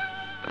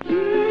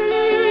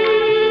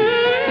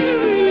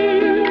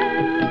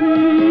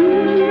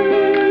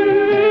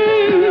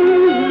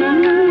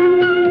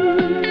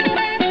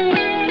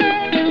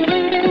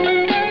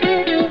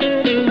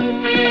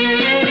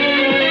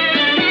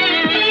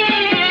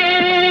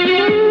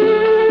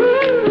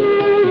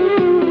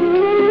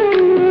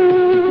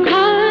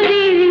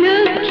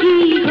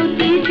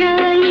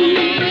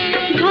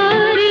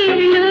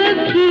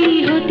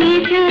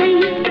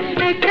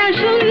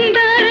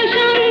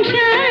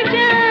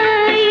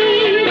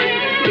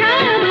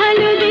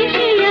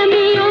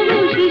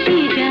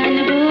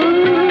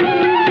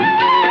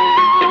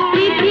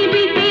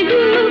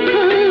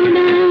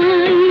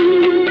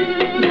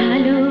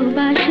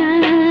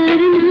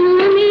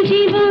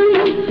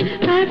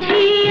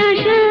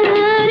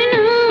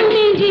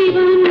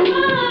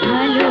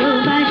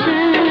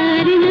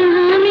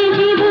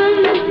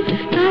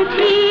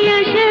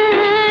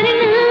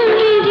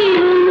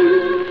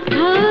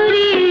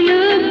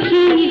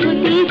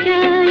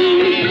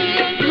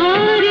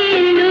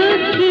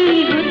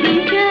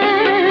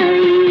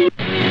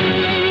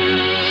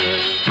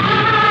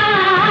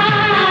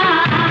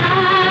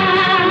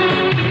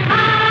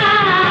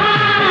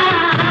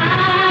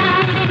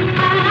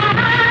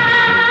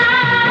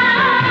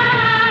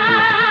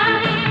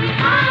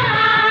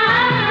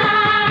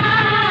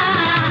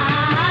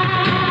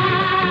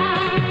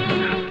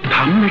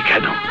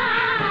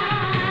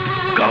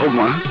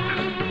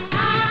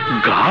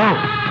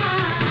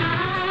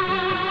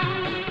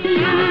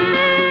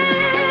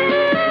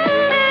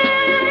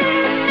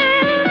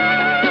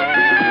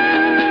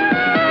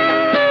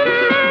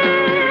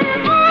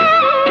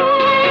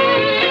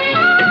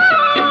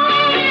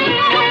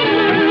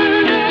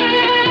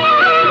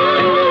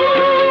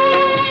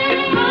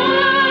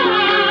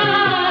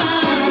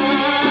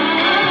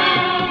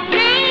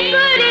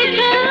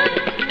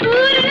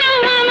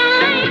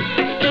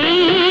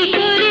 এই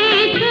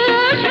করেছো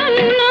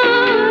শূন্য,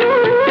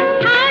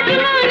 আজ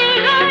মনে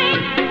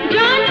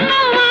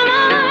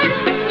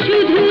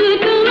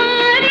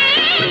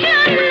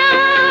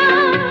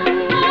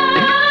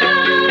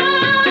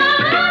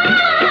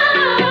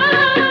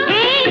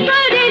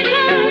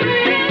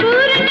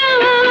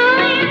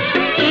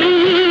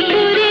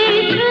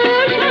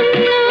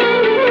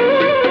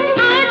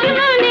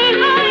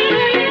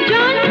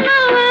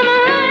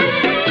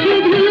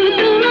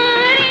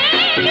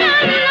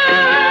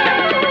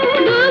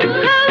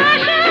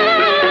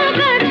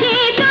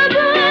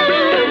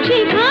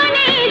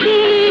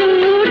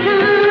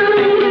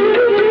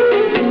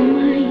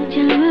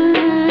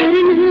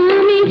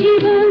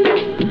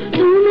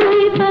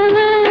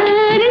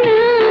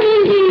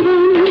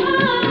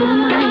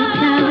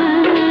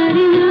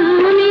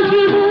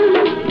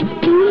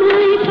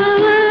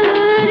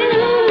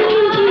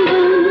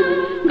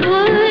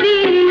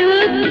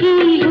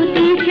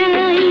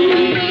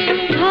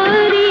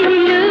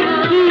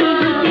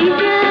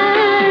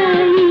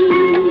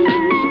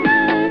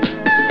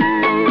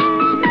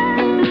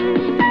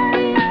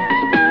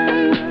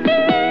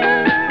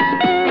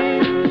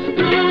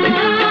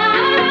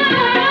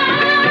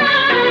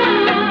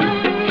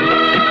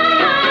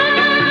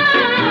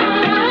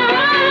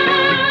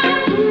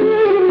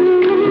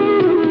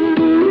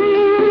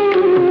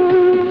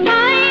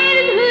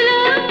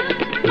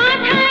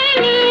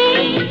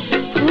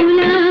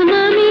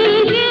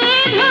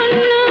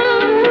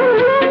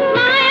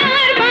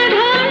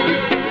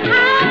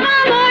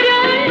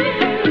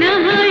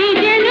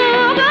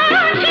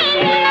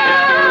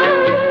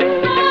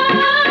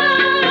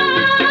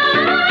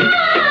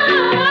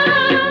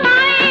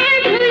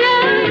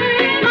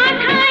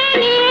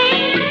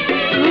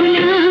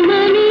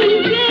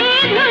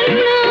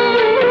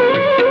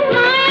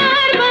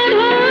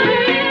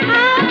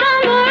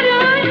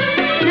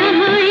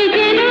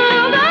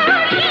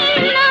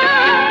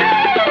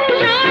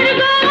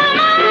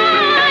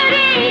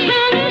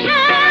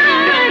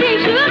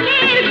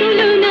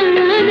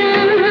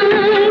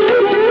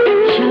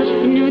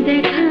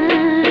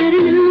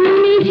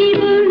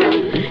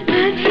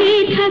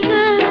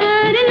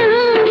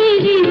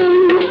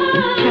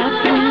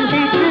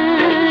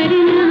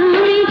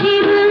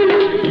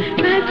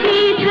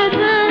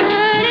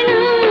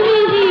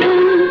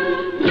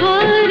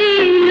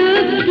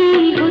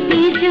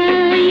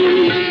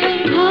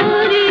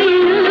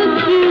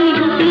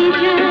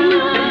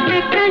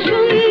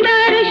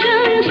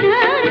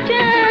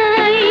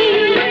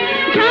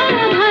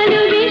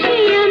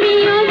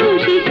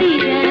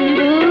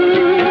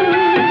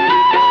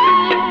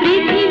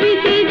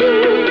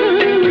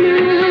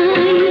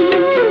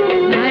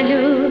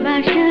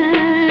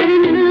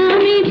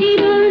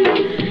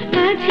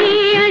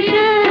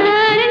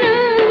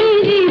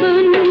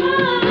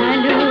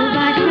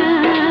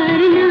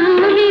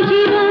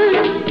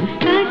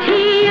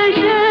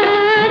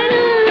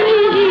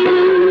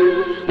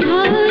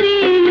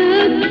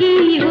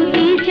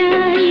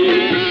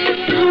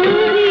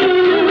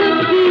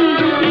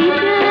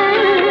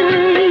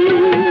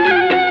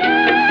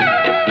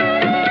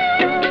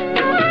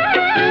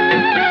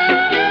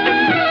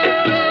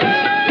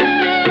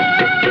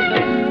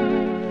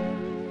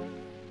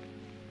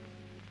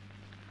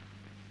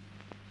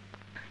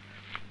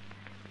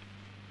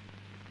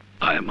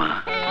আয় মা,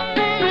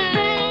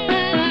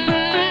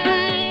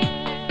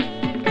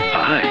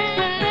 আয়।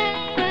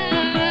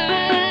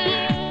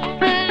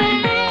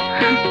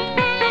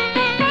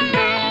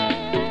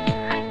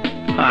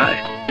 আয়।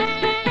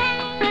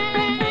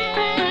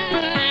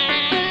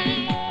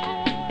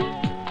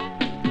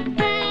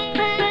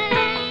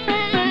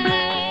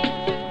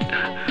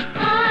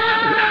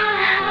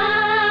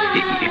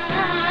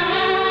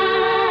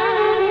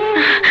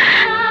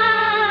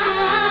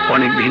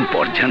 অনেকদিন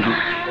পর যেন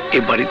এ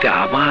বাড়িতে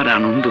আবার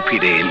আনন্দ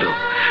ফিরে এলো।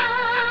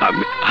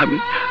 আমি আমি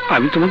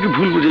আমি তোমাকে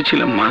ভুল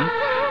বুঝেছিলাম মা।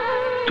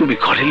 তুমি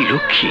ঘরের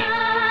লক্ষ্মী,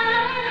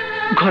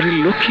 ঘরের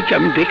লক্ষ্মীকে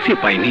আমি দেখতে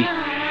পাইনি।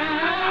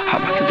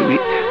 আমাকে তুমি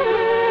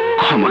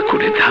ক্ষমা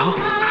করে দাও।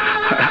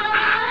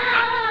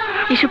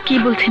 এসব কি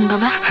বলছেন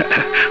বাবা?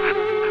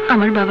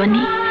 আমার বাবা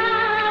নেই,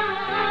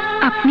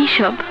 আপনি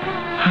সব।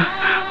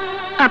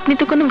 আপনি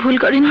তো কোনো ভুল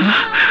করেন,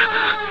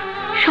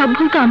 সব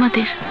ভুল তো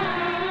আমাদের।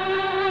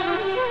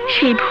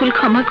 সেই ভুল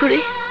ক্ষমা করে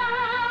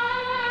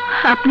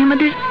আপনি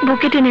আমাদের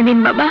বুকে টেনে নিন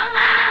বাবা।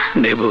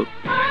 নেব,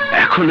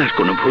 এখন আর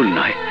কোনো ভুল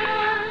নয়।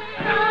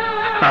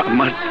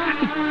 আমার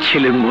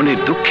ছেলের মনের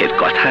দুঃখের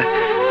কথা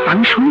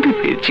আমি শুনতে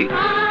পেয়েছি।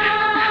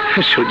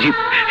 সজীব,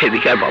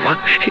 এদিকে আর বাবা,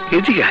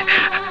 এদিকে।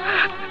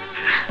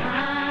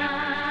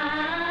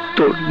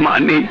 তোর মা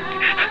নেই,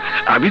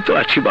 আমি তো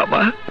আছি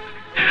বাবা।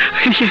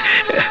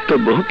 তোর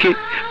বউকে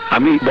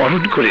আমি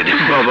বরণ করে দেব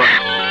বাবা।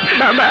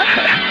 বাবা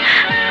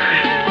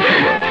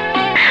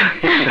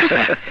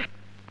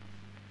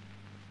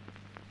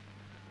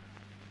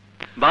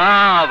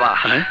বাবা,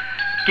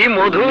 কি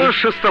মধুর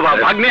সুস্থ ভাব।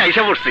 ভাগ্নে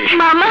আইসা পড়ছি।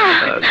 মামা,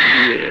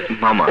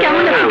 মামা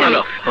কেমন আছো?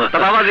 ভালো। তা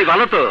বাবাজি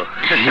ভালো তো?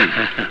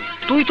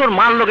 তুই তোর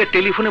মার লগে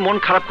টেলিফোনে মন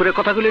খারাপ করে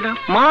কথা বলি না?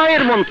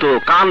 মায়ের মন তো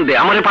কান দে,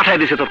 আমারে পাঠাই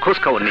দিছে তোর খোঁজ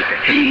খবর নিতে।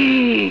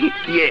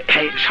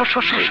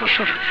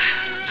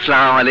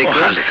 আসসালামু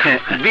আলাইকুম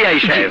বিআই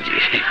সাহেব,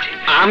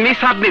 আমি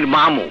সাবনির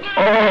মামু,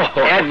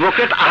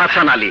 অ্যাডভোকেট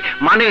আহসান আলী,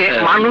 মানে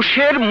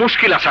মানুষের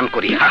মুশকিল আসান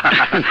করি।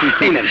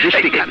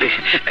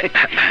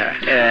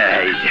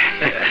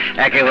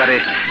 একেবারে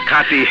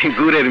খাঁটি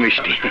গুড়ের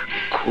মিষ্টি।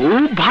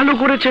 খুব ভালো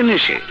করেছেন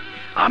এসে।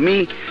 আমি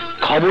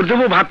খবর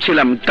দেবো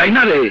ভাবছিলাম, তাই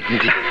না রে?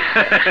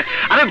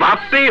 আরে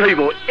ভাবতেই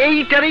হইব,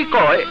 এইটারই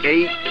কয়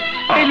এই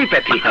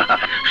টেলিপ্যাথি।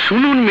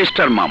 শুনুন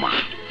মিস্টার মামা,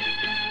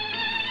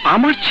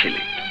 আমার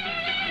ছেলে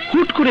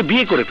হুট করে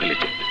বিয়ে করে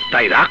ফেলেছে,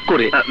 তাই রাগ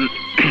করে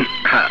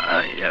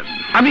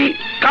আমি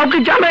কাউকে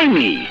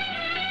জানাইনি।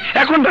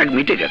 এখন রাগ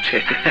মিটে গেছে।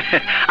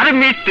 আরে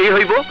মিটতেই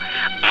হইব,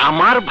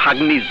 আমার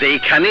ভাগ্নি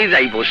যেখানেই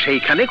যাইব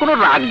সেইখানে কোনো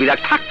রাগ বিরাগ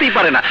থাকতেই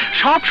পারে না,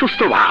 সব সুস্থ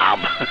ভাব।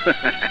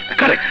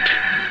 কারেক্ট।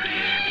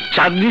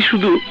 চাঁদনি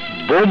শুধু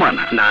বৌমা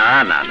না, না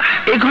না না,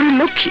 এ ঘরের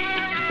লক্ষ্মী।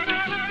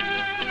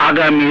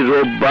 আগামী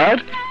রোববার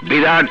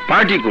বিরাট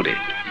পার্টি করে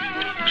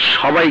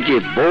সবাইকে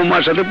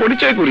বৌমার সাথে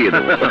পরিচয় করিয়ে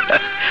দেবো।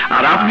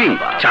 আর আপনি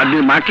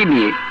চাঁদনির মাকে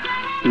নিয়ে,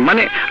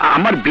 মানে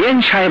আমার বেন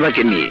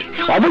সাহেবাকে নিয়ে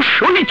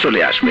অবশ্যই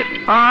চলে আসবেন।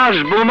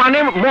 আসবো মানে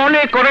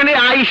মনে করেন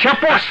আইসা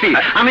পড়ছি,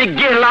 আমি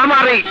গেলাম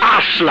আর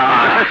আসলাম।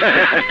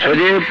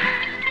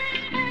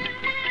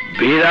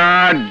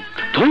 বিরাট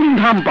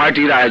ধুমধাম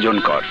পার্টির আয়োজন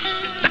কর।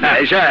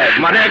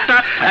 মানে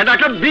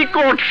একটা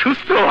বিকট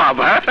সুস্থ ভাব।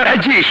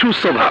 জি,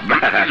 সুস্থ ভাব।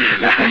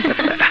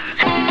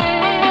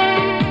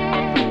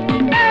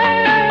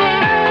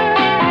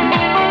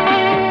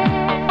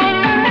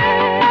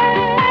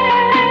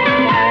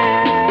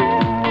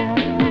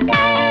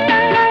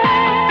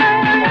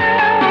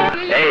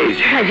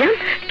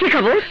 কি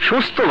খবর?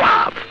 সুস্থ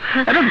ভাব,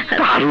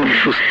 দারুণ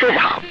সুস্থ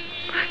ভাব,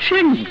 সে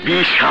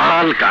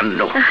বিশাল কাণ্ড।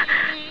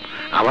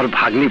 আমার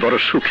ভাগ্নি বড়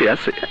সুখে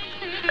আছে।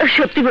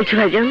 সত্যি বলছো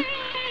ভাইজান?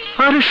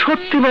 আরে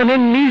সত্যি মানে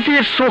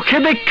নিজের চোখে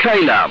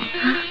দেখাইলাম।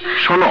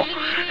 শোনো,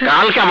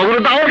 কালকে আমাকে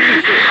দাওয়াত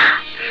দিছে,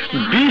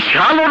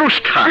 বিশাল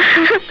অনুষ্ঠান।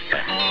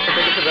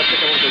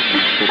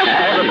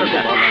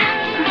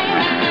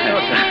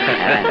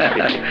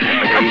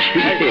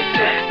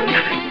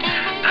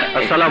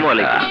 আসসালামু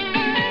আলাইকুম।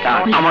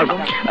 আমার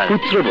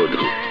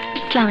পুত্রবধূ।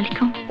 আসসালামু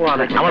আলাইকুম।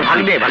 আমার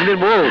ভাগ্নের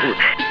বউ।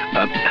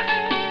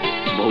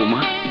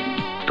 বৌমা,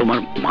 তোমার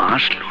মা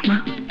আসলো না?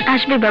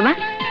 আসবে বাবা,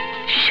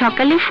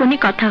 সকালে ফোনে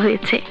কথা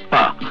হয়েছে,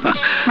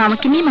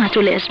 মামাকে নিয়ে মা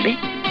চলে আসবে।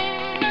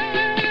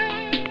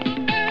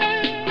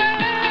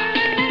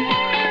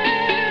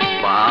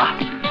 বাহ,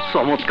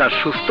 চমৎকার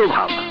সুস্থ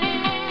ভাব,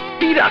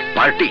 বিরাট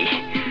পার্টি।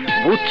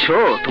 বুঝছো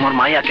তোমার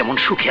মাইয়া কেমন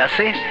সুখে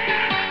আছে?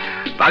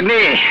 ভাগ্নে,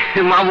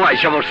 মামু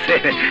আইসা পড়ছে।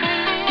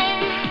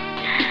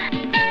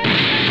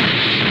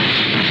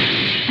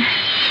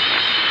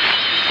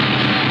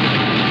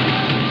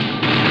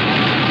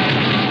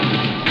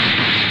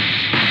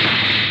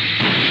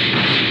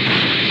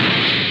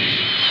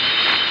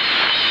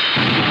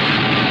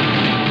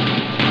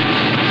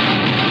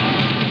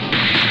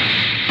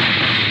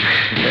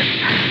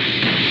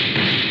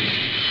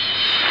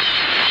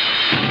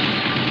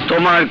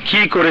 তোমার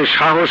কি করে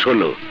সাহস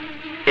হলো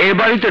এ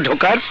বাড়িতে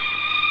ঢোকার?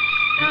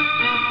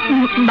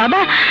 বাবা,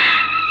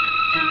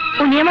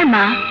 উনি আমার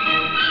মা।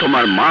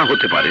 তোমার মা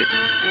হতে পারে,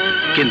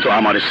 কিন্তু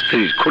আমার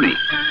স্ত্রীর খুনি।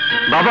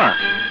 বাবা,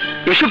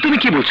 এসব তুমি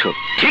কি বলছো?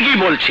 ঠিকই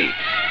বলছি।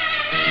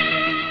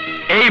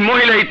 এই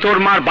মহিলাই তোর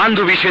মার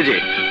বান্ধবী সেজে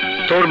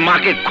তোর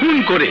মাকে খুন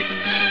করে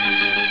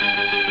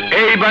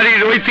এই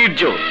বাড়ির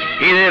ঐতিহ্য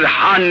হীরের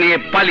হার নিয়ে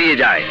পালিয়ে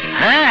যায়।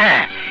 হ্যাঁ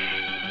হ্যাঁ,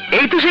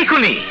 এই তো সেই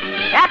খুনি।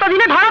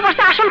 এতদিনে ধরা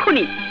পড়ছে আসল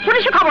খুনি।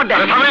 পুলিশে খবর দেন।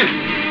 থামেন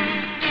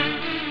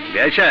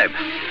বেআই সাহেব,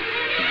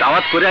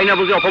 দাওয়াত করে আইনা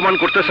বুঝে অপমান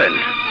করতেছেন?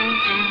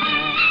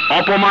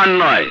 অপমান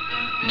নয়,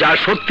 যা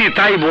সত্যি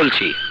তাই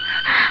বলছি।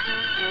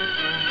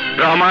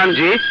 রহমান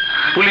জি,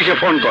 পুলিশে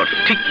ফোন কর।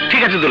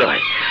 ঠিক আছে দুলা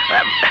ভাই।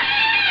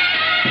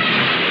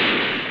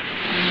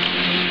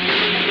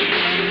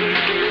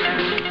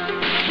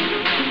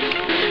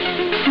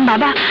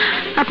 বাবা,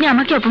 আপনি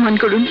আমাকে অপমান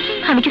করুন,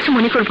 আমি কিছু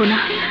মনে করব না,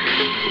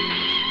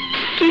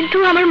 কিন্তু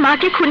আমার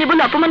মাকে খুনি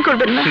বলে অপমান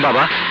করবেন না।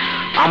 বাবা,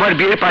 আমার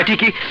বিয়ের পার্টি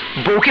কি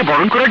বউকে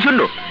বরণ করার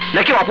জন্য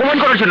নাকি অপমান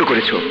করার জন্য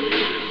করেছো?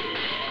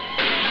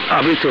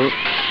 আমি তো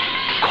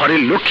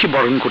ঘরের লক্ষ্মী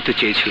বরণ করতে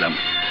চেয়েছিলাম,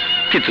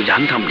 কিন্তু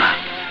জানতাম না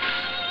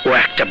ও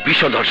একটা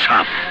বিষধর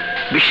সাপ।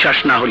 বিশ্বাস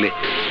না হলে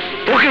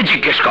ওকে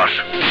জিজ্ঞেস কর।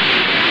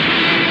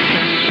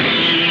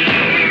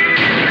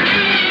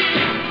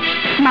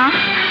 মা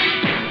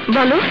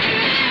বলো,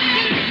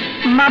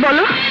 মা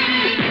বলো,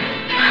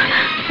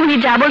 উনি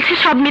যা বলছে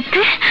সব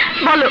মিথ্যে?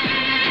 বলো।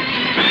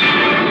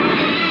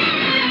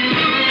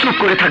 চুপ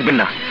করে থাকবেন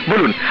না,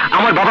 বলুন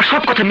আমার বাবার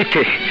সব কথা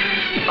মিথ্যে।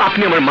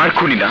 আপনি আমার মার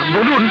খুনি না,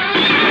 বলুন।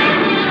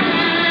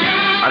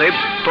 আরে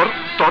তোর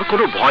তোর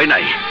কোনো ভয়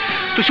নাই,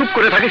 তুই চুপ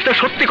করে থাকিস না,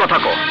 সত্যি কথা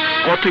ক।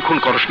 তুই খুন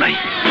করস নাই।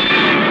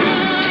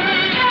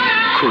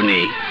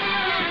 খুনি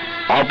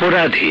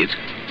অপরাধীর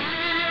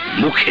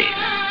মুখে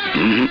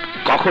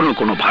কখনো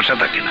কোনো ভাষা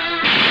থাকে না।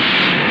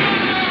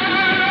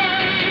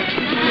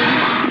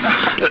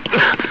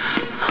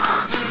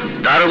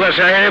 দারোগা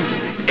সাহেব,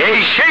 এই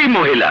সেই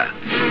মহিলা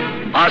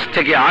আজ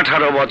থেকে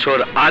 18 বছর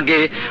আগে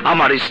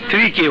আমার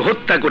স্ত্রীকে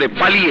হত্যা করে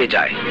পালিয়ে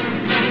যায়।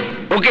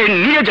 ওকে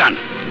নিয়ে যান।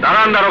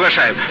 দাঁড়ান দারোগা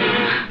সাহেব,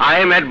 I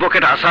am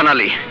advocate Hasan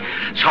Ali,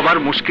 সবার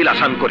মুশকিল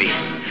আসান করি।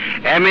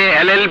 MA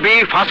LLB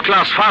first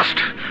class first.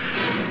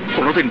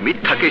 কোনোদিন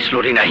মিথ্যা কেস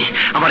লড়ি নাই।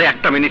 আমার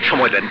 1 মিনিট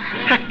সময় দেন,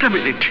 1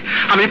 মিনিট,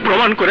 আমি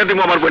প্রমাণ করে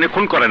দেবো আমার বোনে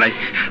খুন করে নাই।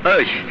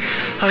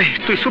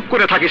 তুই চুপ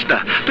করে থাকিস না,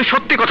 তুই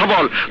সত্যি কথা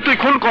বল, তুই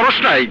খুন করস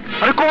নাই।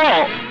 আরে ক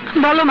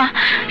বলো মা,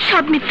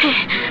 সব মিথ্যে,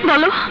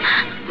 বলো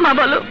মা,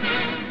 বলো।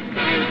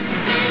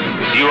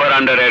 You R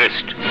under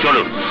arrest.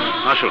 চলুন,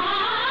 আসুন।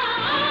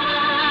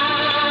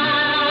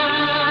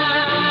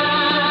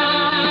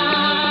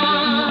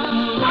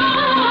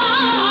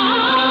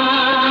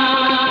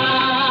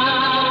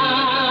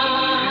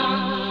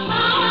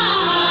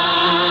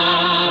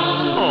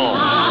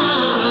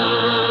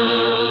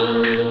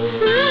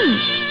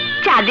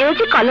 চাঁদেও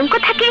যে কলঙ্ক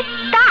থাকে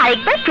তা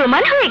আরেকবার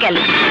প্রমাণ হয়ে গেল।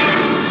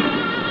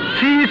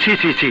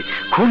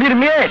 খুনির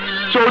মেয়ে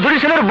চৌধুরী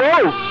ছেলের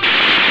বউ।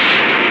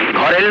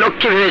 ঘরের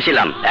লক্ষ্মী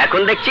ভেবেছিলাম,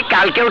 এখন দেখছি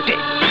কালকে ওঠে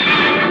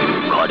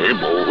ঘরের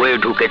বউ হয়ে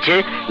ঢুকেছে,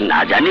 না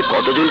জানি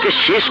কতজনকে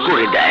শেষ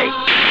করে দেয়।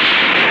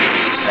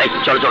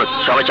 চলো চলো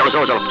সবাই, চলো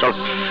চলো চলো চলো।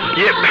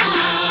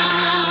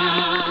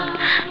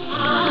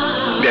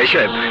 বেআই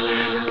সাহেব,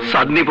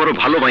 সাদনি বড়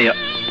ভালো মাইয়া,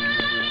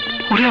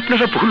 ওরে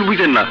আপনারা ভুল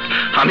বুঝেন না।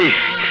 আমি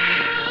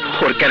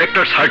ওর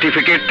ক্যারেক্টার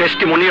সার্টিফিকেট,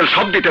 টেস্টিমোনিয়াল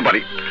সব দিতে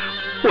পারি।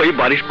 ওই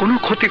বাড়ির কোনো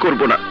ক্ষতি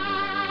করব না।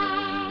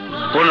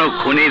 কোনো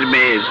খুনির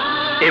মেয়ের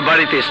এ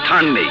বাড়িতে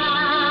স্থান নেই।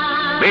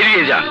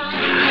 বেরিয়ে যান,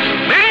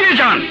 বেরিয়ে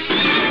যান,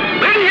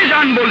 বেরিয়ে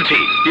যান বলছি।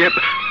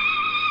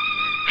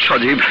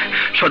 সজীব,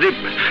 সজীব,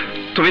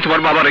 তুমি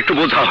তোমার বাবার একটু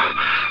বোঝাও।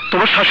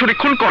 তোমার শাশুড়ি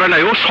খুন করে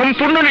নাই, ও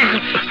সম্পূর্ণ।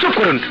 চুপ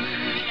করুন,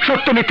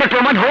 সত্য মিথ্যার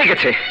প্রমাণ হয়ে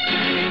গেছে।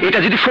 এটা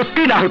যদি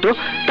সত্যি না হতো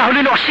তাহলে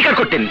অস্বীকার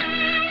করতেন,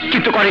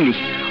 কিন্তু করেনি।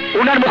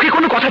 ওনার মুখে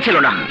কোনো কথা ছিল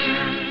না।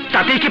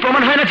 তাতেই কি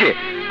প্রমাণ হয় না যে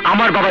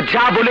আমার বাবা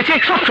যা বলেছে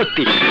সব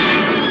সত্যি?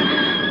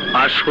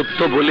 আর সত্য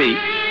বলেই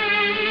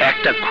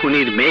একটা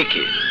খুনির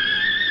মেয়েকে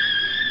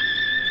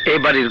এ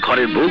বাড়ির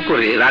ঘরের বউ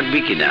করে রাখবি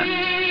কিনা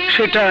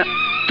সেটা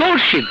তোর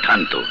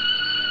সিদ্ধান্ত,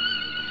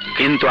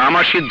 কিন্তু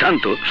আমার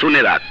সিদ্ধান্ত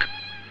শুনে রাখ,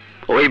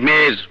 ওই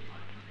মেয়ের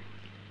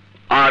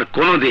আর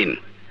কোনোদিন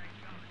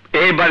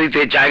এই বাড়িতে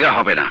জায়গা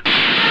হবে না।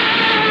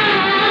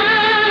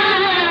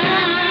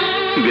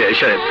 বিআই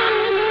সাহেব,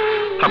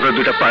 আপনার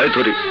দুটা পায়ে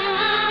ধরি,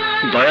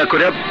 দয়া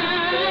করে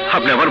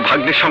আপনি আমার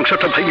ভাগ্নের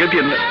সংসারটা ভাঙিয়ে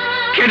দিয়েন না।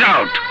 গেট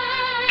আউট,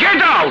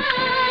 গেট আউট,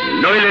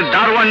 নইলে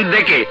দারোয়ান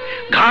দেখে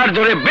ঘাড়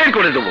ধরে বের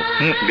করে দেবো।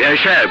 বিআই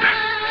সাহেব,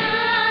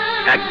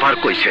 একবার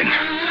কইছেন,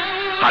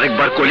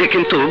 আরেকবার কইলে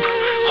কিন্তু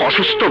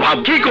অসুস্থ ভাব।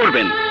 কি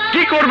করবেন,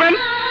 কি করবেন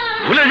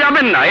ভুলে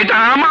যাবেন না, এটা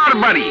আমার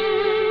বাড়ি।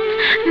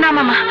 না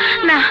মামা,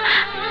 না,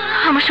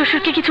 আমার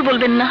শ্বশুরকে কিছু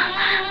বলবেন না।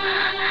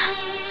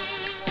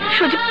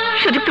 সজীব,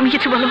 সজীব তুমি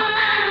কিছু বলো।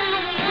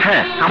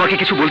 হ্যাঁ, আমাকে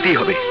কিছু বলতেই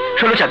হবে।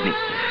 শোনো চাঁদনি,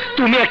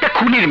 তুমি একটা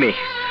খুনির মেয়ে,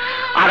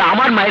 আর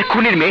আমার মায়ের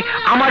খুনির মেয়ে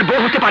আমার বউ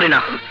হতে পারে না।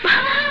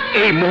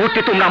 এই মুহূর্তে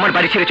তোমরা আমার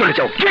বাড়ি ছেড়ে চলে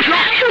যাও।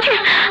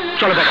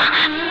 চলো বাবা।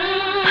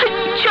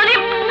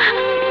 সজীব,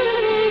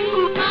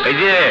 এই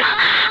যে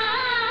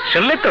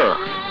শুনলে তো,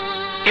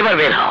 এবার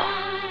বের হও।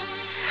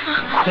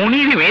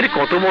 খুনির মেয়ের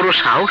কত বড়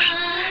সাহস,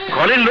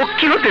 ঘরের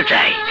লক্ষ্মী হতে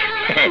চায়।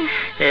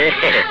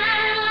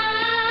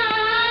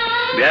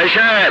 বিআই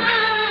সাহেব,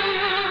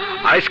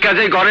 আজকে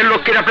যে ঘরের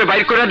লক্ষ্মীর আপনি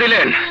বাইর করে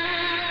দিলেন,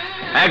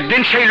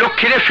 একদিন সেই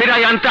লক্ষ্মীরে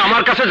ফিরাই আনতে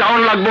আমার কাছে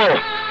যাওয়ান লাগবো।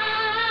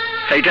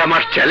 এইটা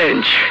আমার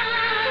চ্যালেঞ্জ।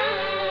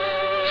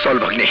 চল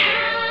ভাগ্নি।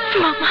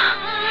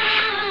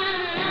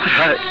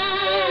 হ্যাঁ,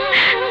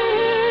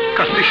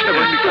 কাঁদিস না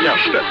ভাগ্নি,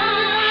 কাঁদিস না।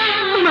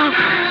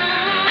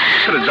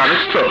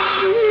 জানিস তো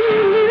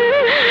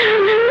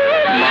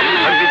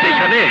ভাগ্নি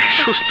যেখানে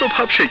সুস্থ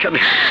ভাব সেখানে।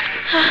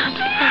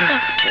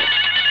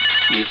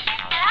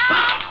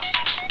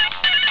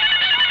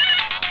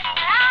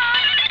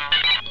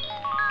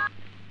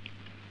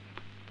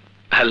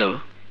 হ্যালো,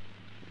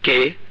 কে?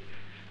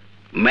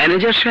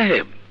 ম্যানেজার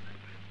সাহেব?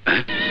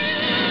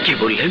 কি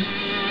বললেন?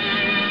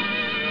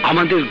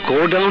 আমাদের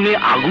গোডাউনে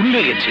আগুন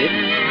লেগেছে?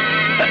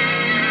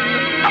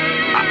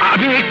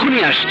 আমি এক্ষুনি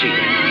আসছি।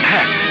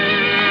 হ্যাঁ,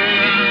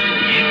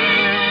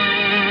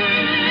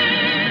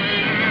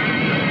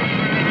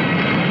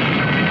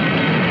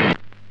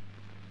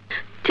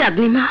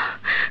 চাঁদনি মা,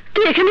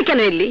 তুই এখানে কেন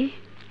এলি?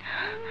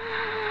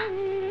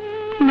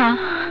 মা,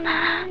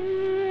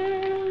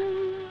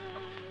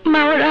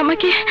 মা ওরা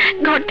আমাকে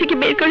ঘর থেকে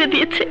বের করে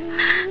দিয়েছে।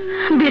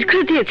 বের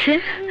করে দিয়েছে?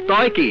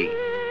 তয় কি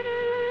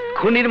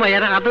খুনির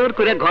মায়ের আদর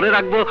করে ঘরে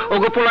রাখবো,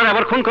 ওগো পোলার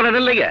আবার খুন করার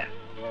লেগে?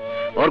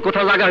 ওর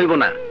কোথাও জায়গা হইব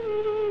না।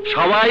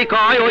 সবাই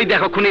কয় ওই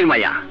দেখো খুনির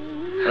মাইয়া।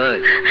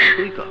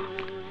 তুই ক।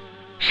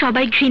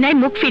 সবাই ঘৃণায়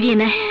মুখ ফিরিয়ে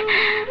নেয়।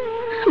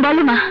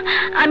 বলো মা,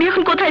 আমি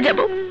এখন কোথায় যাব,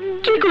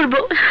 কি করব?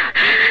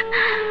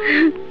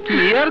 কি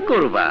আর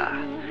করবা,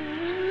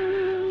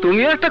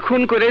 তুমিও একটা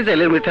খুন করে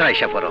জেলের ভিতরে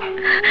আইসা পড়ো।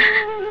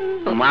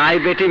 মাই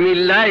বেটি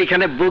মিল্লা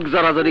এখানে বুক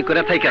জড়াজড়ি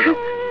করে থাইকা যাও।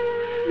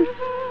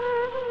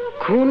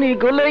 খুনি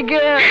গলে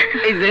গিয়ে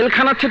এই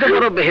জেলখানার থেকে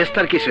বড়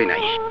বেহেস্তার কিছুই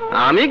নাই।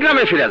 আমি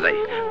গ্রামে ফিরে যাই,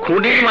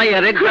 খুনির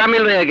মাইয়ারে গ্রামে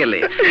লয়ে গেলে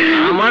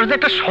আমার যে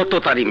একটা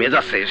সততারি মেজ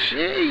আছে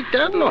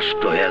সেইটা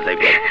নষ্ট হয়ে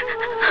যাবে।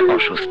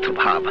 অসুস্থ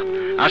ভাব।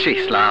 আসি,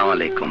 আসসালামু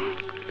আলাইকুম।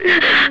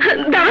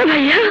 দাঁড়া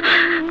ভাইয়া,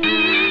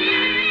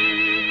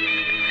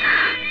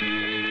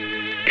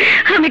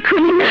 আমি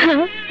খুনি না,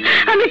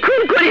 আমি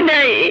খুন করি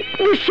নাই।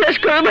 বিশ্বাস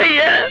করো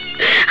ভাইয়া,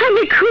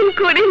 আমি খুন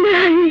করি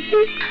নাই।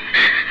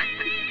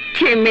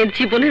 যে মেয়ের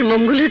জীবনের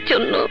মঙ্গলের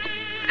জন্য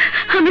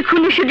আমি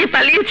খুনি সেজে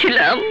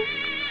পালিয়েছিলাম,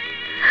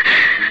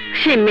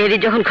 সেই মেয়েরই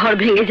যখন ঘর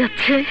ভেঙে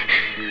যাচ্ছে,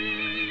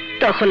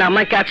 তখন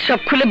আমাকে আজ সব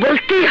খুলে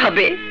বলতেই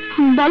হবে।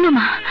 বলো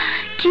মা,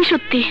 কি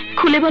সত্যি?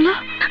 খুলে বলো।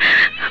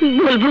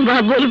 বলবো মা,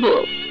 বলবো।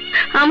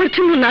 আমার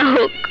জন্য না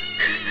হোক,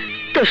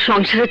 তোর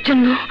সংসারের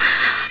জন্য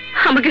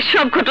আমাকে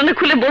সব ঘটনা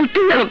খুলে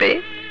বলতেই হবে।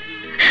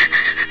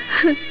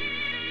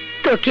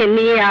 তোকে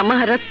নিয়ে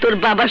আমার আর তোর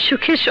বাবার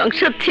সুখের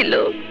সংসার ছিল,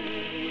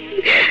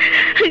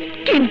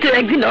 কিন্তু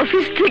একদিন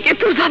অফিস থেকে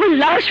তোর বাবার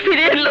লাশ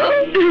ফিরে এলো।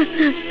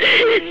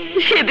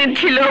 সেদিন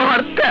ছিল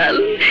হরতাল,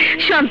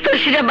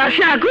 সন্ত্রাসীরা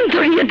বাসে আগুন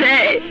ধরিয়ে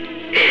দেয়,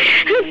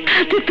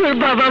 তাতে তোর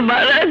বাবা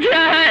মারা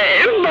যায়।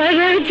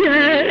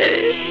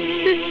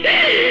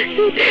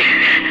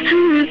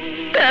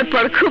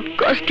 তারপর খুব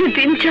কষ্টে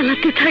দিন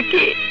চালাতে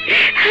থাকে।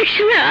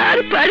 একসময় আর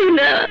পারি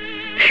না,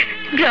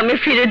 গ্রামে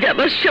ফিরে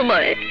যাবার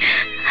সময়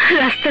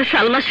রাস্তায়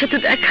সালমার সাথে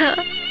দেখা,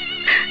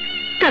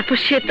 তারপর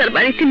সে তার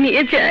বাড়িতে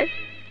নিয়ে যায়।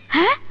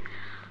 হ্যাঁ,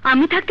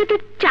 আমি থাকতে তুই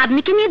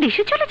চাঁদনিকে নিয়ে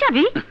দেশে চলে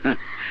যাবি?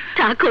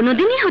 তা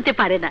কোনোদিনই হতে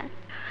পারে না।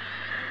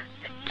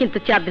 কিন্তু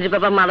চাঁদনির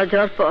বাবা মারা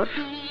যাওয়ার পর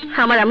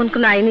আমার এমন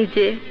কোনো আইনি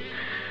যে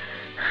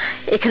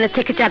এখানে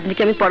থেকে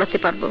চাঁদনিকে আমি পড়াতে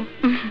পারবো।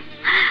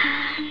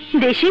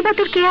 দেশেই বা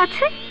তোর কে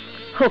আছে?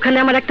 ওখানে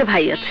আমার একটা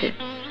ভাই আছে,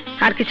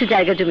 আর কিছু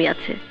জায়গা জমি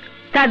আছে,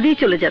 তা দিয়ে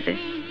চলে যাবে।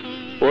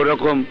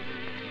 ওরকম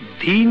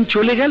দিন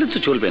চলে গেলে তো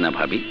চলবে না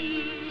ভাবি।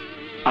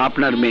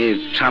 আপনার মেয়ের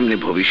সামনে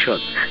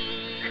ভবিষ্যৎ,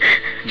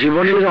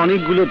 জীবনের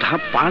অনেকগুলো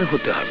ধাপ পার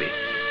হতে হবে।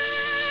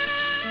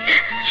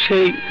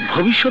 সেই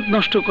ভবিষ্যৎ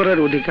নষ্ট করার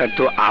অধিকার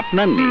তো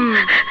আপনার নেই।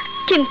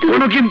 কিন্তু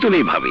কোনো কিন্তু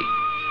নেই ভাবি,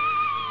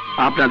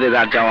 আপনাদের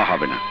আর যাওয়া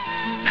হবে না।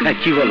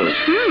 কি বলো,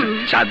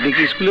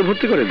 চাঁদনিকে স্কুলে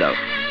ভর্তি করে দাও।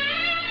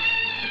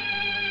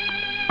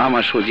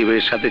 আমার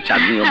সজীবের সাথে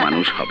চাঁদনিও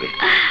মানুষ হবে।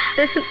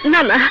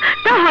 না না,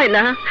 তা হয়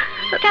না।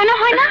 কেন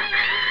হয় না?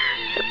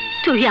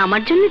 তুই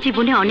আমার জন্য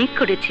জীবনে অনেক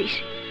করেছিস,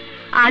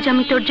 আজ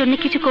আমি তোর জন্য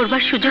কিছু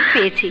করবার সুযোগ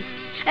পেয়েছি।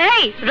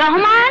 এই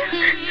রহমান,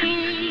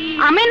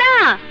 আমেনা,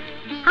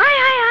 আয়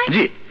আয় আয়।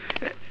 জি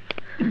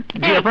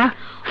জি আপা।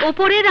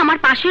 ওপরের আমার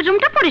পাশের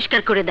রুমটা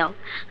পরিষ্কার করে দাও,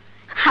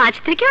 আজ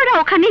থেকে ওরা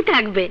ওখানেই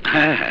থাকবে।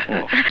 হ্যাঁ।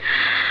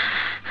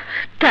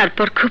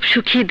 তারপর খুব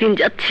সুখী দিন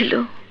যাচ্ছিল,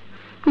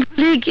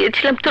 ভুলে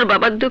গিয়েছিলাম তোর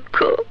বাবার দুঃখ,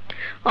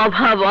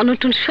 অভাব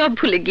অনটন সব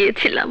ভুলে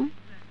গিয়েছিলাম।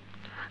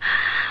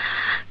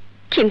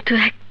 কিন্তু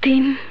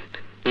একদিন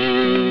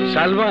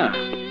সালমা,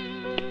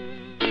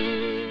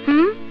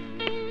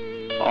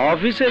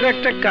 অফিসের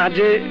একটা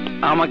কাজে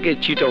আমাকে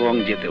চিটাগং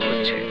যেতে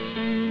হচ্ছে।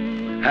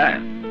 হ্যাঁ,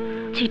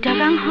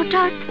 চিটাগাং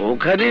হঠাৎ?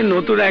 ওখানে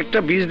নতুন একটা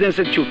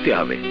বিজনেসের চুক্তি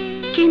হবে।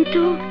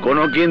 কিন্তু?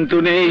 কোনো কিন্তু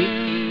নেই,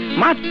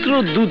 মাত্র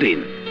 2 দিন।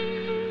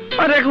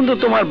 আর এখন তো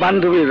তোমার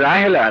বান্ধবী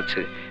রাহেলা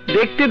আছে,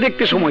 দেখতে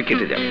দেখতে সময়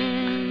কেটে যাবে।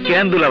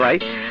 কেন দুলা ভাই,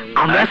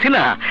 আমরা আছি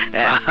না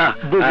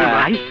বুবু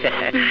ভাই?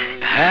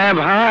 হ্যাঁ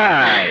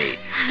ভাই,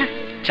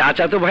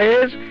 চাচাতো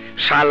ভাইয়ের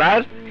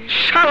শালার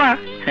শালা।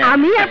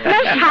 আমি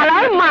আপনার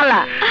শালার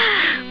মালা,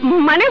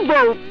 মানে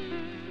বউ।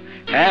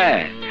 হ্যাঁ,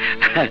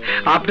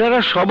 আপনারা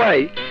সবাই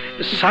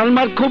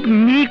সালমার খুব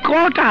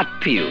নিকট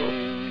আত্মীয়।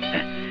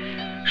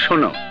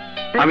 শোনো,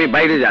 আমি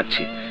বাইরে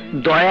যাচ্ছি,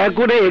 দয়া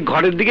করে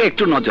ঘরের দিকে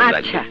একটু নজর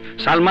রাখবে।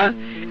 সালমা,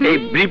 এই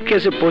ব্রিফ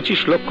কেসে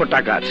 25 লক্ষ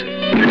টাকা আছে।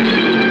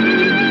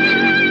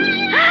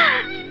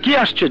 কি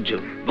আশ্চর্য,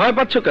 ভয়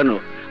পাচ্ছ কেন?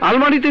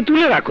 আলমারিতে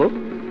তুলে রাখো।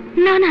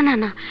 না না না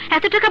না,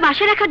 এত টাকা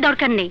বাসায় রাখার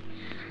দরকার নেই,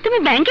 তুমি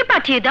ব্যাংকে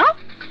পাঠিয়ে দাও।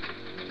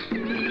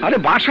 আরে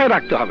বাসায়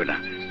রাখতে হবে না,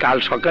 কাল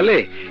সকালে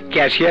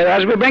ক্যাশিয়ার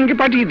আসবে, ব্যাংকে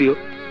পাঠিয়ে দিও।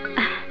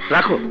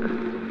 রাখো।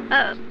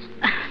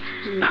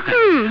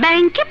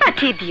 ব্যাংকে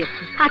পাঠিয়ে দিও।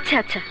 আচ্ছা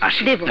আচ্ছা,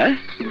 দেবো।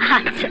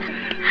 আচ্ছা,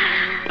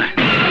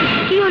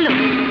 কি হলো?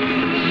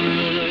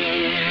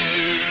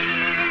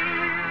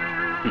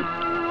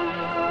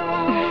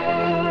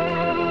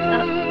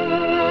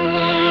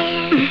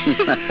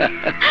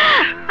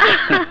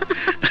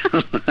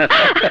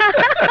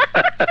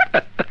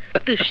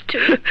 দুষ্টু।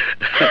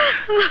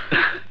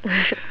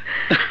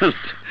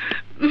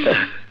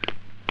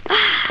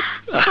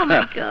 Oh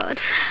my God.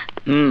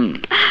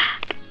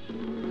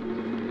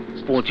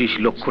 25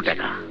 লক্ষ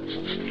টাকা,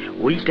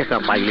 ওই টাকা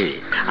পাইলে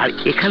আর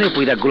এখানে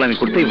পয়দা গোলামি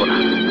করতেই না।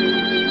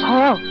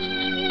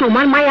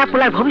 তোমার মায়া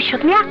পোলার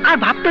ভবিষ্যৎ নিয়ে আর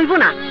ভাবতেইব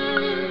না।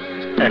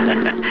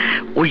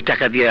 ওই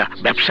টাকা দিয়ে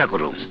ব্যবসা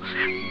করুম,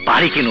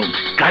 বাড়ি কিনুম,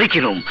 গাড়ি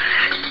কিনুম,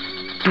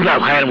 তুলা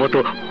ভাইয়ের মতো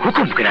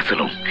হুকুম করে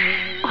চলুম।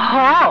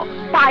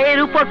 পায়ের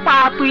উপর পা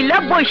তুইলা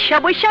বৈশা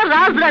বৈশা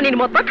রাজরানীর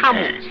মতো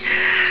খামু,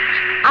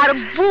 আর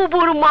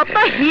বুবুর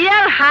মতো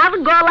হিয়ার হাত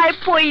গলায়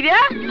পইরা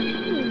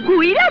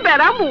ঘুইরা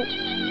বেড়ামু।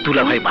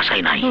 তুলা ভাই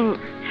বাসায় নাই,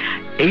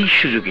 এই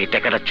সুযোগে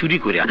টাকাটা চুরি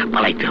করে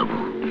পালাইতে হবো,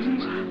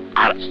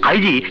 আর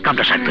আইজি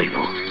কামটা সারতে হইব।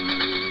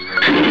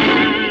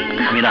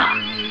 আমি না,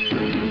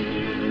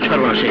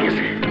 সর্বনাশ হয়ে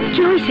গেছে।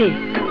 কি হয়েছে?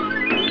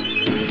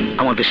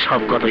 আমাদের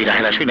সব কথাই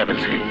রাহেলা শুনে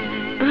ফেলছে।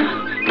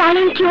 তাহলে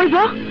কি হইব?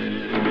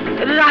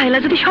 রাহেলা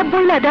যদি সব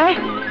বইলা দেয়,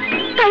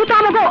 তাহলে তো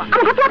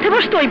আমাকে পথে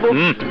বসতে হইব।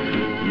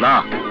 না,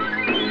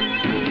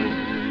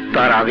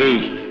 তার আগেই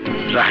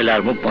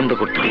রাহেলার মুখ বন্ধ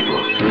করতে হইব।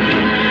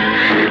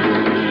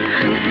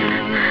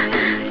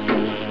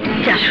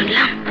 যা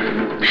শুনলাম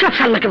সব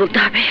সালমাকে বলতে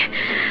হবে,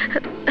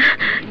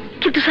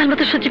 কিন্তু সালমা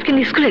তো সচিবকে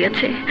নিয়ে স্কুলে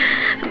গেছে।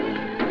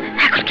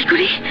 এখন কি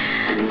করি?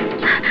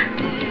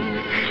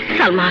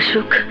 সালমা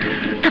আসুক,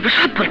 তারপর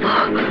সব বলবো।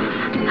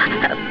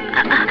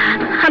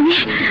 আমি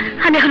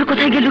এখন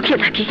কোথায় গিয়ে লুকিয়ে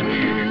থাকি?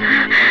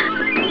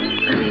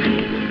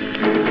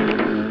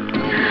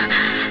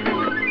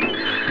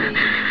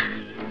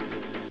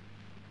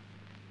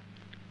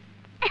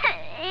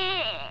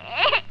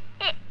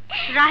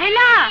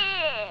 রাহেলা,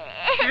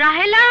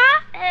 রাহেলা।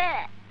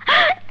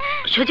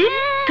 সজিব,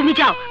 তুমি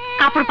যাও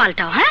কাপড়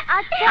পাল্টাও। হ্যাঁ,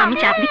 আমি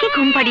চাঁদনিকে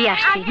ঘুম পাড়িয়ে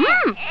আসছি।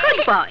 Good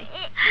boy.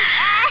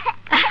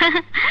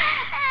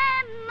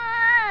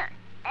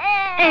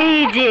 এই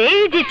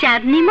যে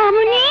চাঁদনি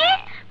মামুনি,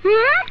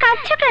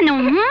 কাঁদছো কেন?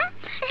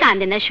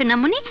 কাঁদে না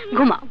সোনামণি,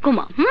 ঘুমাও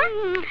ঘুমাও,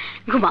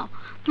 ঘুমাও।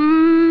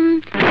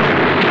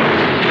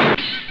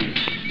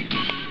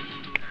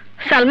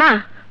 সালমা,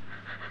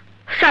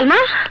 সালমা,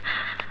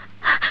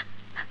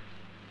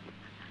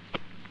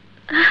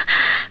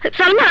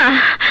 সালমা,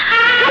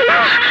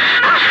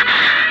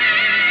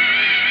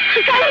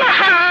 সালমা,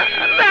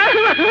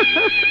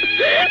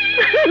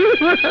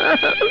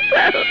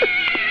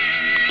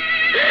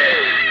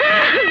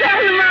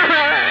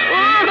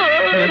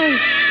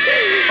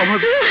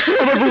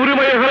 আমার বুড়ি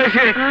মায়ের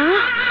ফেলাইছে।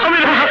 আমি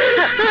না,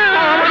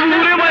 আমার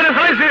বুড়ি মায়ের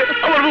ফেলাইছে।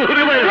 আমার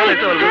বুড়ি মায়ের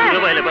ফেলাইছে। আমার বুড়ি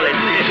মায়ের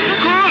ফেলাইছে।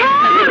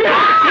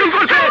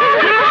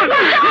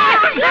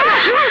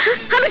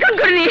 আমি খুন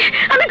করিনি,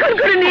 আমি খুন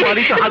করিনি।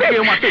 বাড়ি তো হাত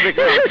দিয়ে মারতে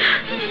দেখলাম।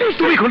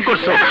 তুমি খুন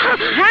করছো?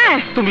 হ্যাঁ।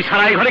 তুমি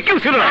ছাড়া এই ঘরে কেউ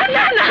ছিল না।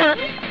 না না,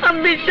 আমি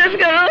বিশ্বাস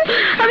করো,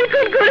 আমি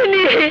খুন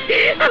করিনি।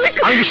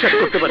 আমি বিশ্বাস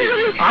করতে পারি,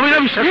 আমি না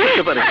বিশ্বাস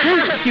করতে পারি,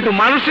 কিন্তু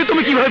মানুষে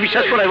তুমি কিভাবে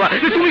বিশ্বাস করাইবা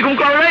যে তুমি খুন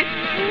করো নাই?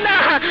 না,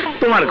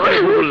 তোমার ঘরে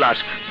বুবুর লাশ,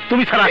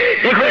 তুমি ছাড়া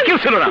এই ঘরে কেউ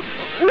ছিল না।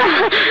 না,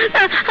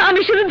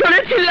 আমি শুধু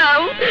ধরেছিলাম।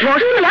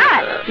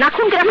 না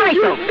খুন করে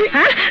ফেলাইছো?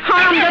 হ্যাঁ,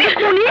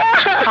 খুনি।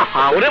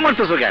 ওরে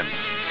মারতেছো কেন?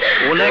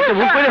 ওরা একটা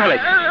ভুল করে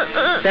ফেলাইছে,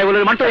 তাই বলে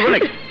মারতে হবে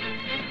নাকি?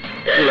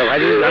 তুলা ভাই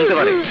যদি জানতে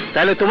পারে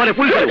তাহলে তোমারে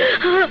পুলিশ দেবো,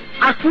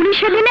 আর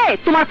পুলিশে দিলে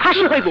তোমার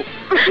ফাঁসি হইব।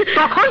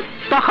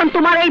 তখন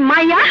তোমার এই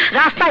মাইয়া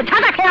রাস্তায়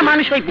ঝাঁটা খেয়া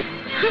মানুষ হইব,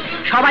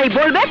 সবাই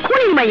বলবে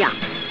খুনির মাইয়া।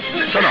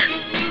 শোনো,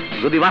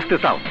 যদি বাঁচতে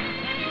চাও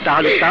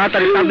তাহলে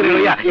তাড়াতাড়ি চাঁদনি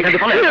লইয়া এখানে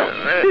পালাই যাও।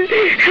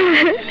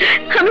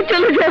 আমি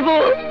চলে যাব,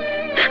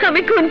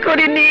 আমি খুন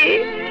করিনি।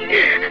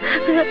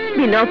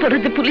 বিনা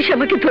অপরাধে পুলিশ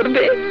আমাকে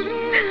ধরবে,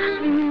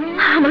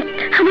 আমার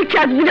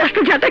চাঁদনি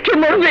রাস্তা ঝাঁটা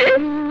খেয়ে মরবে।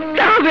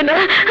 তা হবে না,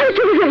 আমি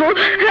চলে যাব,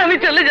 আমি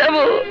চলে যাব।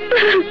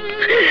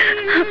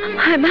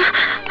 হায় মা,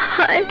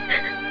 হায়।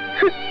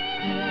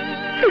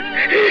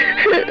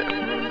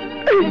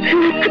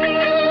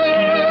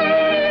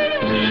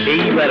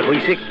 এইবার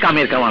হইছে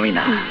কামের কাম আমি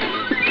না,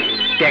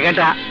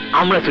 টাকাটা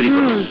আমরা চুরি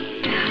করব।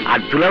 আর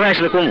দুলাভাই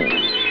আসলে কমু,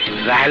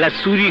 রাহেলা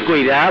চুরি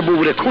কইরা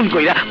বুবুরে খুন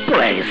কইরা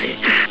পড়ায় গেছে।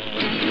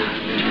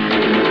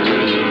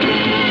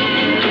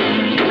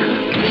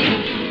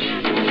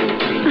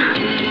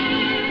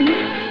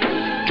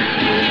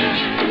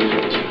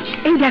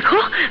 দেখো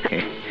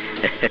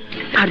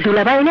আর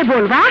দুলাভাই এনে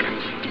বলবা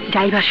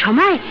যাইবার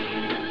সময়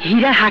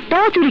হীরার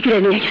হাটটাও চুরি করে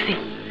নিয়ে গেছে।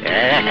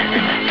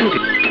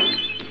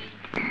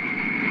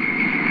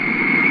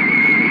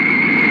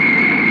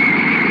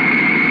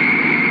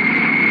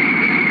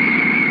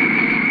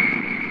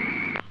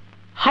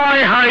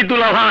 হায় হায়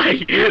দুলা ভাই,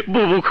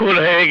 বুবু খুন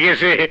হয়ে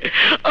গেছে,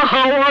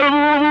 আমার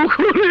বুবু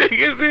খুন হয়ে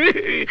গেছে।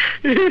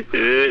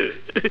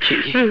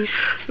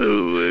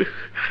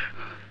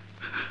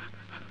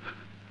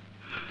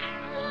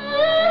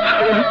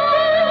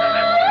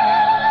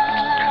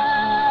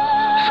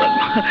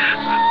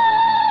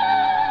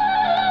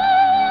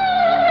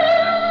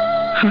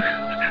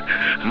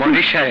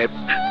 মনির সাহেব,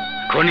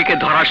 খনিকে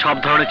ধরার সব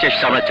ধরনের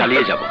চেষ্টা আমরা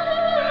চালিয়ে যাব।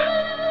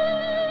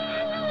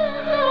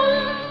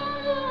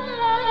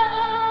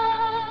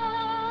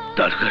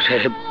 দরগা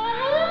সাহেব,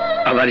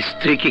 আমার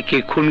স্ত্রীকে কে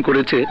খুন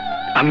করেছে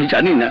আমি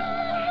জানি না,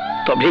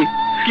 তবে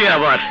কে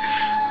আবার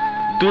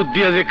দুধ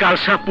দিয়ে যে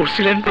কালসাপ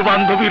পড়ছিলেন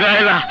বান্ধবীরা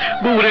এরা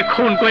বুবুরে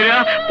খুন করে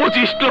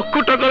 25 লক্ষ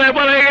টাকা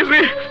পালিয়ে গেছে।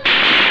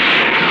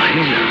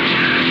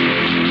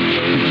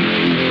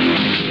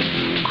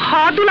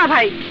 দুলা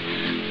ভাই,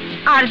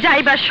 আর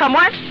যাইবার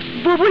সময়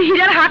বুবুর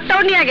হীরার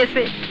হাটটাও নিয়ে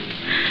গেছে।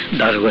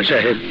 দরগা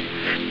সাহেব,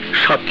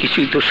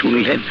 সবকিছুই তো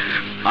শুনলেন।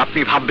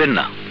 আপনি ভাববেন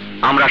না,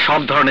 আমরা সব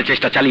ধরনের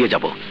চেষ্টা চালিয়ে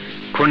যাব,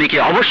 খনিকে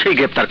অবশ্যই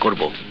গ্রেফতার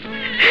করব।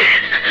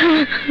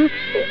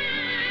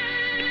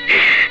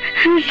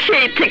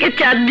 সেই থেকে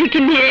চাঁদদিকে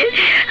নিয়ে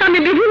আমি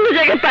বিভিন্ন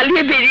জায়গায়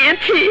পালিয়ে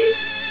বেরিয়েছি।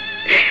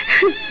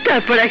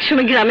 তারপর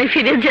একসময় গ্রামে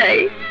ফিরে যাই।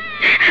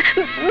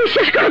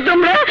 বিশ্বাস করো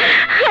তোমরা,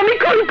 আমি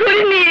খুন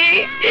করিনি,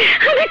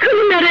 আমি খুন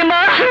না রে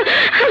মা,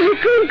 আমি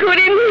খুন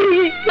করিনি।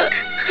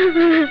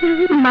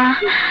 মা,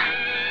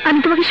 আমি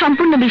তোমাকে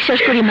সম্পূর্ণ বিশ্বাস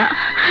করি মা।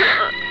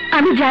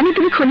 আমি জানি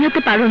তুমি খুনি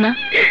হতে পারো না।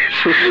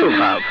 সুস্থ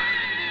ভাব।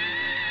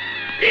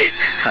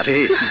 আরে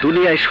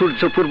দুনিয়ায়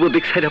সূর্য পূর্ব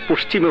দিক ছাড়া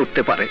পশ্চিমে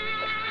উঠতে পারে,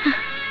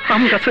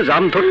 আম গাছে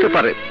জাম ধরতে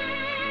পারে,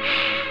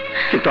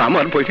 কিন্তু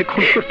আমার বইনে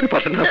খুন করতে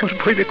পারে না, আমার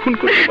বইনে খুন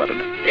করতে পারে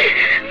না।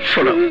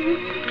 শোনো,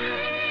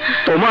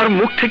 তোমার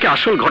মুখ থেকে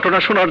আসল ঘটনা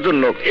শোনার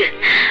জন্য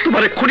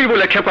তোমারে খুনি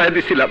বলে খেপায়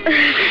দিছিলাম।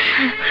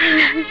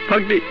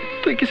 ভাগ্নি,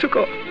 তুই কিছু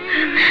কর।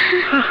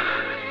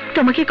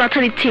 তোমাকে কথা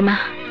দিচ্ছি মা,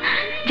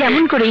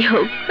 যেমন করেই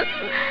হোক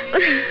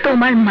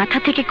তোমার মাথা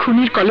থেকে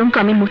খুনির কলঙ্ক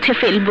আমি মুছে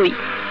ফেলবই।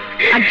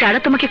 আর যারা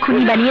তোমাকে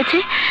খুনি বানিয়েছে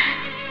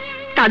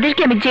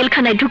তাদেরকে আমি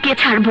জেলখানায় ঢুকিয়ে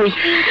ছাড়বই।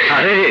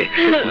 আরে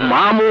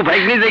মামু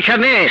ভাগ্নি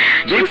যেখানে,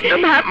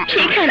 ভাব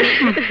সেখানে।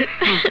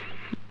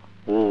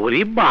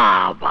 ওরে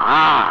বাবা,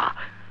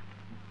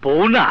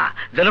 বউ না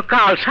যেন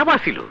কালসাপ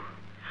ছিল,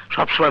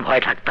 সবসময়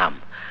ভয় থাকতাম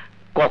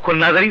কখন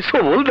না জানি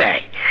সবল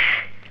দেয়।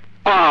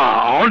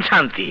 অন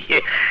শান্তি।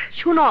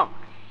 শুনো,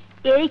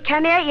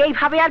 এইখানে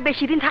এইভাবে আর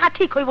বেশি দিন থাকা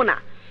ঠিক হইব না।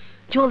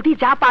 জলদি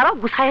যা পারো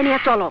গুছাইয়া নিয়ে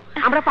চলো,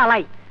 আমরা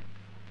পালাই।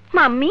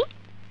 মাম্মি,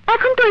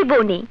 এখন তো ওই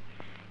বউ নেই,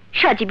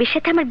 সজীবের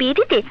সাথে আমার বিয়ে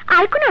দিতে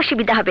আর কোনো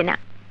অসুবিধা হবে না।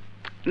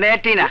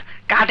 নেটি না,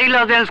 কাটি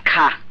লজেন্স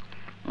খা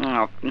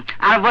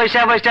আর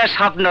বৈশা বৈশা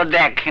স্বপ্ন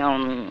দেখ।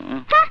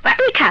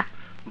 তুই খা।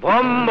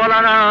 বম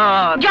বলানা,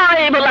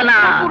 জয় বলানা,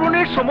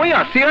 পূরণের সময়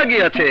আসিয়া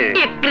গিয়াছে।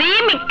 চিকরি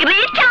মিকরি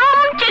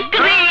চাম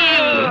চিকরি।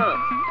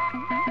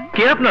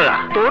 কে আপনারা?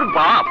 তোর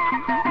বাপ,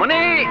 মানে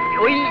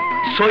ওই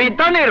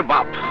শয়তানের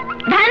বাপ।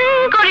 ধ্যান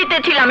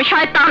করিতেছিলাম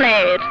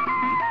শয়তানের,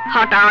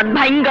 হঠাৎ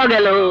ভাঙ্গা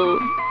গেল,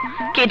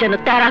 কে যেন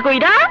তারা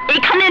কইরা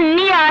এখানে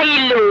নিয়ে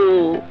আইলো।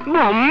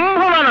 বম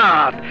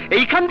ভোলানাথ,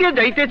 এইখান দিয়ে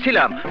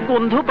যাইতেছিলাম,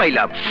 গন্ধ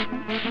পাইলাম,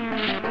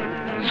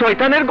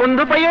 শয়তানের গন্ধ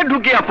পাইয়া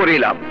ঢুকিয়া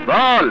পড়িলাম।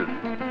 বল,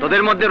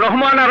 তোদের মধ্যে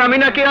রহমান আর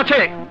আমিনা কে আছে?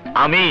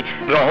 আমি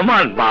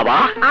রহমান বাবা।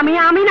 আমি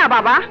আমিনা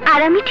বাবা। আর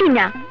আমি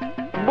টিনা।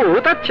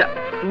 বহুত আচ্ছা,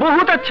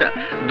 বহুত আচ্ছা।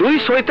 2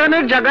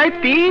 শয়তানের জায়গায়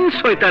 3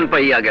 শয়তান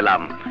পাইয়া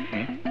গেলাম।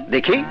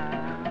 দেখি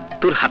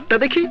তোর হাতটা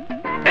দেখি।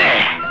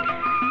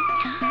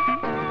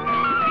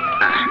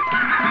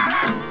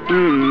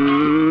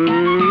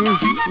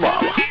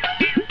 বাবা,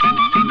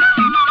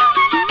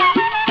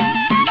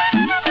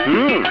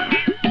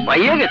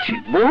 পাইয়া গেছি,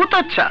 বহুত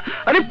আচ্ছা।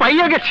 আরে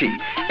পাইয়া গেছি,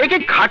 একে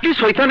খাঁটি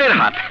শয়তানের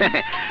হাত।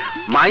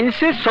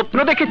 মাইন্সের স্বপ্ন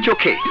দেখে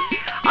চোখে,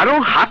 আর ও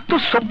হাত তো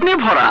স্বপ্নে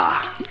ভরা।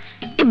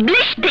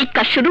 ইবলিশ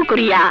থেকে শুরু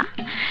করিয়া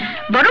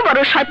বড় বড়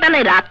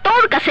শয়তানেরা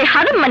তোর কাছে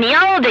হার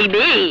মানিয়াও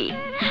যাইবে।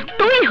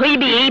 তুই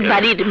হইবি এই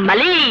বাড়ির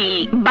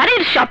মালিক,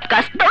 বাড়ির সব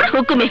কাজ তোর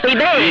হুকুমে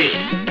হইবে।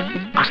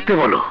 আসতে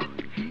বলো,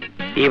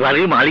 এ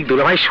বাড়ির মালিক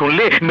দুলাভাই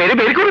শুনলে মেরে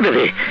বের করে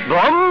দেবে।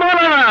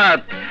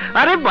 ব্রহ্মনাথ,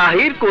 আরে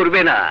বাহির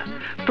করবে না,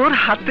 তোর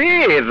হাতে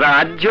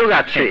রাজযোগ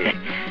আছে।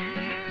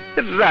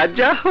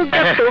 রাজা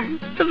হোগা তুম,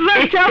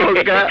 রাজা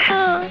হোগা।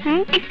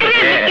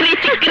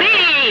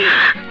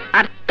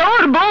 আর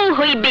তোর বউ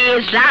হইবে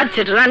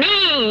রাজরানী।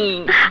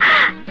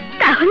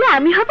 তাহলে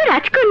আমি হব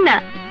রাজকন্যা।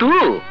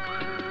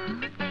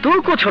 তুই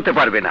কোচ হতে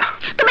পারবে না।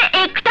 তবে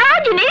একটা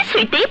জিনিস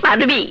হইতেই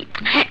পারবি,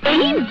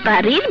 এই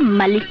বাড়ির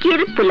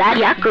মালিকের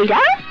পোলারিয়া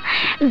কইরা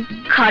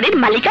ঘরের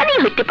মালিকানি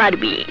হইতে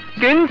পারবি।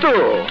 কিন্তু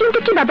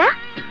কি বাবা?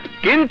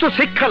 কিন্তু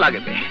শিক্ষা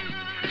লাগবে,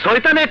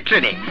 শয়তানের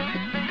ট্রেনিং।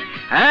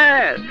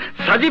 হ্যাঁ,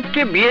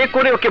 সাজিবকে বিয়ে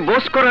করে ওকে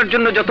বোস করার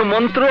জন্য যত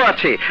মন্ত্র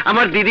আছে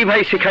আমার দিদি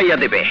ভাই শিখাইয়া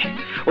দেবে।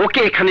 ওকে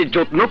এখানে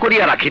যত্ন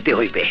করিয়া রাখিতে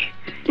হইবে।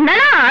 না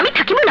না, আমি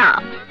থাকিব না,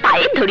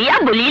 পায়ে ধরিয়া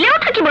বলিলেও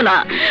থাকিব না।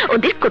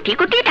 ওদের কোটি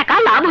কোটি টাকা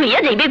লাভ হইয়া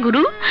যাইবে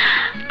গুরু,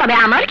 তবে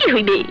আমার কি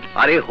হইবে?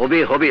 আরে হবে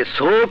হবে,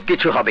 সব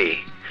কিছু হবে।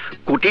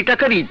 কোটি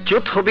টাকার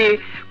ইজ্জত হবে,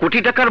 কোটি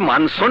টাকার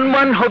মান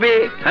সম্মান হবে।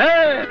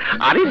 হ্যাঁ,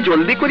 আরে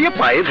জলদি করিয়া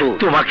পায়ে ধো।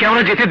 তোমাকে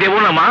আমরা যেতে দেব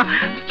না মা।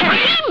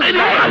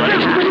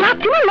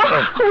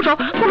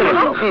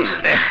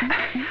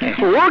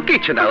 ও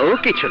কিছু না, ও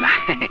কিছু না।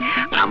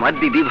 আমার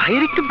দিদি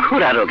ভাইয়ের একটু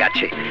ঘোড়া রোগ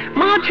আছে,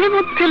 মাঝে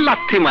মধ্যে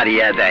লাথি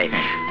মারিয়া দেয়।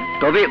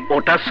 তবে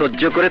ওটা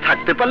সহ্য করে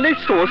থাকতে পারলে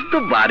সমস্ত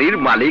বাড়ির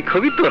মালিক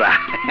হবি তোরা।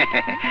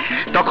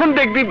 তখন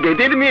দেখবি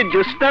বেদের মেয়ে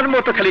জ্যোৎস্নার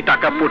মতো খালি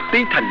টাকা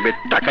পড়তেই থাকবে,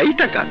 টাকাই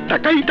টাকা,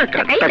 টাকাই টাকা,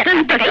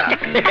 টাকাই টাকা,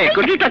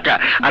 কোটি টাকা।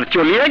 আর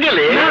চলিয়া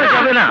গেলে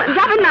যাবে না,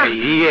 যাবে না।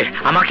 ইয়ে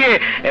আমাকে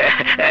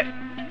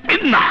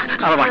না,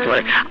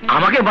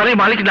 আমাকে বাড়ির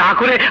মালিক না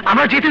করে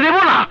আমরা যেতে দেব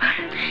না।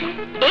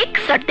 এক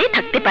শর্তে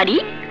থাকতে পারি,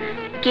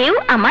 কেউ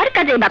আমার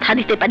কাজে বাধা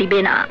দিতে পারিবে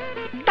না।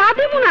 তা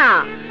দেব না,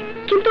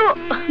 কিন্তু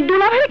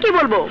দুলাভাই কি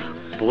বলবো?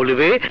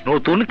 বলবে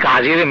নতুন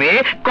কাজের মেয়ে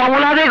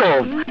কমলা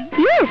বেগম।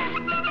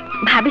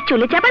 ভাবি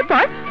চলে যাবার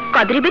পর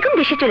কদরি বেগম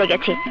দেশে চলে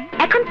গেছে,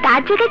 এখন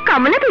তার জায়গায়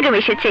কমলা বেগম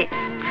এসেছে।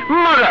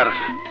 মগার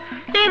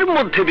এর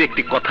মধ্যে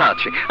একটি কথা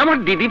আছে, আমার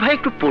দিদি ভাই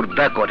একটু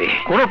পর্দা করে।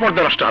 কোনো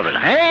পর্দা নষ্ট হবে না।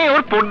 হ্যাঁ,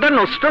 ওর পর্দা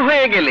নষ্ট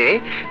হয়ে গেলে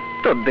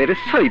তোদের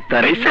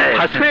শয়তানি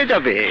ফাঁস হয়ে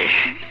যাবে।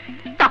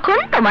 তখন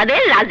তোমাদের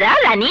রাজা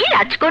রানী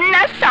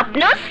রাজকন্যার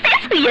স্বপ্ন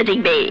শেষ হইয়া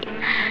যাইবে।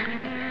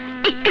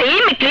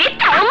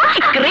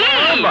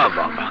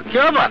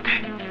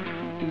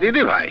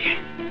 দিদি ভাই,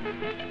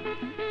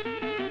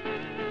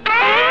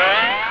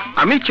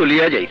 আমি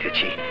চলিয়া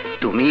যাইতেছি,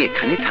 তুমি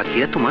এখানে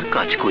থাকিয়া তোমার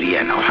কাজ করিয়া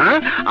নাও। হ্যাঁ,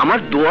 আমার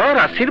দোয়ার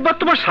আশীর্বাদ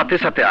তোমার সাথে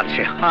সাথে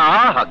আছে।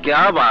 হ্যাঁ হ্যাঁ,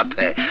 ক্যা বাত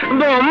হ্যায়।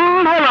 বম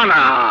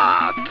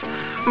ভোলানাথ,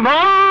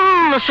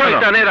 বম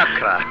শয়তানের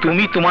আখড়া।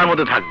 তুমি তোমার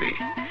মতো থাকবে,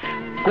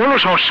 কোনো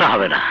সমস্যা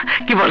হবে না।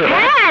 কি বলো?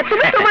 হ্যাঁ,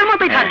 তুমি তোমার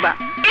মতোই থাকবা।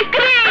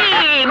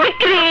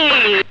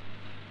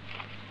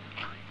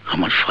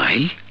 আমার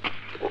ফাইল,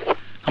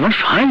 আমার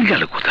ফাইল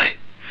গেল কোথায়?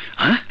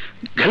 হ্যাঁ,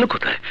 গেল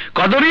কোথায়?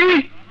 কদরি,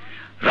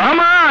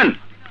 রহমান,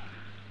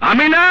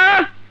 আমিনা,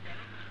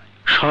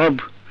 সব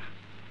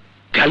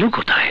গেল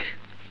কোথায়?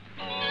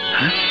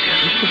 হ্যাঁ,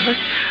 গেল কোথায়?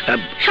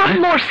 সব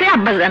মরছে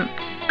আব্বাজান,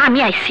 আমি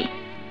আইছি।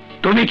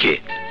 তুমি কে?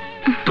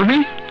 তুমি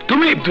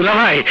তুমি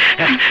দুলাভাই,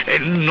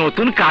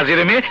 নতুন কাজের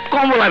মেয়ে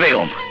কমলা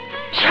বেগম।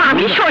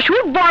 স্বামী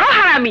শ্বশুর বড়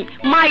হারামি,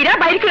 মাইরা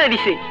বাইর করে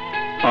দিছে।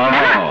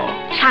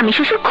 স্বামী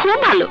শ্বশুর খুব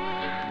ভালো,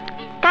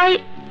 তাই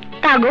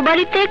তাগো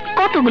বাড়িতে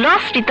কতগুলো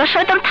আশ্রিত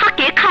শয়তান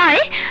থাকে,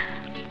 খায়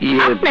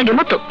আপনাকে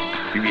মতো।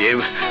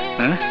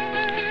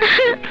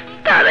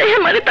 তারাই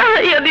আমারে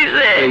তাড়াইয়া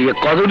দিছে।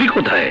 কদরি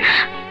কোথায়?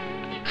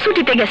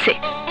 ছুটিতে গেছে।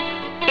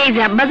 এই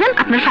যে আব্বাজান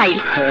আপনার ফাইল।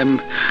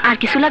 আর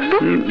কিছু লাগবে?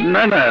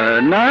 না না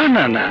না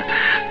না না,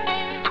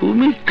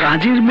 তুমি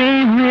কাজের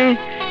মেয়ে হয়ে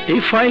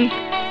এই ফাইল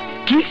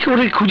কি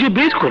করে খুঁজে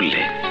বের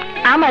করলে?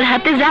 আমার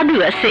হাতে জাদু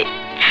আছে।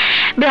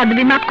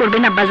 বেয়াদবি মাফ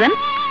করবেন আব্বাজান,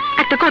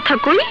 একটা কথা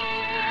কই,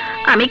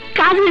 আমি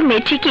কাজের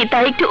মেয়ে ঠিকই,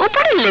 তাই একটু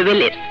ওপরের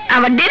লেভেলের।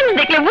 আমার ড্রেস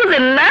দেখলে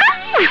বুঝেন না?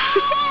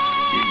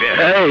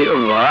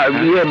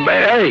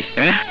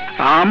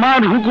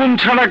 আমার হুকুম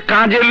ছাড়া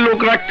কাজের লোক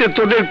রাখতে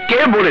তোদের কে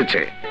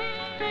বলেছে?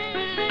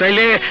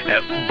 তাইলে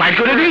বাইর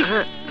করে দিই?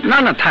 না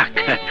না, থাক।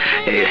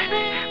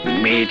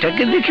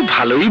 মেয়েটাকে দেখে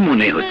ভালোই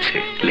মনে হচ্ছে,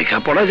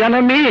 লেখাপড়া জানা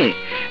মেয়ে,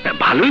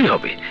 ভালোই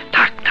হবে।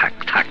 থাক থাক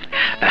থাক।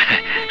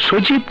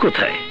 সজীব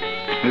কোথায়?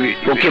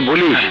 ওকে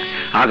বলিস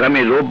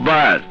আগামী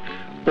রোববার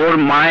ওর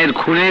মায়ের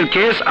খুনের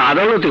কেস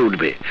আদালতে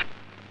উঠবে।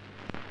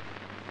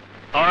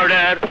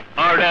 Order,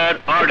 order,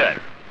 order.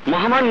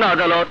 মহামান্য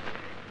আদালত,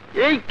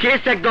 এই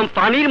কেস একদম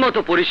পানির মতো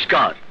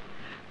পরিষ্কার।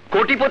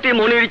 কোটিপতি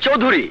মনির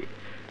চৌধুরী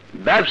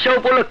ব্যবসা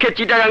উপলক্ষে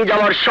চিটাগাং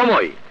যাওয়ার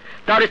সময়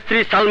তার স্ত্রী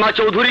সালমা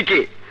চৌধুরীকে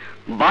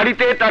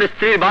বাড়িতে তার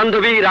স্ত্রীর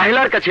বান্ধবী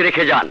রাহেলার কাছে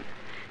রেখে যান।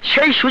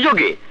 সেই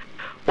সুযোগে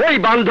ওই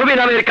বান্ধবী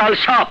নামের কাল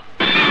সাপ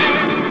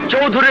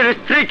চৌধুরীর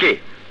স্ত্রীকে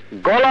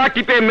গলা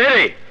টিপে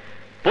মেরে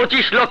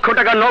 25 লক্ষ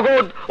টাকা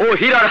নগদ ও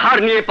হীরার হার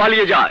নিয়ে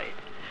পালিয়ে যায়।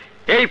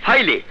 এই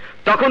ফাইলে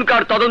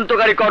তখনকার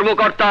তদন্তকারী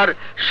কর্মকর্তার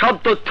সব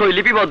তথ্যই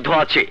লিপিবদ্ধ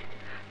আছে।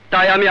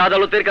 তাই আমি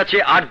আদালতের কাছে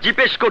আর্জি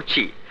পেশ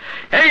করছি,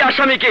 এই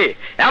আসামিকে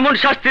এমন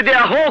শাস্তি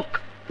দেয়া হোক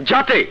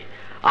যাতে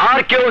আর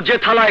কেউ যে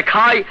থালায়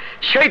খায়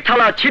সেই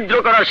থালা ছিদ্র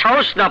করার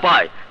সাহস না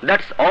পায়।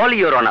 That's all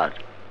your honour.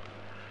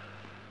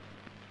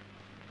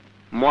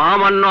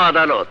 মহামান্য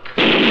আদালত,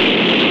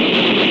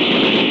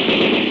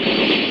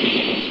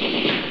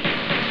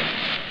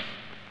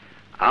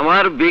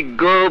 আমার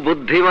বিজ্ঞ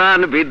বুদ্ধিমান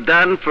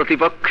বিদ্বান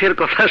প্রতিপক্ষের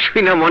কথা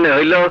শুনে মনে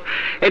হইল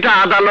এটা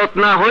আদালত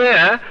না হয়ে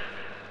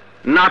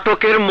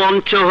নাটকের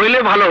মঞ্চ হইলে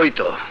ভালো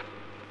হইতো।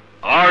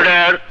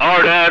 Order,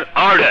 order,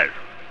 order.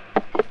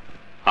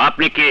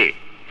 আপনি কে?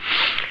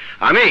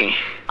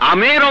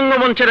 আমি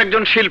রঙ্গমঞ্চের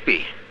একজন শিল্পী।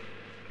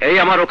 এই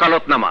আমার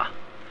ওকালতনামা।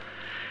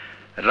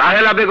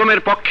 রাহেলা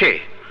বেগমের পক্ষে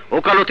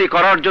ওকালতি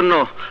করার জন্য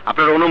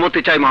আপনার অনুমতি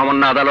চাই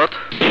মহামান্য আদালত।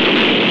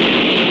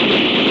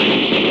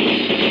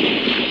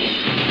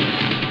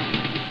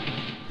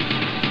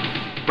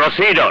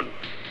 Proceed on.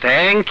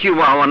 থ্যাংক ইউ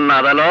মহামান্য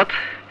আদালত।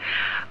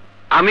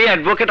 আমি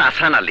advocate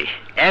Ahsan Ali,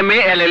 MA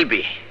LLB।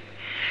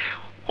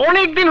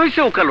 অনেকদিন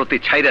হয়েছে ওকালতি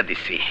ছাইরা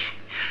দিছি,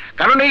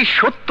 কারণ এই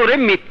সত্যরে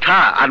মিথ্যা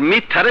আর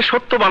মিথ্যারে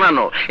সত্য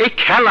বানানো এই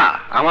খেলা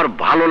আমার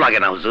ভালো লাগে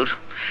না হুজুর।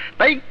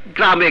 তাই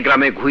গ্রামে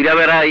গ্রামে ঘুরে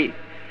বেড়াই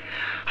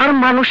আর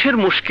মানুষের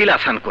মুশকিল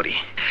আসান করি।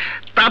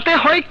 তাতে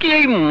হয় কি,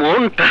 এই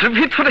মনটার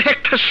ভিতরে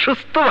একটা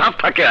সুস্থ ভাব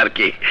থাকে আর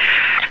কি।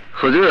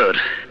 হুজুর,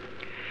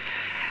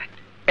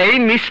 এই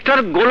মিস্টার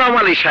গোলাম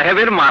আলী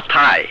সাহেবের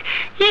মাথায়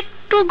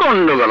একটু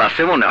গন্ডগোল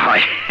আছে মনে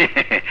হয়।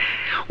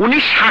 উনি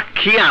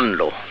সাক্ষী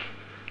আনলো,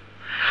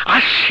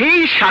 আর সেই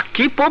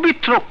সাক্ষী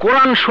পবিত্র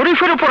কোরআন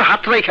শরীফের উপর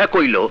হাত রেখা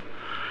কইল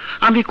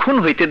আমি খুন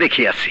হইতে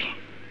দেখিয়াছি।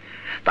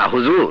 তা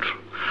হুজুর,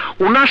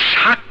 উনার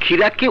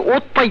সাক্ষীরা কি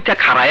ওত পাইটা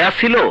খাড়াইয়া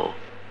ছিল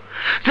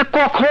যে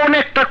কখন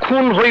একটা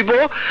খুন হইব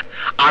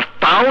আর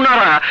তা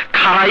ওনারা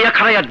খাড়াইয়া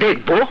খাড়াইয়া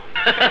দেখবো?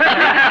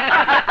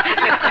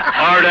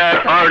 Order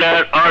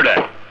order order.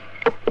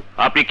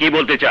 আপনি কি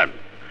বলতে চান?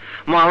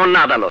 মহামান্য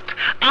আদালত,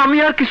 আমি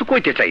আর কিছু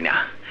কইতে চাই না।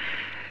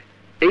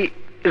 এই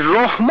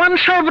রহমান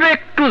সাহেবরে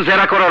একটু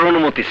জেরা করার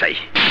অনুমতি চাই।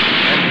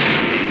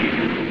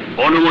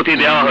 অনুমতি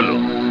দেওয়া হলো।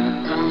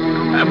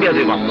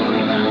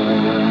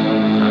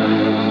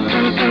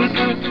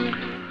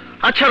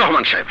 আচ্ছা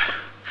রহমান সাহেব,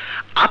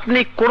 আপনি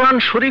কোরআন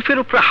শরীফের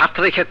উপর হাত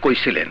রেখে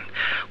কইছিলেন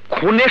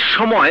খুনের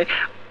সময়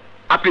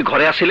আপনি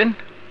ঘরে আছিলেন?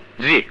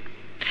 জি,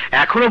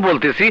 এখনো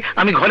বলতেছি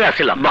আমি ঘরে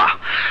আছিলাম। বাহ,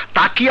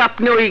 তা কি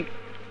আপনি ওই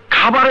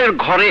খাবারের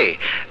ঘরে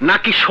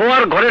নাকি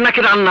শোয়ার ঘরে নাকি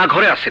রান্না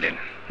ঘরে আছিলেন?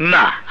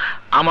 না,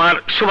 আমার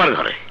শোবার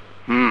ঘরে।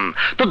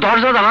 তো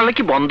দরজা জানালা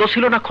কি বন্ধ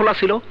ছিল না খোলা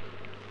ছিল?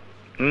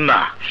 না,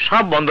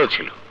 সব বন্ধ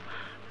ছিল,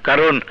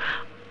 কারণ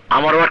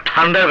আমার আবার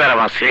ঠান্ডার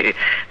ব্যারাম আছে।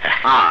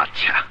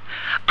 আচ্ছা,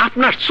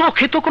 আপনার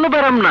চোখে তো কোনো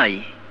ব্যারাম নাই?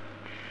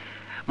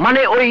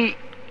 মানে ওই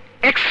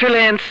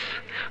excellence,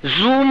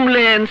 zoom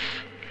lens,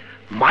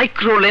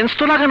 micro lens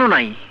তো লাগানো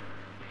নাই?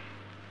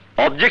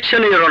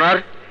 অবজেকশন ইওর অনার,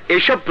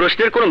 এইসব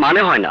প্রশ্নের কোনো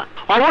মানে হয় না।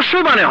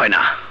 অবশ্যই মানে হয়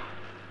না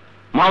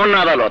মহামান্য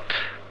আদালত।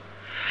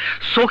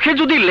 চোখে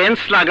যদি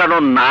লেন্স লাগানো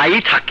নাই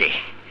থাকে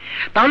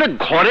তাহলে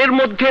ঘরের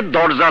মধ্যে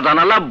দরজা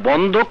জানালা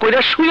বন্ধ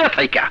কইরা শুইয়া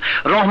থাইকা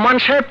রহমান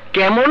সাহেব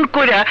কেমন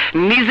কইরা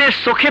নিজের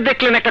চোখে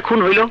দেখলেন একটা খুন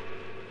হইল?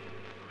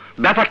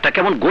 ব্যাপারটা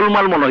কেমন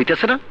গোলমাল মনে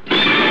হইতেছে না?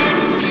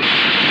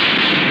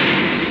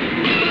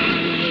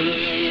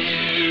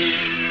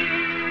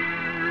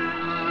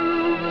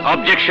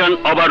 Objection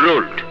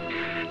overruled.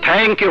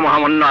 থ্যাংক ইউ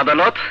মহামান্য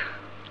আদালত।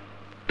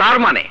 তার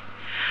মানে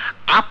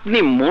আপনি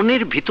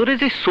মনের ভিতরে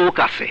যে চোখ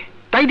আছে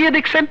তাই দিয়ে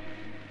দেখছেন?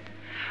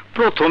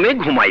 প্রথমে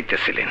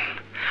ঘুমাইতেছিলেন,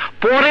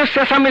 পরে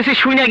চেঁচামেচি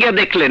শুনে গিয়ে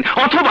দেখলেন,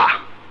 অথবা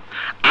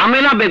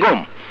আমেনা বেগম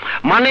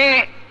মানে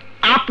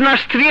আপনার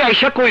স্ত্রী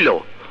আইসা কইল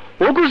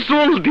ওগো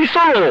জলদি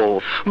চলো,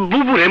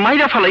 বুবুরে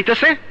মাইরা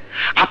ফেলাইতেছে,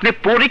 আপনি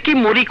পরে কি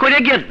মরি করে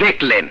গিয়ে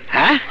দেখলেন?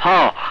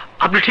 হ্যাঁ,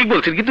 আপনি ঠিক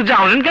বলছেন, কিন্তু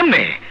জানেন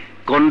কেমনে?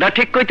 কোনটা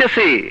ঠিক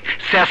কইতেছি,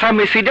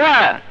 চেঁচামেচিটা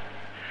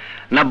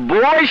না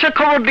বউ আইসা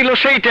খবর দিল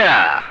সেইটা?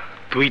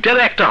 দুইটার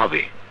একটা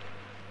হবে,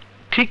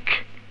 ঠিক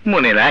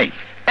মনে নাই।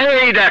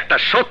 এইটা একটা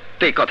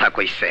সত্যি কথা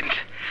কইছেন।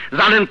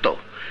 জানেন তো,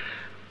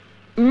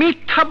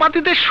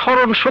 মিথ্যাবাদীদের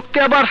স্মরণ শক্তি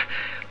আবার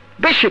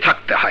বেশি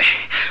থাকতে হয়।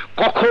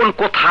 কখন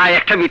কোথায়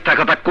একটা মিথ্যা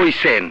কথা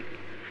কইছেন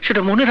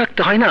সেটা মনে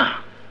রাখতে হয় না?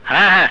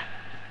 হ্যাঁ হ্যাঁ,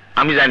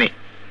 আমি জানি।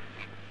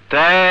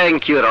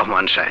 থ্যাংক ইউ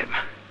রহমান সাহেব।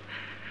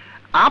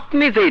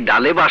 আপনি যেই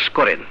ডালে বাস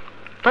করেন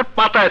তার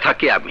পাতায়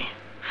থাকি আমি।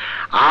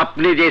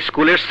 আপনি যে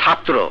স্কুলের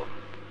ছাত্র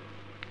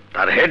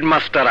তার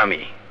হেডমাস্টার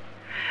আমি।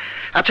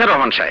 আচ্ছা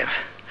রহমান সাহেব,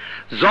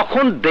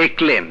 যখন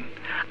দেখলেন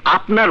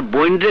আপনার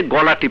বোনরে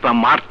গলা টিপা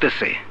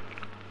মারতেছে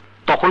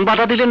তখন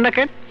বাধা দিলেন না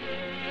কেন?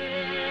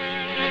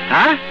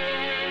 হ্যাঁ,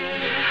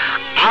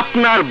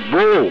 আপনার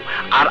বউ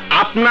আর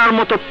আপনার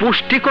মতো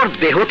পুষ্টিকর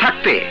দেহ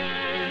থাকতে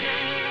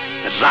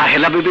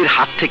রাহেলা বিবির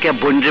হাত থেকে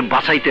বোনরে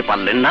বাঁচাইতে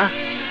পারলেন না?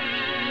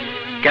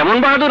 কেমন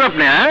বাহাদুর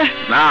আপনি! হ্যাঁ,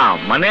 না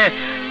মানে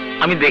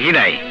আমি দেখি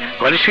নাই,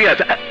 ঘরে শুয়ে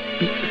আছে।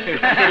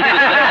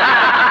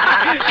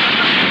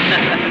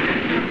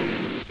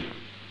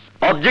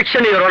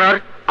 অবজেকশন ইওর অনার,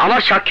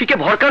 আমার সাক্ষীকে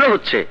ভরকানো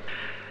হচ্ছে।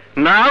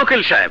 না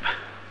উকিল সাহেব,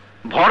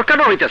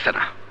 ভরকানো হইতেছে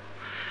না,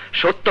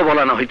 সত্য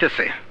বলানো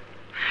হইতেছে।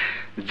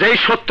 যেই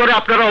সত্যরে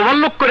আপনারা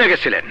ওভারলুক করে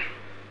গেছিলেন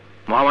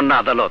মহামান্য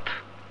আদালত,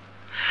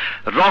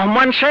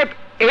 রহমান সাহেব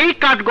এই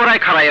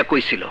কাঠগড়ায় খাড়াইয়া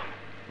কইছিল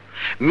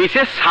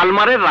মিসেস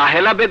সালমারের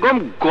রাহেলা বেগম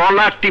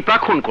গলা টিপা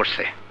খুন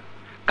করছে।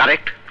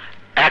 কারেক্ট?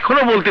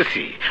 এখনো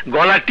বলতেছি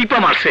গলা টিপা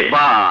মারছে।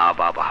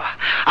 বাবা,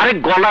 আরে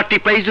গলা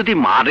টিপাই যদি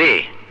মারে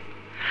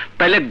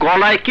তাহলে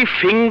গলায় কি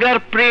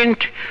ফিঙ্গারপ্রিন্ট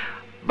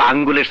বা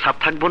আঙ্গুলের ছাপ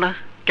থাকবো না?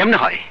 কেমনে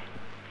হয়?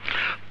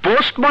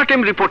 পোস্টমর্টেম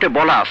রিপোর্টে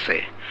বলা আছে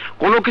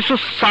কোনো কিছু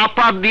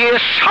চাপা দিয়ে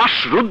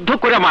শ্বাসরুদ্ধ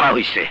করে মারা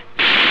হইছে।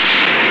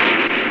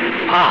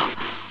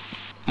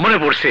 মনে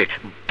পড়ছে,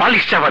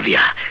 বালিশ চাপা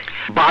দিয়া।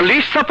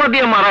 বালিশ চাপা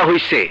দিয়ে মারা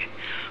হইছে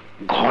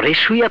ঘরে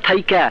শুইয়া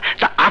থাইকা?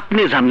 তা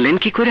আপনি জানলেন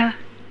কি করে?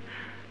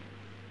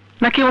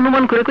 নাকি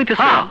অনুমান করে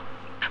কইতেছে?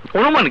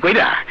 অনুমান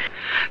কইরা।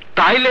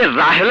 তাইলে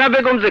রাহেলা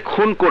বেগম যে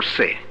খুন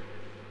করছে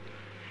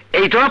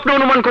এইটা আপনি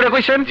অনুমান করে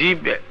কইছেন? জি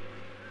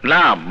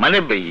না, মানে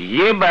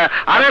ইয়ে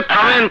আরে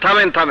থামেন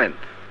থামেন থামেন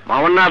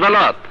মহামান্য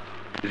আদালত।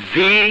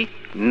 জি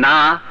না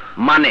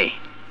মানে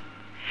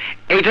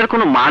এইটার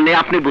কোনো মানে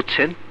আপনি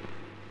বুঝছেন?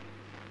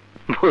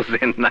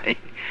 বুঝেন নাই,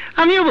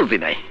 আমিও বুঝি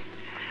নাই।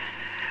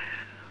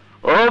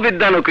 ও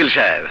বিদ্যান উকিল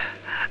সাহেব,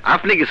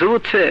 আপনি কিছু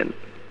বুঝছেন?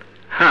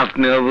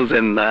 আপনিও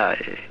বুঝেন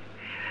নাই।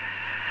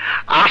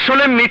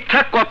 আসলে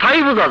মিথ্যা কথাই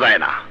বোঝা যায়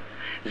না।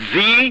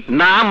 জি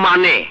না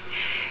মানে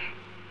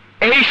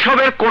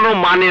এইসবের কোনো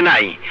মানে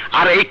নাই,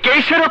 আর এই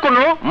কেসেরও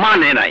কোনো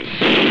মানে নাই।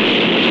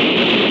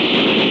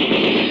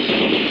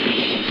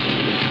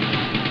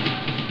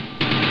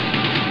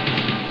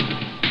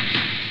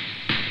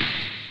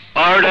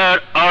 Order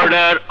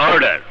order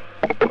order.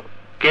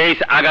 কেস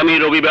আগামী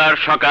রবিবার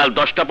সকাল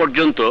 10টা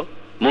পর্যন্ত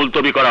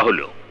মুলতবি করা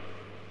হলো।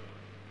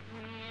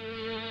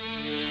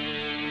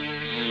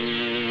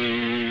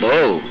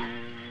 বউ,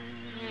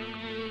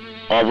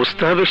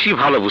 অবস্থা বেশি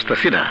ভালো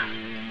বুঝতেছি না।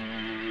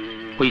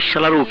 ওই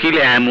শালার উকিল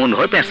এমন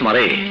হয় প্যাঁচ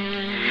মারে,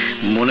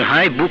 মনে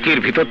হয় বুকের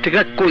ভিতর থেকে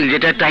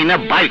কলজেটা টাইনা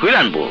বাইর করে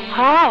আনবো।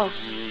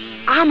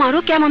 আমারও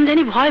কেমন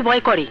জানি ভয়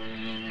ভয় করে।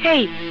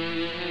 এই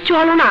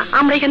চলো না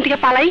আমরা এখান থেকে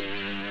পালাই।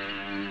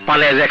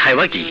 পালিয়ে যায়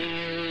খাইবা কি?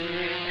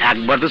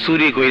 একবার তো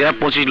চুরি কইরা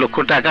 25 লক্ষ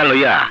টাকা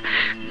লইয়া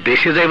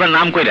দেশে যাইবার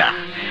নাম কইরা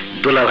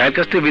দোলা ভাইয়ের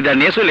কাছ থেকে বিদায়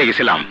নিয়ে চলে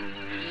গেছিলাম।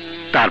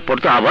 তারপর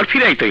তো আবার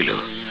ফিরাইতে হইল।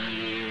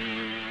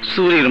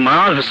 চুরির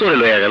মাল চোরে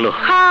লইয়া গেল।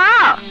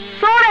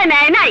 চোরে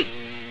নেয় নাই,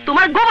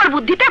 তোমার গোবর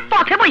বুদ্ধিতে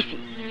পথে বইছি।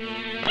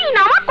 কি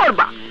নামা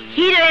করবা?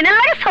 হিরোইনের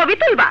লাগে ছবি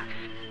তুলবা?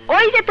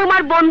 ওই যে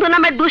তোমার বন্ধু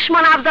নামের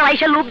দুশ্মন আফজাল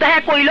আইসা লোভ দেখা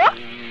কইলো,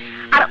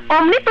 আর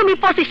অমনি তুমি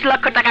 25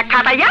 লক্ষ টাকা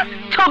খাটাইয়া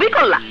ছবি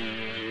করলা।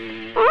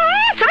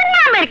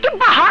 নামের কি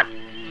বাহার,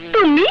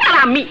 তুমি আর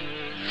আমি।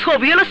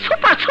 ছবি হলো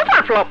সুপার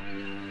সুপার ফ্লপ।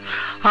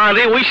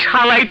 আরে ওই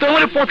শালাই তো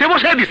আমার পথে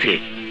বসায় দিছে।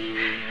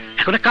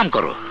 এখন এক কাম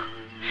করো,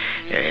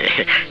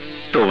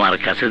 তোমার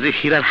কাছে যে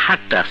হীরার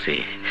হাটটা আছে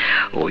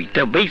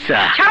ওইটা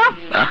বেচা।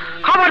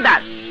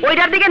 খবরদার,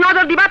 ওইটার দিকে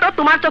নজর দিবা তো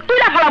তোমার চোখ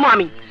তুইলা ফেলামো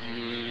আমি।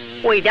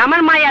 ওইটা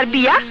আমার মায়ের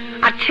বিয়া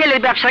আর ছেলের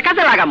ব্যবসার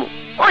কাজে লাগামো,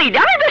 ওইটা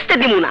আমি বেচতে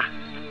দিমু না।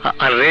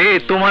 আরে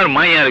তোমার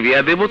মায়ের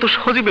বিয়া দেবো তো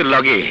সজীবের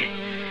লগে।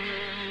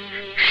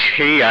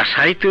 সেই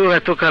আশাই তো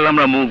এতকাল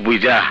আমরা মুখ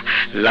বুঝা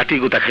লাঠি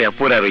গোতা খাইয়া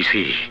পড়া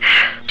রইছি।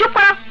 চুপ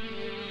করো।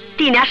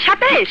 টিনার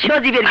সাথে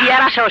সজীবের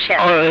বিয়ার আশাও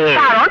শেষ,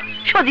 কারণ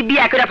সজীব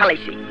বিয়া করে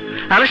ফেলাইছে।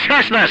 আরে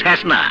শেষ না, শেষ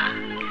না।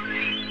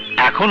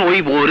 এখন ওই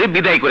বউরে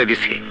বিদায় করে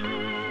দিছে।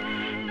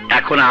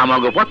 এখন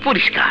আমাগো পথ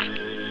পরিষ্কার।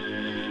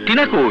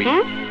 টিনা কই?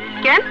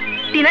 কেন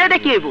টিনারে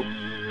দেখি হইব?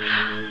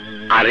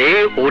 আরে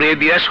ওরে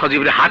দিয়া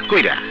সজীবের হাত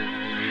কইরা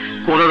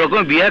কোন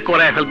রকম বিয়া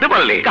করায় ফেলতে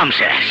পারলে কাম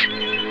শেষ।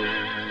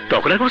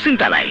 তখন আর কোনো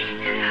চিন্তা নাই।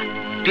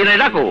 টিনা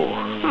ডাকো।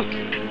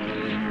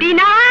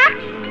 টিনা,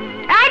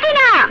 এই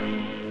টিনা,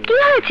 কি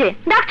হয়েছে?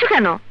 ডাকছো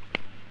কেন?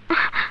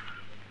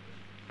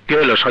 কি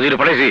হলো, সজীরে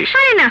পড়েছিস?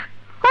 আরে না,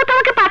 ও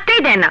তোমাকে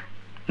পাত্তাই দেয় না।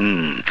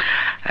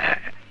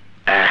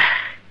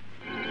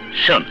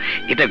 শোন,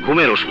 এটা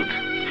ঘুমের ওষুধ,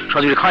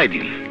 সজীরে খাওয়াই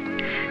দিবি।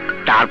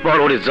 তারপর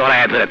ওরে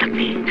জড়ায় ধরে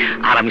থাকবি,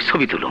 আর আমি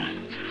ছবি তুলুম।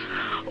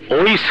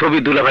 ওই ছবি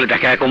দুলা ফেলে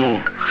দেখা কমু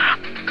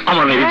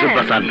আমার মেয়ের ইজ্জত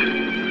বাঁচান।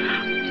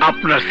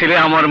 আপনার ছেলে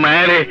আমার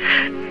মায়ের,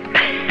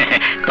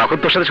 তখন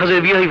তোর সাথে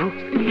সজীরে বিয়ে হইব।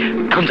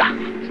 এখন যা,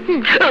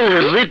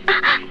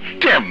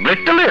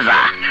 ট্যাবলেটটা লয়ে যা।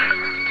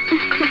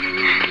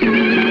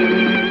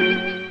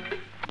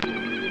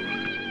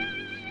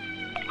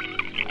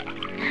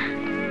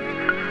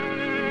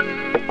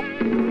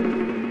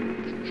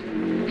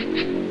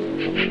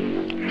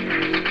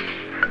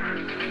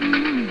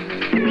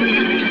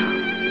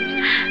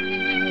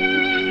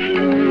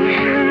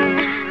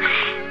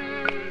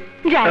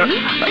 জানি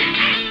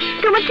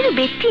তোমার জন্য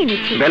বেডটি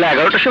এনেছি। বেলা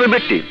 11টার সময়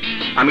বেডটি?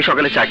 আমি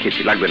সকালে চা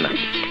খেয়েছি, লাগবে না।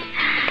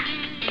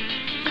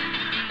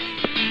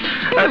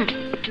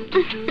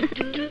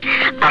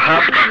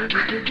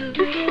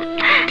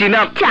 টিনা,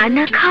 চা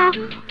না খাও,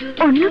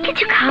 অন্য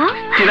কিছু খাও।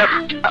 টিনা,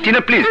 টিনা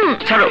প্লিজ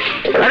ছাড়ো।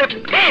 আরে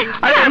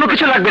আরে অন্য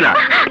কিছু লাগবে না,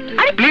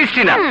 প্লিজ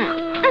টিনা।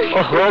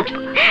 ওহো,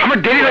 আমার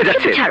দেরি হয়ে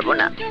যাচ্ছে। ছাড়বো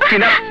না।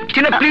 টিনা,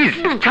 টিনা প্লিজ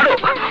ছাড়ো।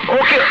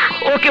 ওকে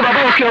ওকে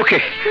বাবা, ওকে ওকে,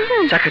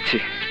 চা খাচ্ছি।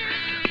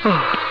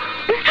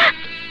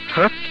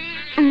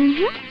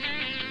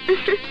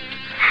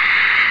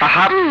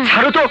 আহা,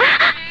 ছাড়ো তো।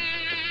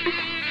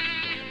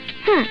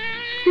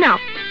 নাও,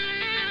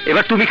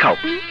 এবার তুমি খাও।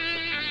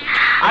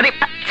 আরে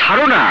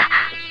ছাড়ো না।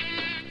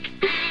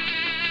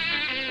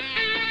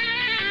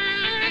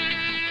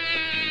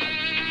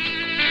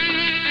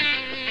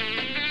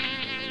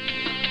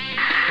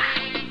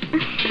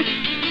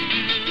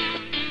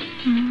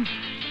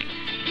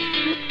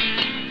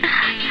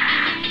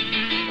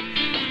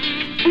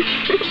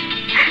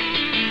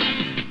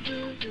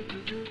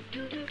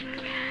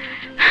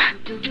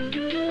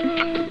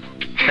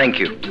 Thank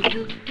you.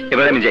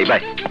 এবার আমি যাই,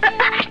 বাই।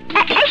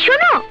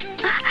 শোনো,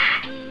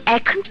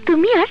 এখন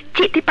তুমি আর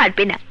যেতে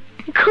পারবে না,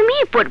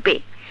 ঘুমিয়ে পড়বে,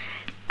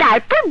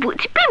 তারপর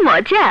বুঝবে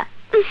মজা।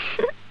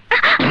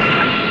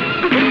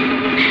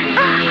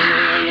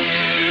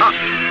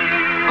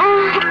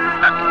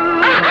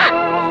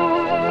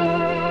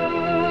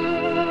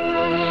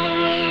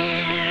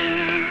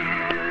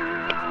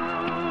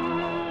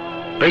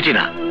 এই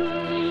টিনা,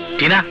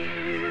 টিনা,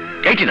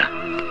 এই টিনা,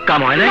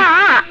 কাম হয় না?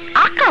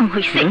 আকাম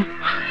হইছে।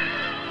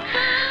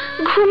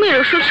 ঘুমের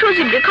ওষুধ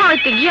সজীবকে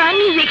খাওয়াইতে গিয়ে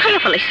নিজে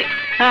খাইয়া ফেলাইছে।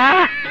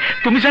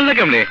 তুমি জানলে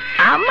কেমনে?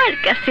 আমার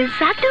কাছে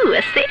জাদু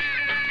আছে।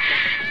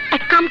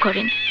 এক কাম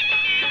করেন,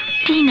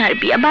 টিনার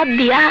বিয়া বাদ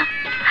দিয়া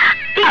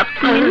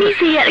আপনি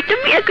নিজে আর একটা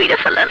বিয়া কইরা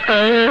ফেলান।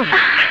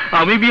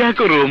 আমি বিয়া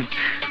করুম?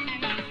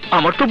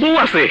 আমার তো বউ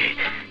আছে।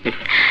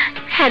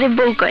 হ্যাঁ রে,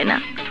 বউ কয় না,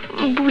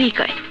 বুড়ি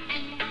কয়।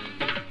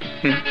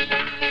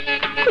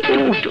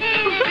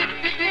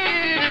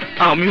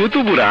 আমিও তো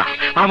বুড়া,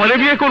 আমারে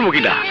বিয়ে করবো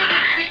কিনা?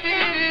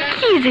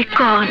 কি যে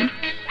কন!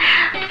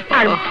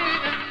 আর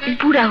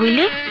বুড়া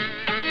হইলে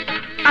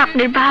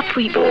আপনার বাপ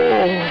হইব।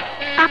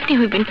 আপনি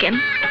হইবেন কেন?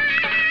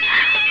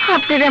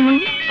 আপনার এমন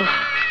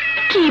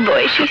কি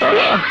বয়স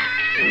হইছে?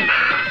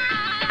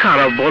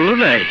 খারাপ বলো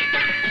নাই,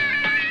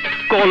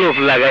 কলপ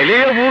লাগাইলে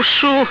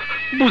অবশ্য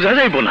বুঝা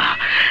যাইব না।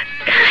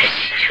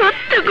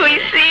 সত্য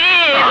কইছে,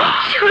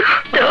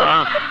 সত্য।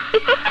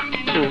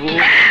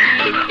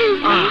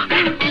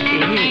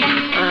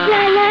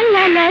 লা লা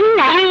লা লা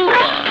লা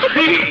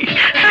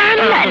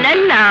লা লা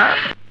লা।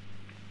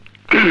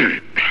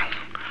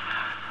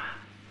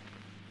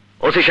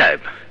 ওসি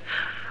সাহেব,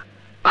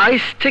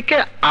 আজ থেকে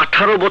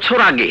 18 বছর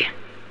আগে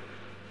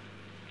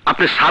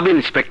আপনি সাব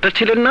ইন্সপেক্টর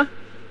ছিলেন না?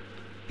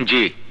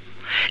 জি।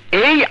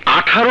 এই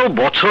 18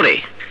 বছরে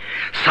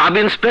সাব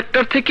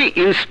ইন্সপেক্টর থেকে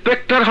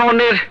ইন্সপেক্টর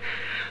হওয়ার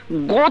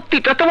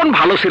গতিটা তেমন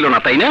ভালো ছিল না,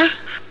 তাই না?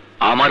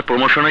 আমার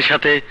প্রমোশনের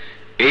সাথে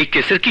এই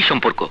কেসের কি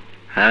সম্পর্ক?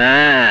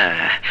 হ্যাঁ,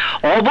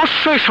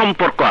 অবশ্যই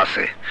সম্পর্ক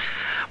আছে।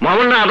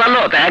 মহামান্য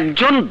আদালত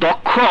একজন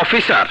দক্ষ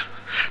অফিসার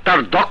তার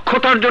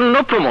দক্ষতার জন্য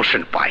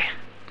প্রমোশন পায়,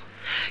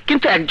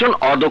 কিন্তু একজন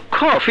অদক্ষ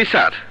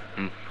অফিসার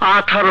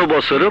 18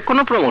 বছরেও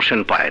কোনো প্রমোশন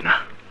পায় না।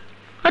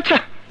 আচ্ছা,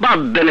 বাদ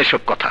দেন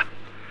এসব কথা।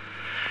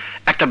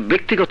 একটা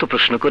ব্যক্তিগত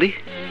প্রশ্ন করি,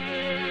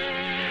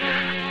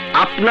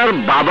 আপনার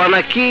বাবা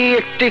নাকি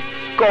একটি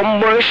কম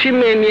বয়সী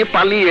মেয়ে নিয়ে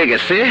পালিয়ে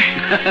গেছে?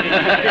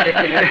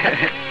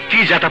 কি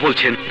যাতা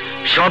বলছেন?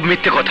 সব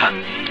মিথ্যে কথা।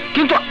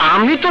 কিন্তু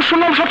আমি তো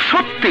শুনলাম সব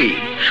সত্যি।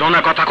 শোনা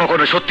কথা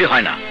কখনো সত্যি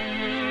হয় না।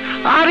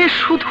 আরে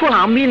শুধু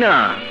আমি না,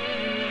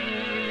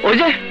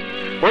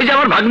 ওই যে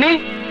আমার ভাগ্নি,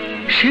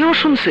 সেও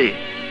শুনছে।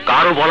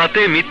 কারো বলাতে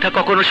মিথ্যা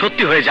কখনো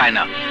সত্যি হয়ে যায়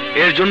না,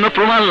 এর জন্য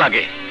প্রমাণ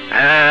লাগে।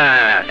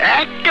 হ্যাঁ,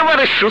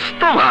 একেবারে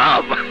সুস্থ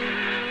ভাব।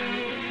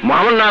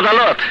 মহামান্য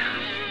আদালত,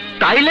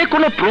 তাইলে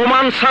কোনো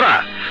প্রমাণ ছাড়া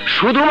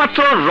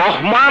শুধুমাত্র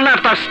রহমান আর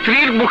তার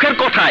স্ত্রীর মুখের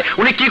কথায়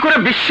উনি কি করে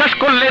বিশ্বাস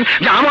করলেন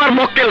যে আমার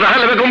মক্কেল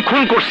রাহেলা বেগম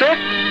খুন করছে?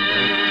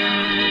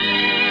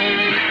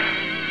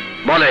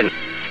 বলেন,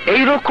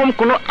 এইরকম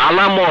কোনো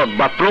আলামত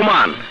বা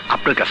প্রমাণ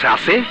আপনার কাছে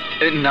আছে?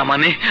 না,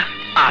 মানে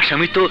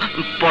আসামি তো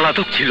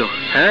পলাতক ছিল।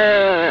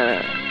 হ্যাঁ,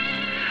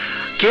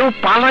 কেউ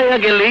পালাইয়া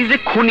গেলেই যে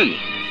খুনি,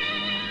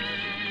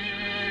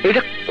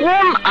 এটা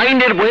কোন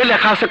আইনের বইয়ে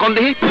লেখা আছে কোন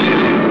দেখি?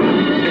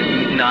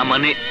 না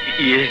মানে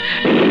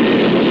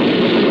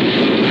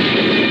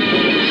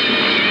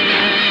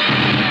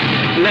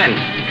নেন,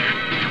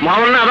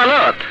 মহামান্য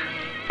আদালত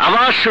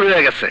আবার শুরু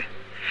হয়ে গেছে।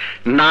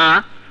 না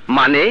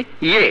মানে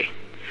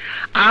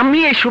আমি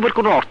এসবের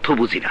কোনো অর্থ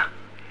বুঝি না।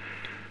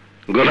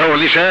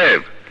 গোলাওয়ালি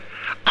সাহেব,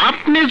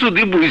 আপনি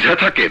যদি বুঝা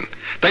থাকেন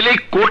তাহলে এই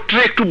কোর্টে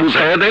একটু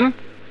বুঝাইয়া দেন।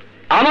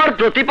 আমার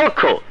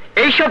প্রতিপক্ষ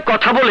এইসব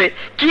কথা বলে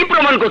কি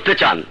প্রমাণ করতে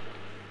চান?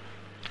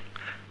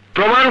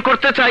 প্রমাণ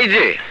করতে চাই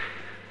যে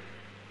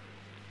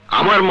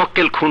আমার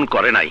মক্কেল খুন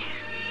করে নাই,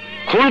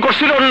 খুন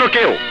করছিল অন্য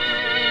কেউ।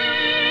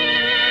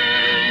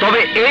 তবে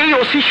এই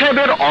ওসি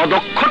সাহেবের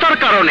অদক্ষতার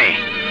কারণে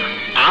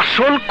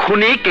আসল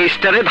খুনি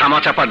কেসটারে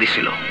ধামাচাপা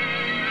দিছিল।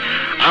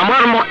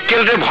 আমার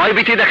মক্কেলরে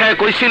ভয়ভীতি দেখায়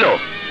কইছিল,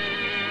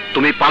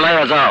 তুমি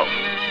পালায়া যাও,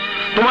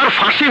 তোমার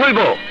ফাঁসি হইব।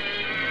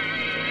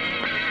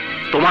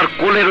 তোমার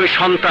কোলের ওই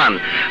সন্তান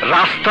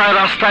রাস্তায়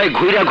রাস্তায়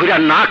ঘুরা ঘুরা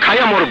না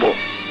খাইয়া মরব।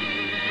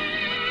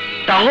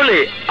 তাহলে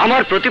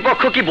আমার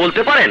প্রতিপক্ষ কি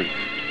বলতে পারেন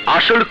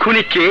আসল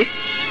খুনি কে?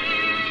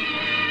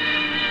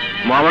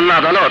 মহামান্য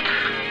আদালত,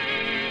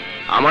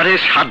 আমারে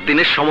 7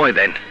 দিনের সময়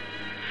দেন,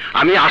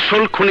 আমি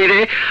আসল খুনিরে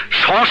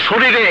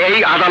সশরীরে এই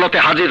আদালতে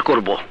হাজির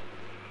করব।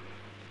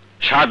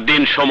 7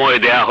 দিন সময়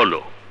দেয়া হলো।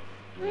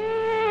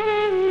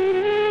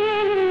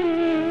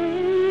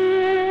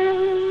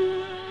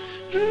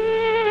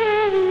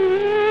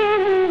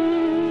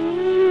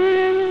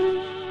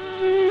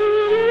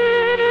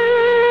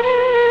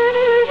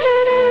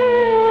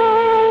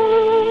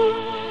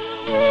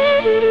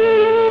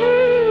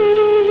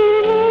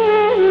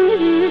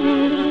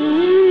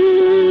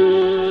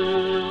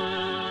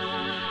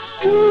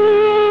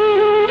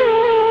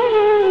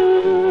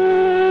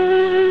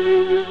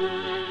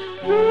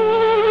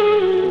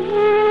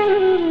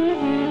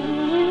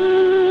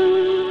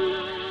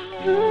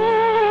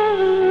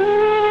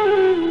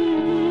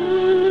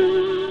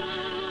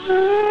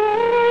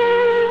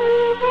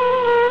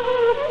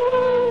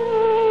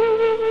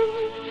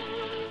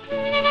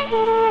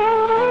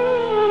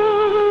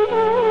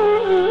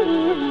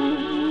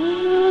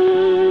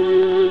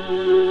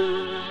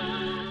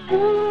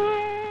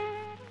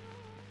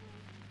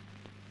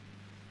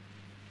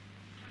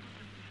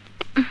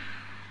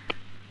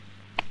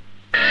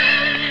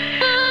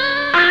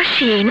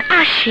 আসেন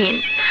আসেন,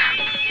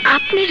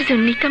 আপনার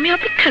জন্যই তো আমি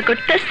অপেক্ষা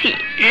করতেছি।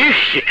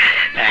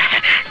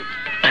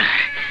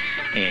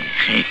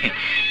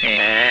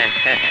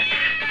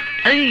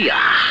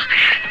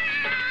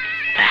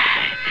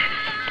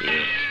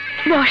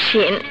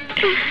 বসেন।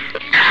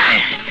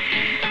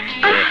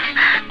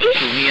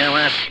 তুমি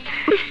আমার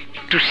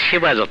একটু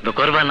সেবা যত্ন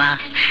করবা না?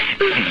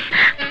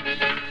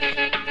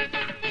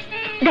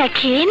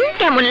 দেখেন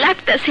কেমন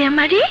লাগতেছে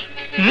আমারে।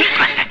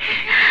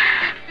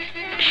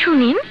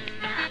 শুনিন,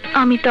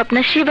 আমি তো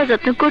আপনার সেবা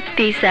যত্ন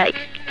করতেই চাই,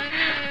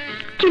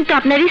 কিন্তু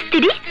আপনার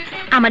স্ত্রী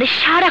আমারে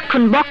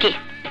সারাক্ষণ বকে,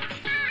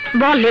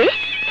 বলে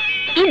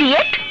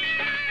ইডিয়েট,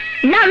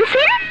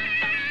 ননসেন্স,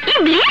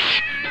 ইংলিশ।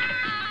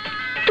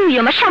 তুই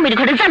আমার স্বামীর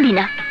ঘরে যাবি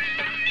না।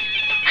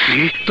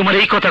 তোমার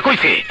এই কথা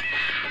কইছে?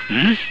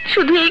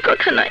 শুধু এই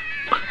কথা নয়,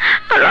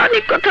 আর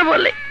অনেক কথা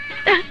বলে।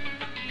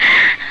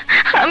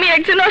 আমি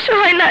একজন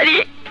অসহায় নারী,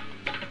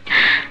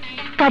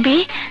 তবে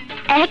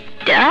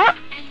একটা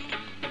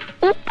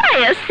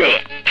উপায় আছে।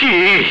 কি?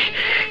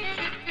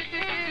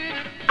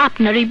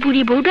 আপনার ওই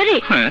বুড়ি বউডারে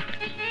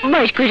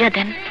বাইর কইরা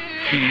দেন,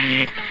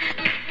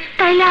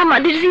 তাইলে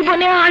আমাদের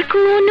জীবনে আর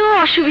কোনো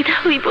অসুবিধা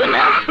হইব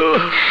না,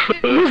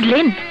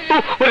 বুঝলেন?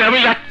 আমি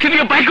লাঠি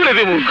দিয়ে বাইর করে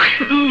দেব।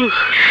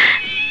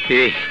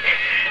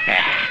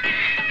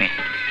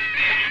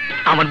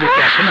 আমার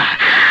বুকে আসো না,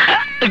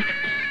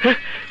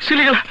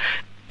 চলে গেল।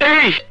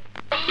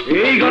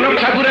 এই গণক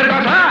ঠাকুরের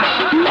কথা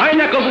হয়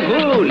না কবু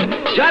ভুল,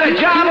 যারে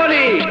যা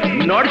বলে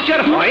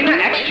নড়চড় হয় না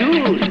এক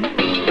চুল।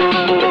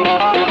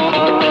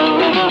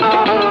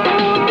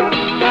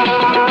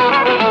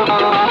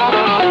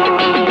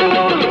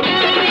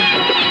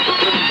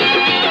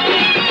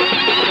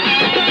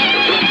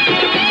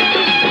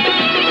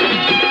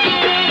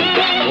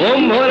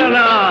 ওম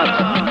ভোলানাথ,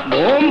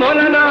 ওম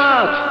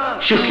ভোলানাথ,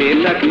 সুখে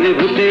থাকলে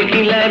ভূতে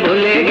কিলায়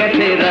বলে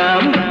গেছে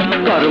রাম,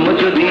 কর্ম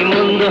যদি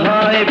মন্দ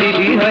হয়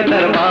বিধি হয়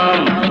তার বাম।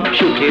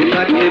 সুখে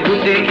থাকলে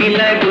ভূতে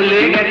কিলায়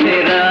বলে গেছে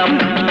রাম,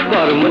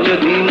 কর্ম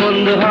যদি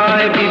মন্দ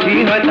হয় বিধি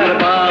হয় তার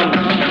বাম।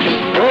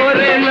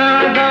 ওরে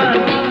নাদান,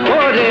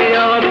 ওরে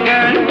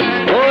অজ্ঞান,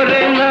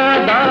 ওরে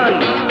নাদান,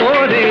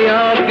 ওরে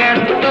অজ্ঞান,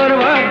 তোর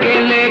ভাগ্যে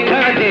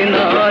লেখা যে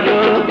নর।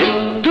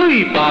 তুই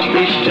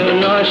পাপিষ্ঠ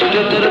নষ্ট,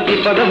 তোর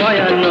বিপদ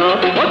ভয়ানক।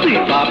 ও তুই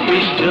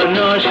পাপিষ্ঠ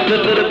নষ্ট,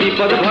 তোর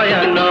বিপদ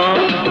ভয়ানক।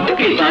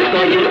 কৃপা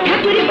করো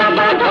ঠাকুর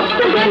বাবা, ভক্ত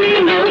গণে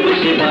নাও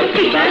সেবা।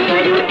 কৃপা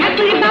করো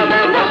ঠাকুর বাবা,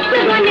 ভক্ত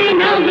গণে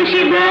নাও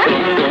সেবা।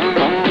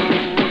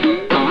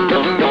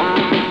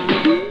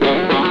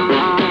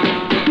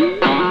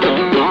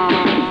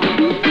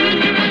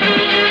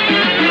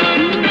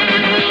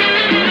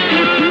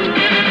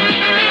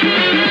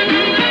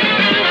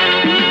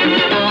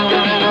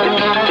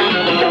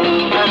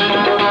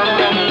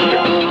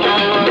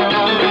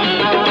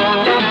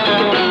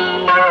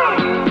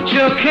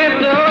 চোখে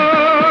তো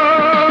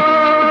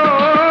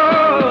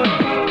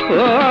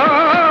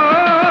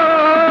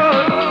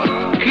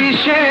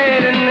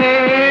কিসের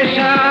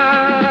নেশা,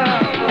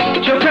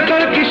 চোখে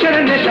তোর কিসের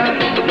নেশা,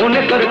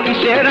 মনে তোর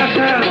কিসের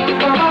আশা।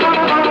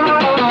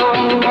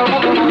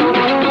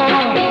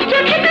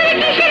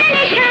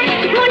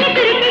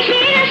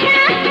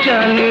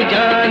 জানি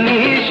জানি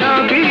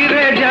সবই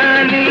রে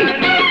জানি,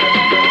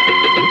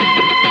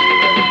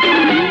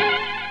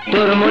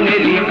 তোর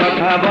মনেরই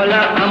কথা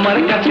বলা আমার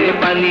কাছে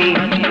পানি।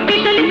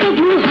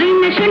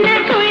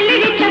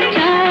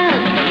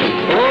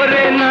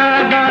 ওরে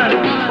নাদান,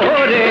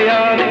 ওরে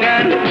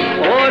অজ্ঞান,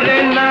 ওরে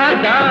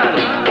নাদান,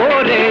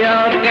 ওরে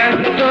অজ্ঞান,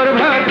 তোর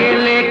ভাগ্যে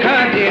লেখা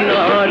যে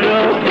নর।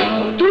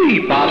 তুই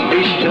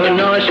পাপিষ্ঠ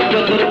নষ্ট,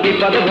 তোর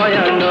বিপদ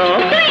ভয়ানক।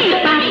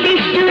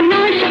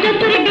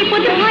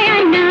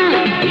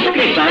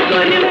 কৃপা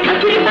করো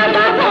ঠাকুর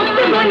বাবা, ভক্ত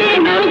গণে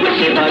নাও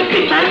সেবা।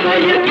 কৃপা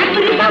করো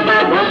ঠাকুর বাবা,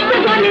 ভক্ত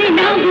গণে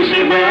নাও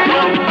সেবা।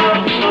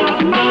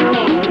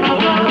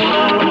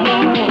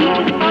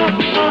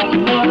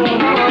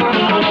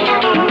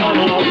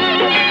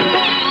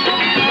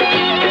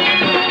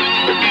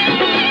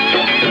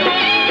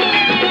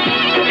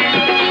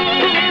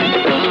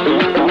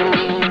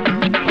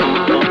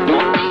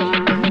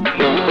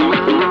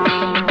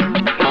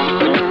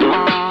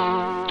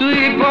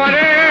 তুই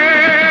পরে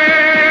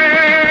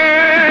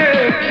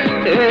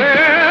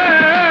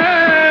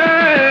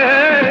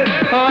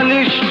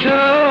অনিষ্ট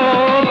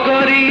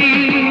করি,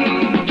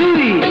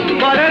 তুই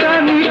পরের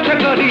অনিষ্ট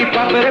করি,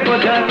 পাপের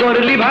বোঝা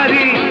করলি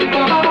ভারী।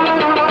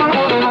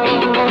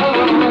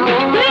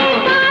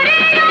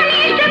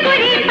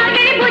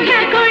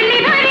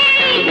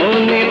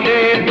 মনেতে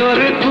তোর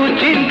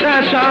কুচিন্তা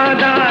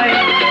সদায়,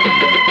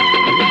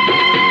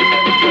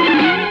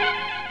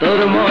 তোর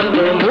মত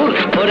মূর্খ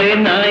করে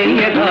নাই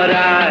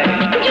ধরায়।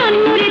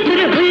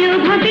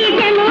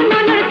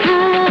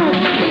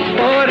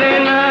 ওরে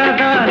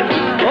নাদান,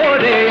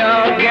 ওরে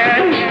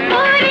অজ্ঞান,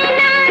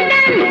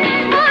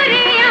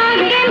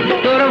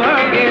 তোর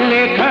ভাগ্যে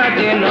লেখা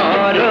যে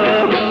নর।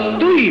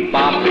 তুই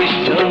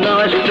পাপিষ্ঠ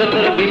নষ্ট,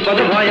 তোর বিপদ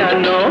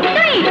ভয়ানক।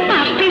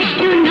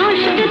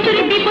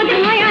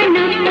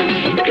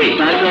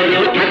 কৃপা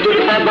করো ঠাকুর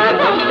বাবা,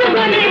 ভক্ত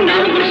গণে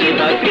নাও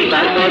সেবা।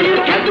 কৃপা করো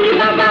ঠাকুর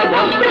বাবা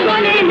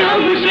ভক্তগণে নাও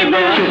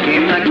সেবা সুখে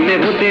থাকলে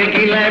ভূতে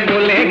গিলায়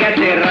বলে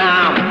গেছে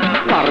রাম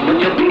কর্ম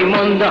যদি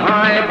মন্দ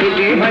হয়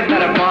বিধি হয়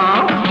তার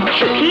পাপ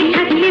সুখী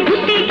থাকলে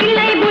ভূতে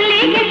গিলায় বলে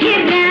গেছে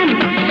রাম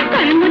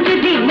কর্ম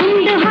যদি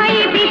মন্দ হয়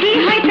বিধি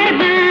হয় তার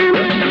দাম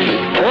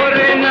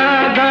ওরে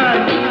নাদান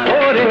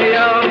ওরে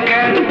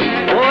অজ্ঞান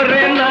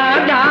ওরে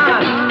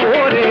নাদান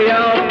ওরে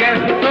অজ্ঞান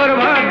তোর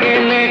ভাগ্যে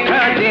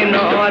লেখা যে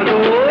নরো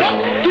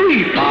তুই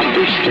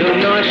পাপিষ্ঠ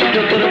নষ্ট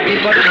তোর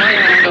বিপদ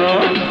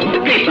ভয়ানক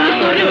কৃপা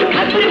করো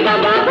ঠাকুর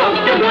বাবা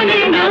ভক্তগণে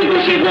নাও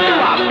সেবা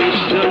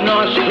পাপিষ্ঠ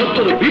নষ্ট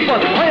তোর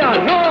বিপদ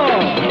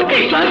ভয়ানক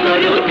কৃপা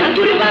করো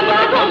ঠাকুর বাবা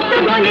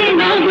ভক্তগণে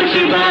নাও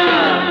সেবা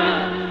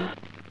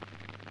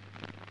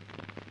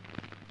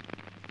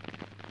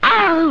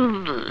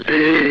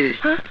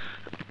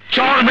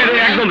চর মেরে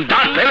একদম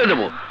দাঁত ফেলে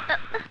দেবো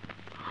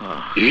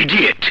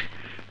ইডিয়েট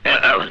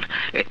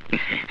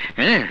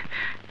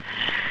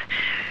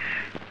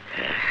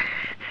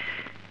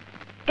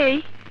এই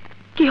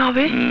কি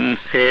হবে?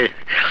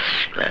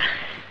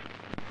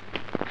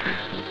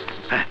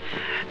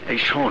 এই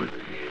শোন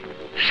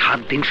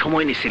 7 দিন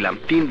সময় নিছিলাম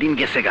 3 দিন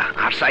গেছে গা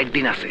আর 4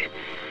 দিন আছে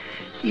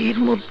এর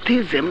মধ্যে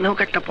যেমন হোক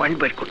একটা পয়েন্ট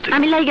বের করতে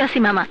আমি লাইগা আছি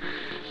মামা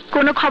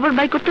কোন খবর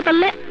বাই করতে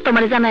পারলে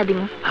তোমারে জানাই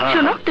দিমু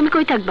শোনো তুমি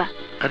কই থাকবা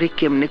আরে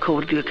কেমনে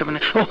খবর দিও কেমনে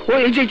ও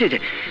এই যে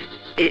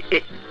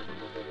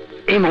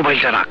এই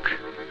মোবাইলটা রাখ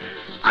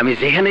আমি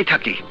যেখানেই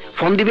থাকি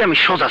ফোন দিবি আমি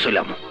সোজা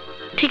চলাম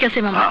ঠিক আছে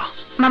মামা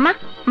মামা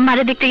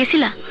মারে দেখতে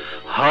গেছিলা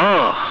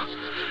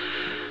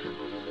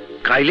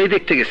কাইলে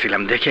দেখতে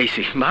গেছিলাম দেখে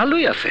আইছি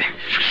ভালোই আছে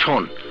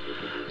শোন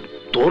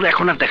তোর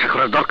এখন আর দেখা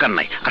করার দরকার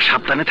নাই আর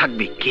সাবধানে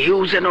থাকবি কেউ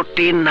যেন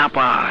টেন না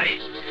পায়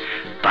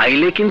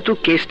তাইলে কিন্তু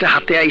কেসটা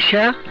হাতে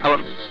আইসা আবার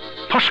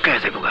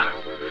ফসকায় যাবো গা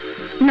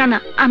না না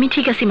আমি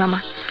ঠিক আছি মামা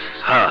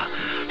হ্যাঁ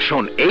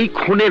শোন এই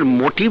খুনের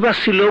মোটিভ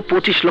ছিল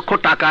 25 লক্ষ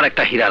টাকার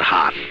একটা হীরার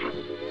হার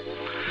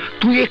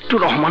তুই একটু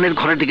রহমানের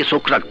ঘরের দিকে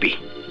চোখ রাখবি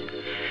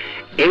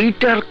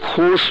এইটার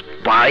খোঁজ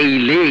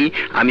পাইলেই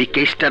আমি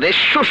কেসটারে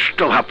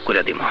সুষ্ঠু ভাব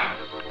করে দিব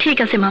ঠিক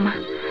আছে মামা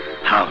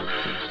হ্যাঁ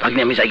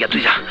ভাগ্নে আমি জায়গা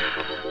তুই যা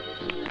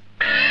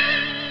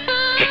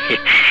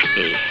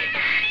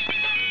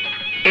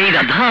এই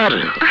রাধার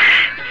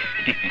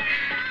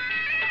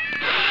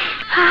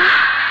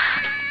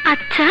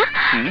আচ্ছা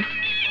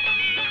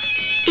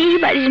এই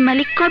বাড়ির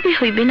মালিক কবে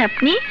হইবেন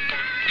আপনি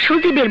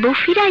সজীবের বউ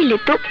ফিরাইলে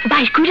তো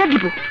বাইর কইরা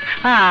দিব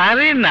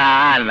আরে না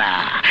না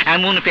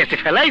এমন পেঁচে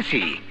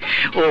ফেলাইছি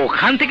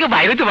ওখান থেকে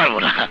বাইরে হতে পারবো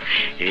না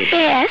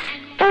পেঁচ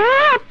ও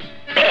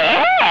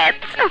পেঁচ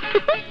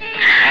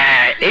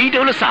এইটা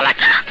হলো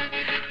চালাকি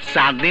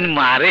 4 দিন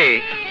মারে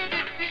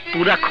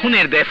পুরা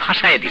খুনের দেয়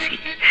ফাঁসাই দিছি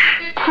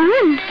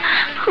খুন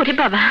ওরে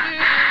বাবা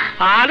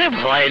আরে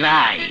ভয়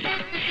নাই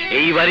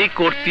এইবারই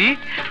করতি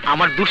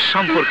আমার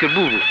দুঃসম্পর্কে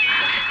বুবু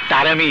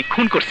তার আমি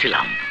খুন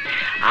করছিলাম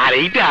আর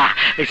এইটা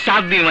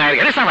 7 দিন মায়ের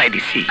ঘরে চালাই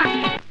দিছি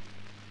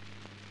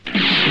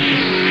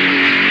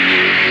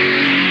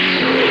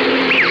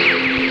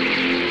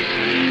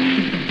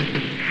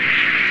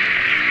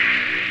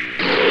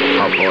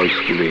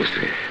স্কুলে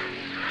এসে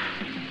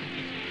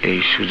এই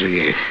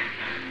সুযোগে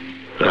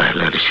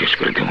লাইলারি শেষ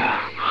করে দেব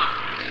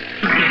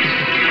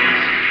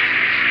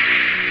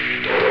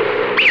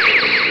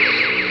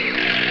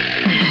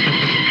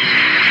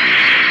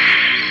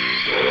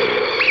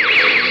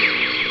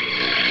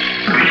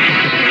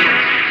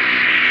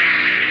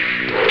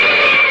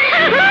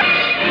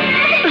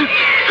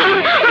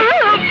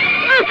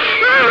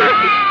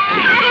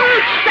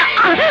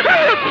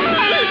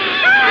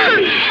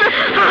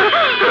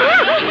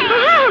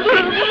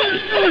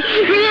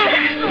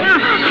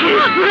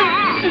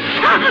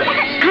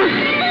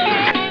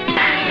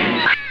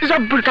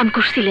জব্বর কাম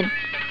করছিলেন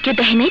কে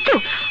দেখে নাই তো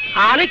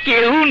আরে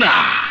কেউ না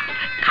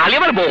খালি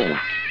আমার বউ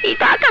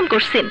এটা কাম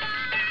করছেন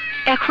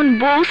এখন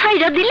বউ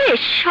সাইরা দিলে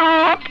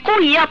সব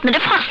কইয়ে আপনারে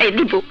ফাঁসাই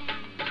দিব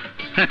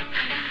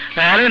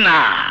আরে না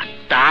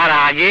তার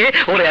আগে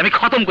ওরে আমি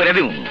খতম করে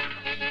দেব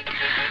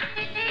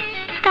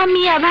তা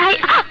মিয়া ভাই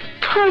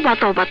তওবা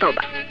তওবা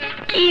তওবা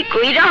কি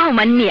কই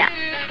রহমান মিয়া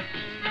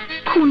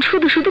খুন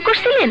শুধু শুধু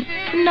করছিলেন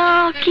না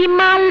কি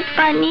মাল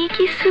পানি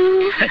কিছু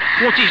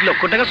 25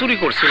 লক্ষ টাকা চুরি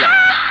করছিলাম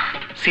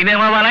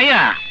সিনেমা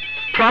বানাইয়া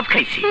ফ্লপ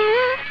খাইছি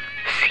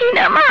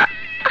সিনেমা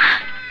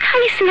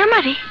খাইছি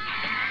আমারে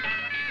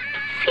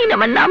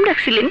সিনেমার নাম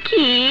রাখছিলেন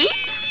কি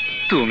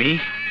তুমি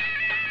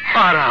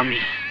আর আমি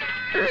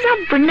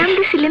জব্বর নাম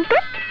দিছিলেন তো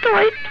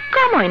তোর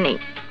কামাই নেই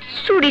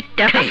চুরির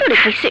টাকা চুরি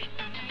খাইছে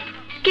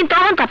কিন্তু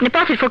এখন তো আপনি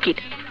পথের ফকির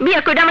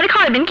বিয়া করে আমারে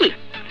খাওয়াবেন কি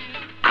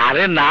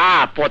আরে না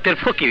পথের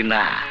ফকির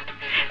না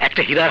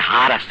একটা হীরার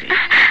হার আছে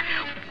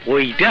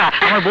ওইটা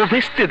আমার বউ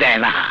বেচতে দেয়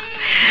না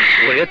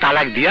ওরে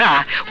তালাক দিয়া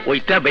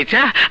ওইটা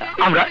বেচা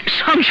আমরা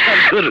সংসার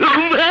করব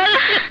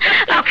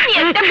আপনি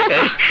একটা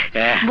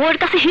বউর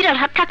কাছে হীরার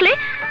হাত থাকলে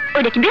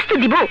ওইটা কি বেচতে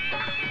দিব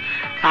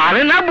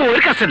আরে না বউর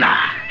কাছে না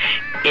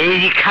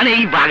এইখানে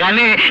এই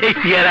বাগানে এই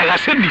পেয়ারা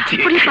গাছের নিচে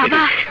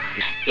বাবা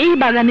এই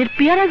বাগানের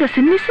পেয়ারা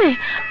গাছের নিচে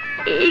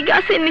এই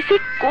গাছের নিচে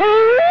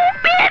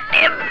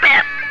পেটে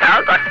ব্যথা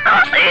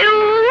করতেছে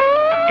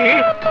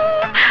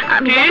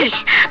আমি জানি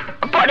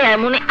পরে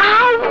এমন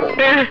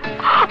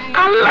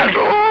আল্লাহ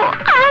গো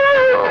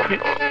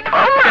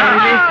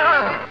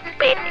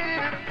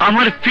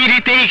আমার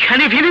পিড়িতে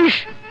এইখানে ফিরিস?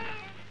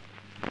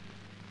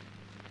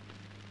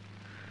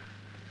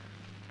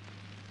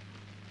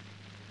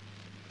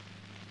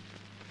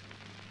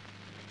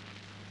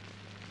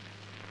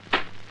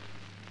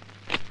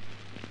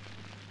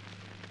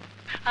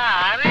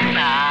 আরে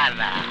না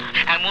না,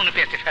 এমন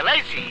পেঁচে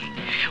ফেলাইছি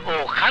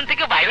ওখান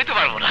থেকে বাইরে হতে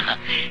পারবো না।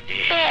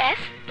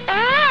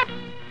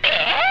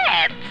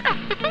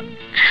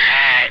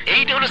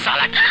 এইটা হলো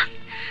চালাকি।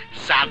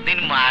 4 দিন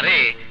মারে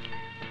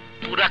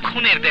পুরা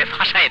খুনের দেয়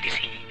ফাঁসাই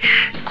দিছি।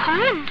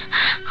 খুন?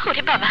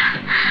 ওরে বাবা।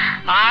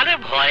 আরে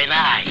ভয়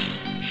নাই,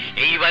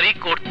 এইবারই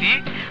করতি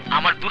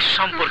আমার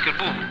দুঃসম্পর্কের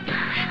বউ,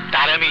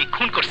 তার আমি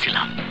খুন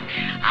করছিলাম।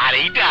 আর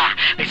এইটা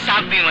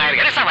 4 দিন মায়ের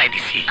ঘরে চাপাই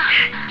দিছি।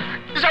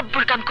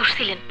 জব্বর কাম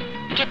করছিলেন,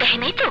 কে দেখে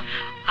নাই তো?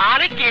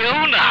 আরে কেউ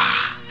না,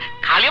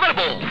 খালি আমার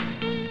বউ।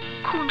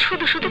 খুন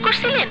শুধু শুধু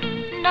করছিলেন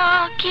না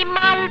কি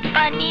মাল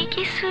পানি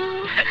কিছু?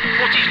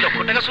 25 লক্ষ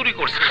টাকা চুরি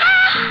করছিলাম,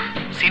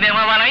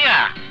 সিনেমা বানাইয়া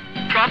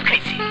প্রফ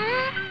খাইছি।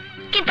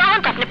 কিন্তু আমার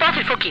তো আপনি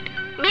পথের ফকির,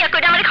 বিয়ে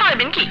করে আমার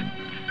খাওয়াবেন কি?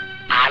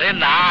 আরে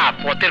না,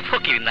 পথের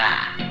ফকির না,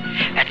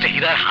 একটা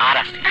হীরার হার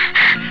আছে,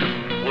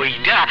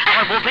 ওইটা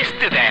আমার বউ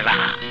বেচতে দেয় না।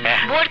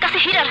 বউয়ের কাছে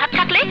হীরার হার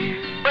থাকলে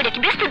ওইটা কি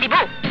বেচতে দিব?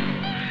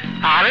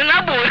 আরে না,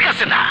 বউয়ের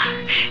কাছে না,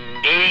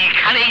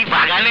 এইখানে এই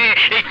বাগানে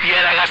এই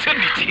পেয়ারা গাছের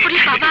নিচে।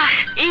 বাবা,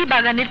 এই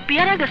বাগানের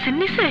পেয়ারা গাছের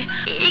নিচে?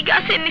 এই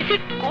গাছের নিচে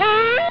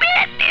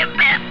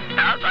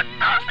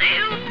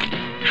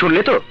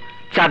শুনলে তো,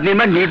 চাঁদনির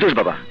মা নির্দোষ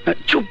বাবা।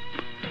 চুপ,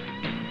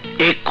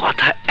 এই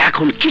কথা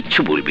এখন কিচ্ছু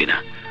বলবি না।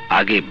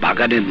 আগে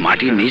বাগানের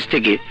মাটির নিচ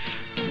থেকে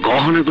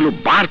গহনাগুলো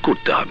বার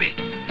করতে হবে,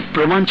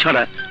 প্রমাণ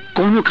ছাড়া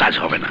কোনো কাজ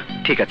হবে না।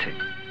 ঠিক আছে,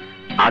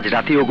 আজ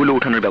রাতে ওগুলো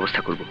উঠানোর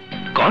ব্যবস্থা করব।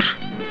 কর।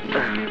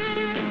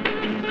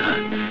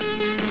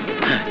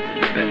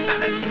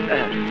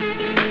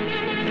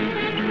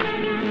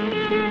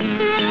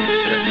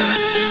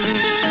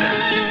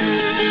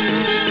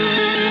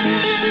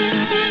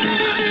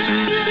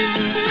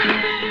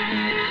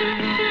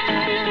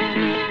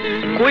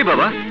 কই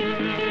বাবা?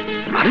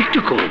 আরেকটু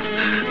কর।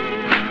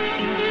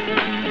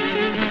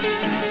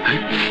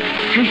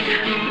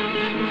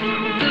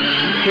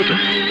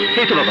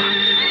 এই তো বাবা।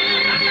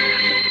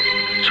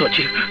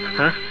 সজীব,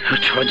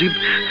 সজীব,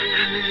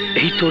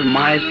 এই তোর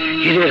মায়ের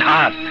হীরের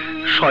হার।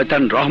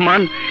 শয়তান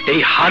রহমান এই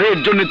হারের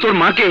জন্য তোর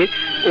মাকে।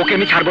 ওকে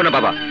আমি ছাড়বো না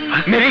বাবা,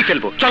 মেরেই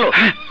ফেলবো। চলো।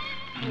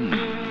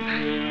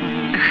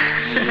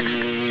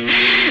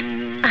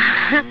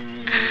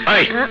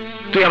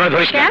 তুই আমার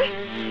ধরিস না।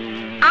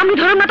 আমি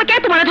ধরুন না তো কে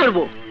তোমারে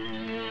ধরবো?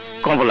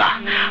 কমলা,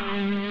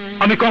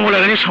 আমি কমলা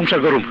নিয়ে সংসার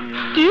করুম।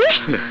 কি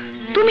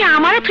তুমি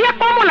আমারে থুয়া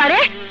কমলা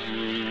রে?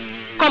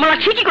 কমলা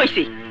ঠিকই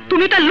কইছি,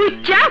 তুমি তো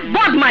লুচ্চা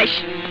বদমাইশ।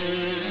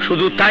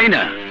 শুধু তাই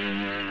না,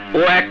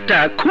 ও একটা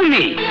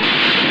খুনি।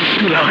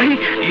 দুলাভাই,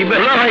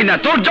 দুলাভাই না,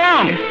 তোর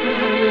জম।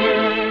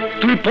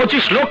 তুই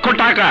 25 লক্ষ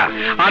টাকা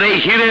আর এই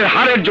হীরের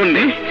হারের জন্য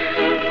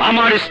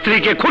আমার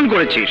স্ত্রীকে খুন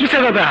করেছিস। মিছে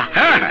কথা।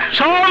 হ্যাঁ,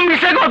 সব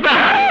মিছে কথা।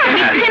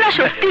 মিথ্যে না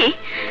সত্যি?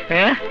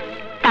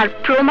 তার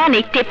প্রমাণ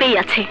এই টেপেই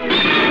আছে।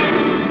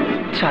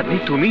 চাঁদনি,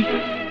 তুমি?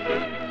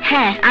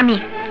 হ্যাঁ,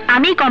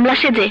 আমি কমলা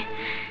সেজে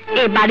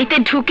এই বাড়িতে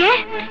ঢুকে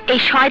এই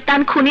শয়তান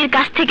খুনির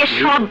কাছ থেকে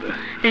সব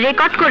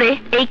রেকর্ড করে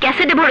এই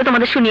ক্যাসেটে ভরে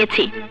তোমাদের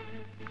শুনিয়েছি।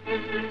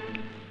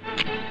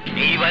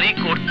 এইবারই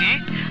করতি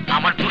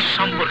আমার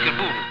দুঃসম্পর্কের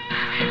বউ,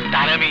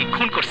 তার আমি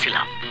খুন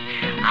করছিলাম।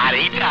 আর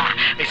এইটা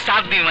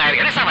 4 দিন মায়ের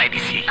ঘরে চাপাই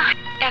দিছি।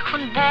 এখন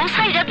বউ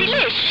সাইরা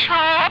দিলে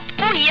সব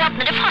করিয়ে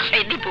আপনারা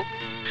ফাঁসাই দিব।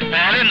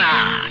 আরে না,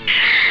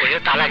 ওই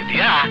তালাক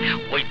দিয়া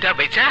ওইটা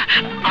বেচা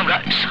আমরা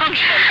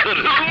সংসার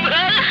করব।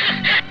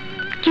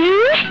 কি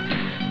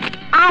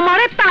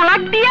আমারে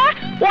তালাক দিয়া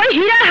ওই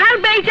হীরার হার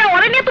বেচা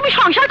ওরে নিয়ে তুমি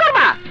সংসার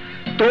করবা?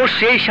 তোর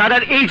সেই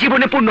সারার এই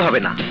জীবনে পূর্ণ হবে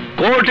না।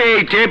 কোর্টে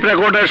এই টেপ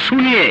রেকর্ডার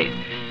শুনিয়ে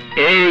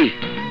এই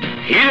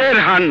হীরের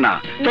হার না,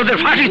 তোদের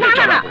ফাঁসিতে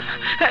চড়াবো।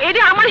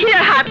 এটা আমার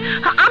হীরার হার,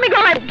 আমি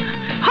গলায়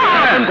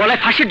গলায়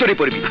ফাঁসির দড়ি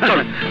পড়বি। চল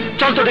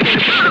চল, তো দেখি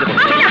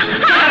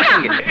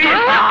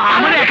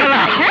আমার একা না,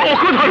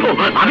 ওকে ধরবো।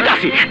 আমি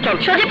যাচ্ছি। চল।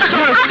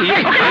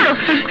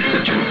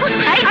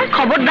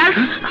 খবরদার,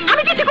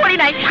 আমি কিছু করি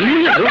নাই,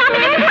 আমি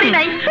করি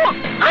নাই।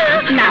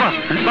 না,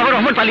 বাবা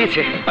রহমান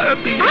পালিয়েছে।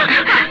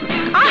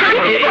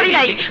 করি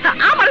নাই,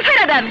 আমার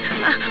ছেড়ে দেন।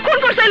 কোন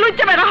করছে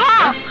লুচ্চা বেড়া?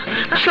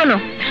 শোনো,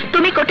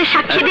 তুমি কোর্টে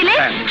সাক্ষী দিলে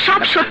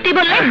সব সত্যি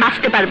বললে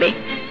বাঁচতে পারবে,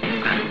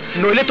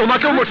 নইলে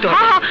তোমাকেও মরতে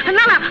হবে।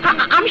 না না,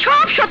 আমি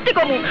সব সত্যি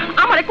কমু,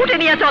 আমারে কোর্টে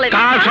নিয়ে চলে।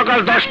 কাল সকাল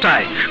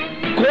 10টায়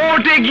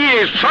কোর্টে গিয়ে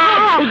সব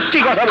সত্যি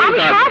কথা বলতে। আমি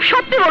সব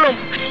সত্যি বলুম।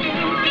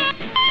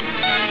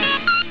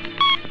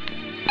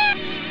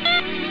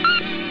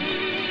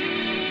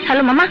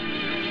 হ্যালো মামা,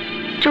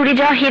 চুরি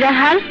যাওয়া হীরার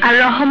হার আর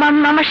রহমান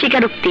মামার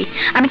স্বীকারোক্তি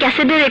আমি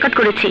ক্যাসেটে রেকর্ড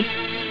করেছি।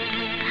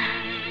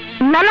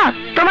 না না,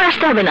 তোমার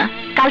আসতে হবে না,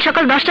 কাল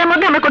সকাল 10টার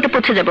মধ্যে আমরা কোর্টে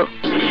পৌঁছে যাব।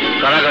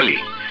 কারাগালি,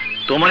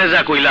 তোমারে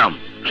যা কইলাম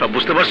সব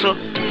বুঝতে পারছো?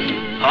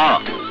 হ্যাঁ,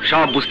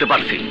 সব বুঝতে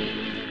পারছি।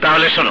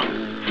 তাহলে শোনো,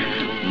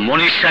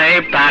 মনির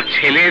সাহেব তার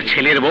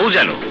ছেলের বউ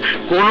যেন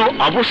কোনো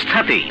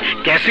অবস্থাতেই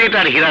ক্যাসেট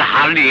আর হীরার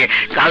হার নিয়ে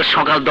কাল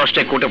সকাল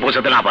 10টায় কোর্টে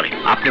পৌঁছাতে না পারে।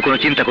 আপনি কোনো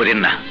চিন্তা করেন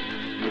না,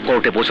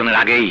 কোর্টে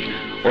পৌঁছানোর আগেই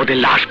ওদের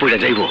লাশ পড়ে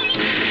যাইব।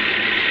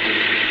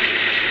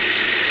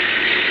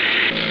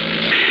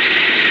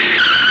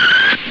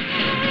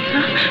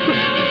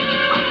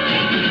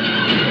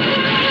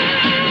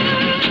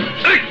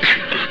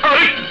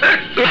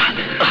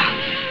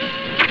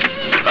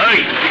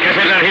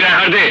 ক্যাসেট আর হীরার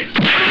হার দে।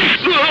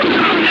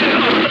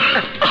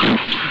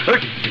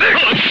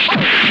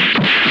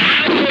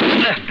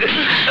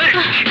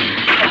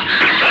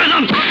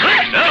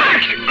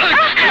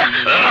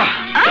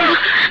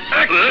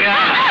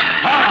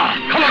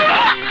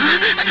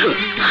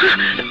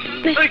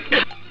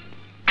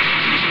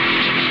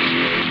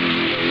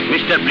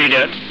 মিস্টার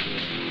ব্রিডার,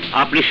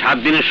 আপনি 7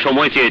 দিনের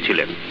সময়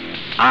চেয়েছিলেন,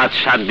 আজ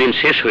 7 দিন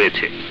শেষ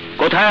হয়েছে।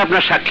 কোথায়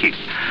আপনার সাক্ষী?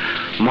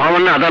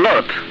 মহামান্য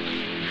আদালত,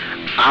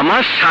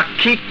 আমার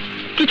সাক্ষী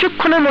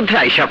কিছুক্ষণের মধ্যে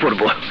আইসা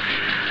পড়ব,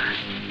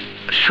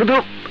 শুধু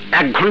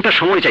 1 ঘন্টা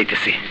সময়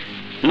চাইতেছি।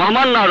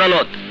 মহামান্য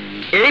আদালত,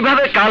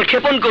 এইভাবে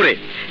কালক্ষেপণ করে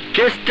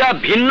কেসটা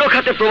ভিন্ন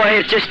খাতে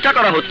প্রবাহের চেষ্টা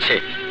করা হচ্ছে।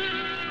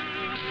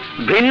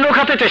 ভিন্ন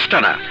খাতে চেষ্টা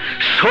না,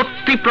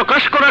 সত্যি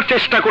প্রকাশ করার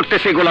চেষ্টা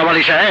করতেছে গোলাম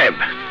আলী সাহেব।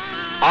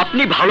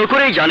 আপনি ভালো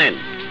করেই জানেন,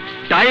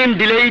 time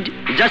delayed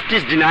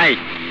justice denied.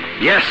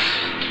 Yes,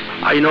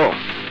 I know.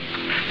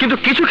 কিন্তু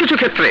কিছু কিছু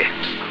ক্ষেত্রে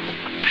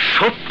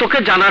সত্যকে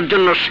জানার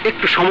জন্য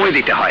একটু সময়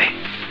দিতে হয়।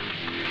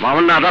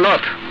 মহামান্য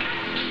আদালত,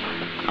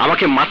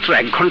 আমাকে মাত্র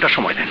 1 ঘন্টা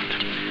সময় দেন।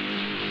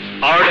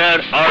 Order,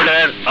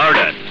 order,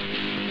 order.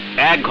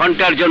 1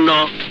 ঘন্টার জন্য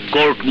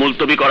কোর্ট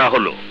মুলতবি করা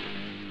হলো।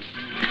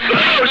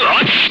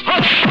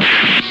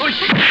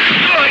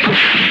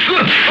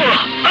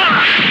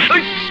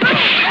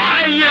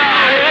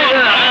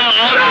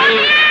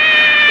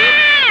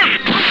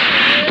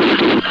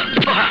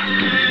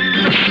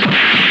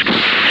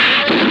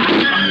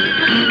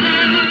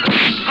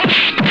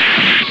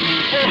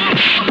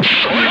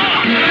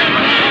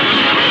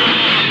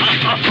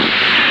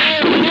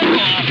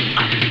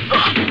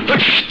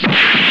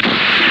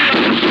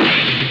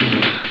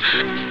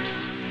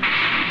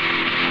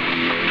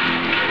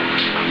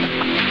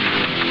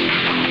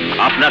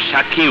 আপনার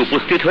সাক্ষী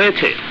উপস্থিত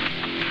হয়েছে?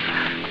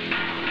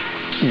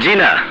 জি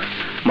না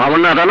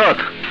মহামান্য আদালত,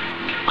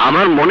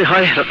 আমার মনে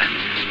হয়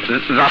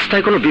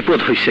রাস্তায় কোনো বিপদ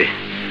হয়েছে।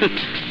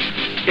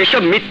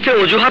 এসব মিথ্যে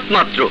অজুহাত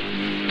মাত্র।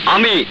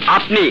 আমি,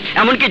 আপনি,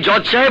 এমনকি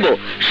জজ সাহেবও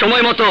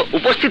সময় মতো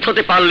উপস্থিত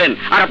হতে পারলেন,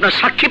 আর আপনার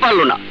সাক্ষী পারল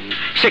না।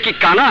 সে কি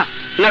কানা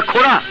না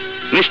খোড়া?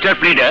 মিস্টার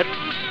প্লিডার,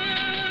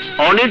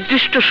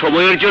 অনির্দিষ্ট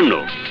সময়ের জন্য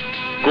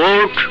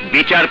কোর্ট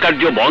বিচার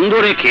কার্য বন্ধ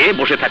রেখে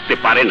বসে থাকতে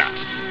পারে না।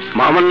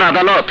 মহামান্য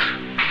আদালত,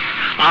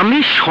 আমি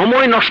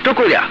সময় নষ্ট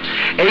করিয়া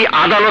এই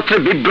আদালতের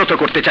বিব্রত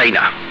করতে চাই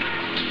না।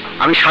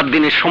 আমি 7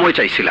 দিনের সময়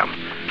চাইছিলাম,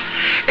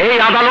 এই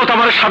আদালত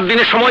আমার 7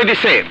 দিনের সময়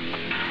দিছে।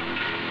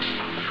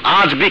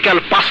 আজ বিকাল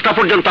 5টা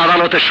পর্যন্ত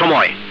আদালতের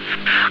সময়,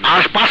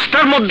 আর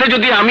 5টার মধ্যে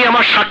যদি আমি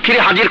আমার সাক্ষীরে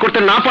হাজির করতে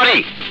না পারি,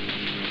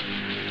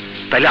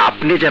 তাহলে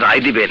আপনি যে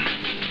রায় দিবেন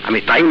আমি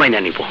তাই মাইনা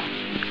নিব।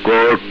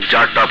 কোর্ট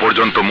 4টা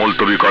পর্যন্ত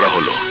মুলতবি করা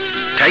হলো।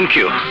 থ্যাংক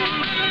ইউ,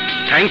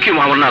 থ্যাংক ইউ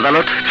মহামান্য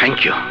আদালত, থ্যাংক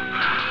ইউ।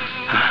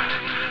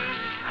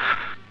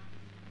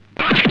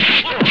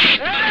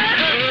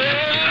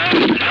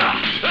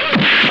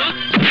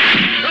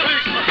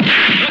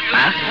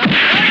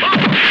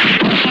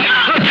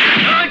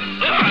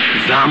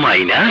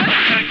 জামাই না,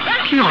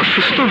 কি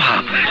অসুস্থ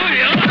ভাব।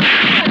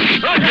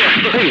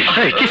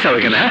 কি চাও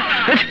এখানে?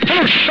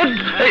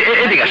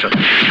 এদিকে আসো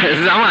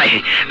জামাই,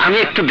 আমি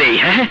একটু দেই।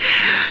 হ্যাঁ,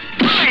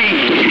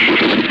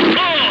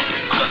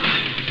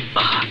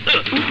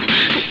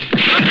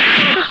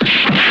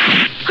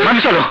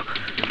 চলো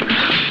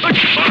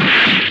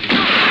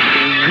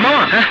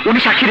মামা, উনি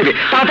সাক্ষী দেবে,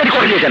 তাড়াতাড়ি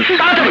করে নিয়ে যান,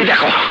 তাড়াতাড়ি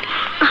দেখো।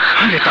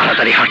 আরে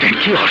তাড়াতাড়ি হাঁটেন,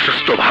 কি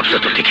অসুস্থ ভাবছো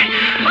তোর দিকে।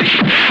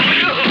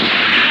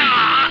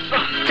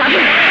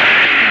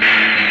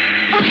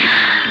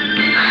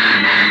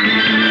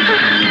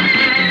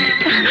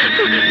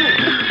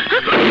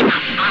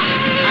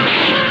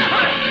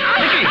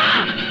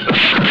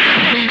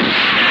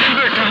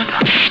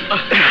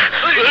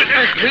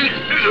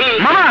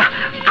 মামা,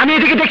 আমি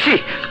এদিকে দেখছি,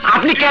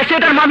 আপনি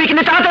ক্যাসেট আর মামি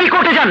কিনে তাড়াতাড়ি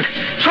কোর্টে যান,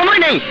 সময়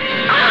নেই।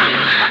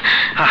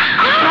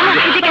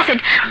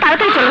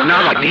 তাড়াতাড়ি চলো। না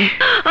বাগনি,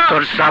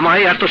 তোর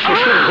জামাই আর তোর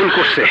শ্বশুর ভুল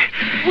করছে,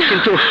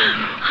 কিন্তু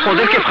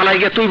ওদেরকে ফালাই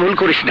গিয়ে তুই ভুল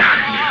করিস না।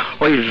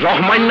 ওই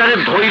রহমান্নারে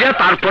ধইরা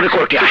তারপরে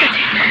কোর্টে আয়।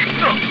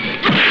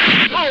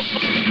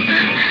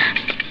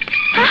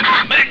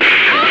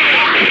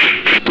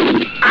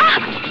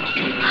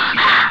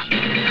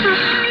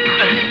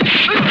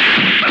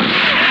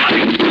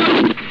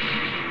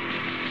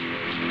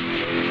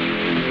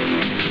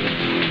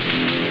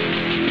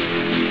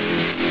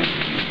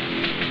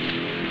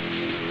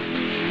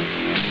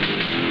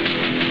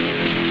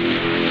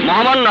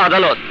 মহামান্য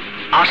আদালত,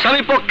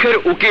 আসামি পক্ষের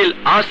উকিল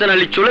আহসান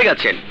আলী চলে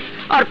গেছেন,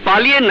 আর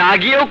পালিয়ে না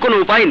গিয়েও কোনো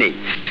উপায় নেই,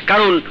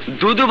 কারণ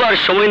দুবার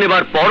সময়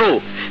নেবার পরও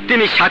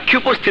তিনি সাক্ষী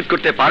উপস্থিত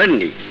করতে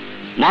পারেননি।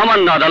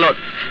 মহামান্য আদালত,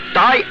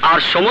 তাই আর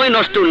সময়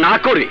নষ্ট না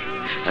করে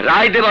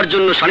রায় দেওয়ার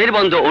জন্য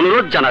স্বনির্বন্ধ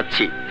অনুরোধ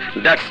জানাচ্ছি।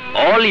 That's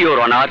all your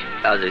honour.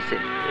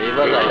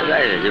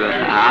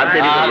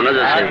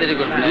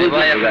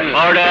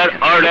 Order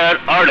order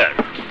order.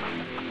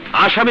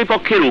 আসামি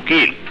পক্ষের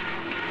উকিল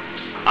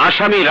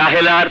আসামি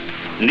রাহেলার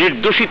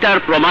নির্দোষিতার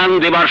প্রমাণ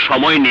দেবার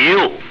সময়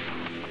নিয়েও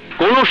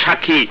কোনো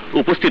সাক্ষী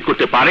উপস্থিত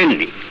করতে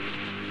পারেননি।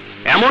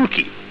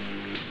 এমনকি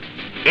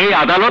এই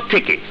আদালত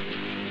থেকে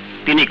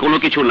তিনি কোনো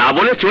কিছু না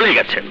বলে চলে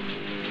গেছেন।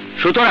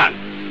 সুতরাং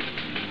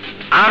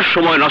আর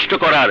সময় নষ্ট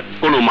করার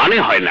কোনো মানে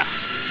হয় না।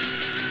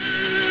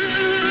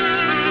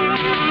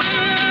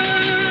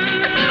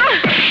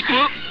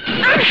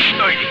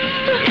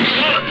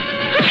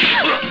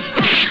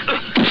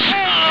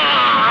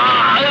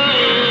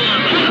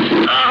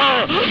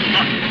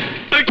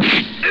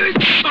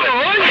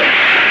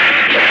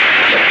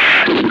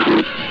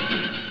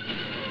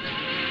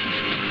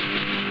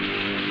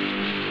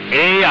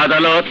 এই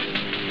আদালত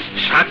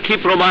সাক্ষী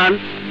প্রমাণ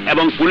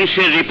এবং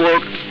পুলিশের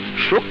রিপোর্ট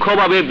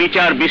সূক্ষ্মভাবে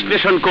বিচার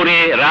বিশ্লেষণ করে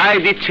রায়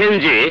দিচ্ছেন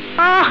যে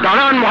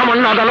দাঁড়ান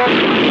মহামান্য আদালত,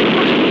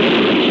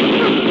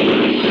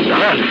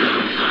 দাঁড়ান।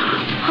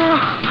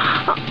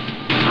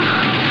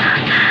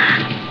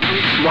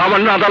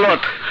 মহামান্য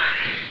আদালত,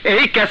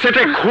 এই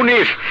ক্যাসেটে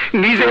খুনির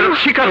নিজের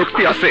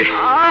স্বীকারোক্তি আছে।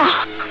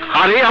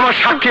 আর এই আমার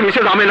সাক্ষী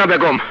মিসেস আমেনা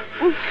বেগম,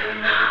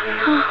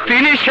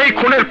 তিনি সেই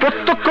খুনের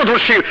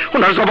প্রত্যক্ষদর্শী।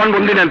 ওনার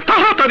জবানবন্দি নেন,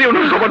 তাড়াতাড়ি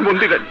ওনার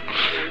জবানবন্দি নেন।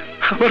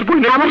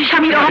 আমার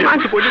স্বামী রহমান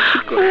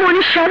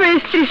মনীষ সাহেবের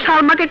স্ত্রী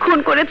সালমাকে খুন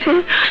করেছে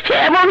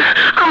এবং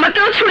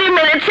আমাকেও ছুরি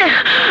মেরেছে।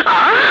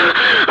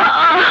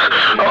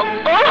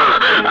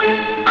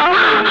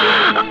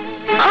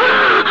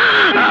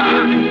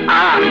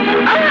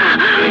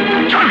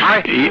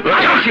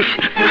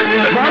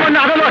 মহামান্য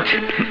আদালত,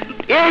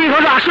 এই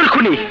হলো আসল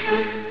খুনি।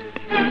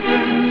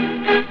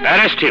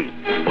 Arrest him.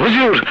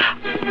 হুজুর,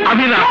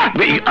 আমি না।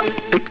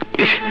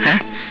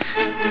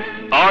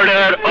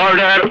 Order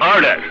order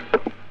order.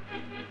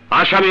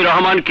 আসামি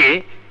রহমানকে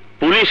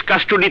পুলিশ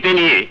কাস্টডিতে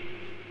নিয়ে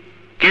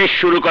কেস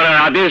শুরু করার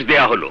আদেশ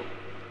দেয়া হলো।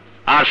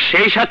 আর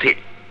সেই সাথে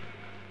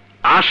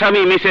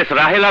আসামি মিসেস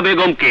রাহেলা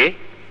বেগমকে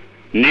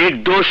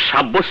নির্দোষ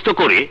সাব্যস্ত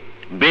করে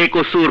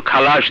বেকসুর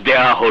খালাস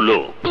দেয়া হলো।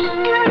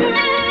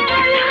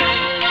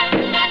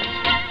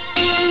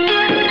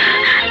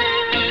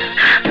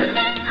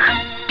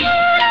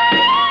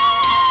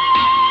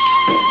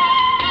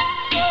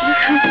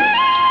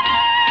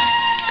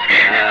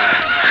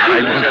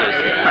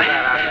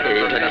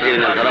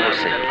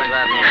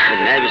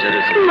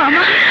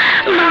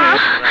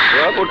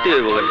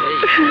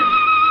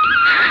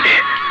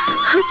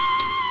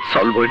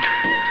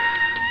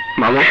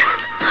 মামু,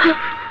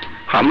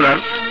 আমরা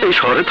এই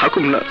শহরে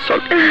থাকুম না।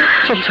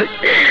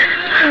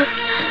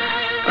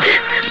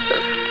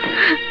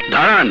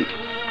 দাঁড়ান,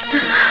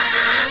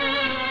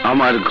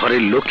 আমার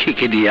ঘরের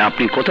লক্ষ্মীকে দিয়ে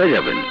আপনি কোথায়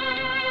যাবেন?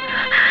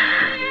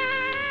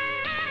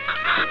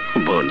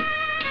 বোন,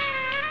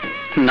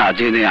 না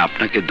জেনে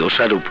আপনাকে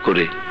দোষারোপ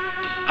করে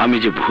আমি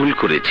যে ভুল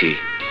করেছি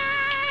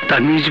তা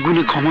নিজ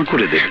গুণে ক্ষমা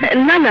করে দেবেন।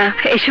 না না,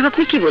 এসব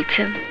আপনি কি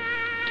বলছেন?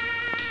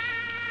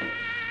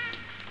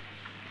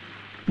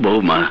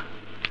 বৌমা,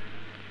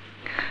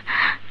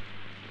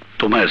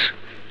 তোমার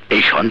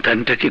এই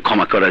সন্তানটাকে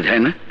ক্ষমা করা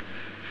যায় না?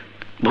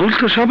 ভুল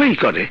তো সবাই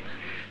করে,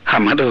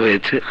 আমারও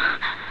হয়েছে।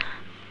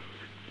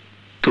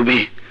 তুমি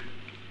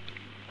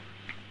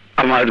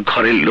আমার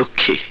ঘরের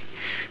লক্ষ্মী,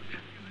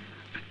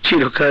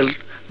 চিরকাল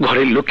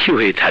ঘরের লক্ষ্মী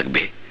হয়ে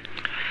থাকবে।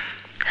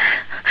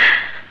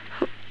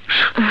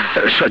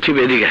 সচিব,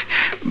 এদিকে।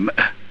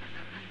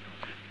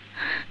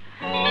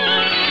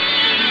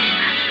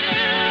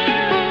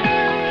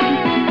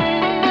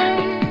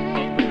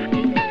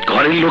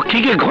 ঘরের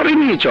লক্ষ্মীকে ঘরে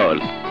নিয়ে চল।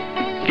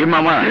 কি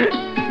মামা?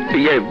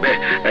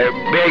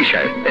 বেআই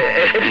সাহেব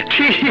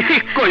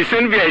ঠিক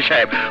কইছেন। বেআই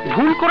সাহেব,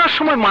 ভুল করার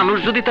সময় মানুষ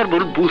যদি তার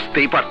ভুল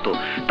বুঝতেই পারতো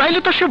তাইলে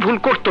তো সে ভুল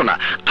করতো না।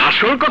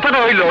 আসল কথাটা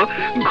হইল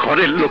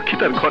ঘরের লক্ষ্মী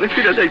তার ঘরে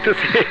ফিরে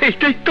যাইতেছে।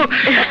 এইটাই তো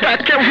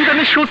কেমন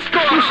জানি সুস্থ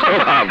সুস্থ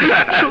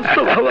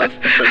ভাবা।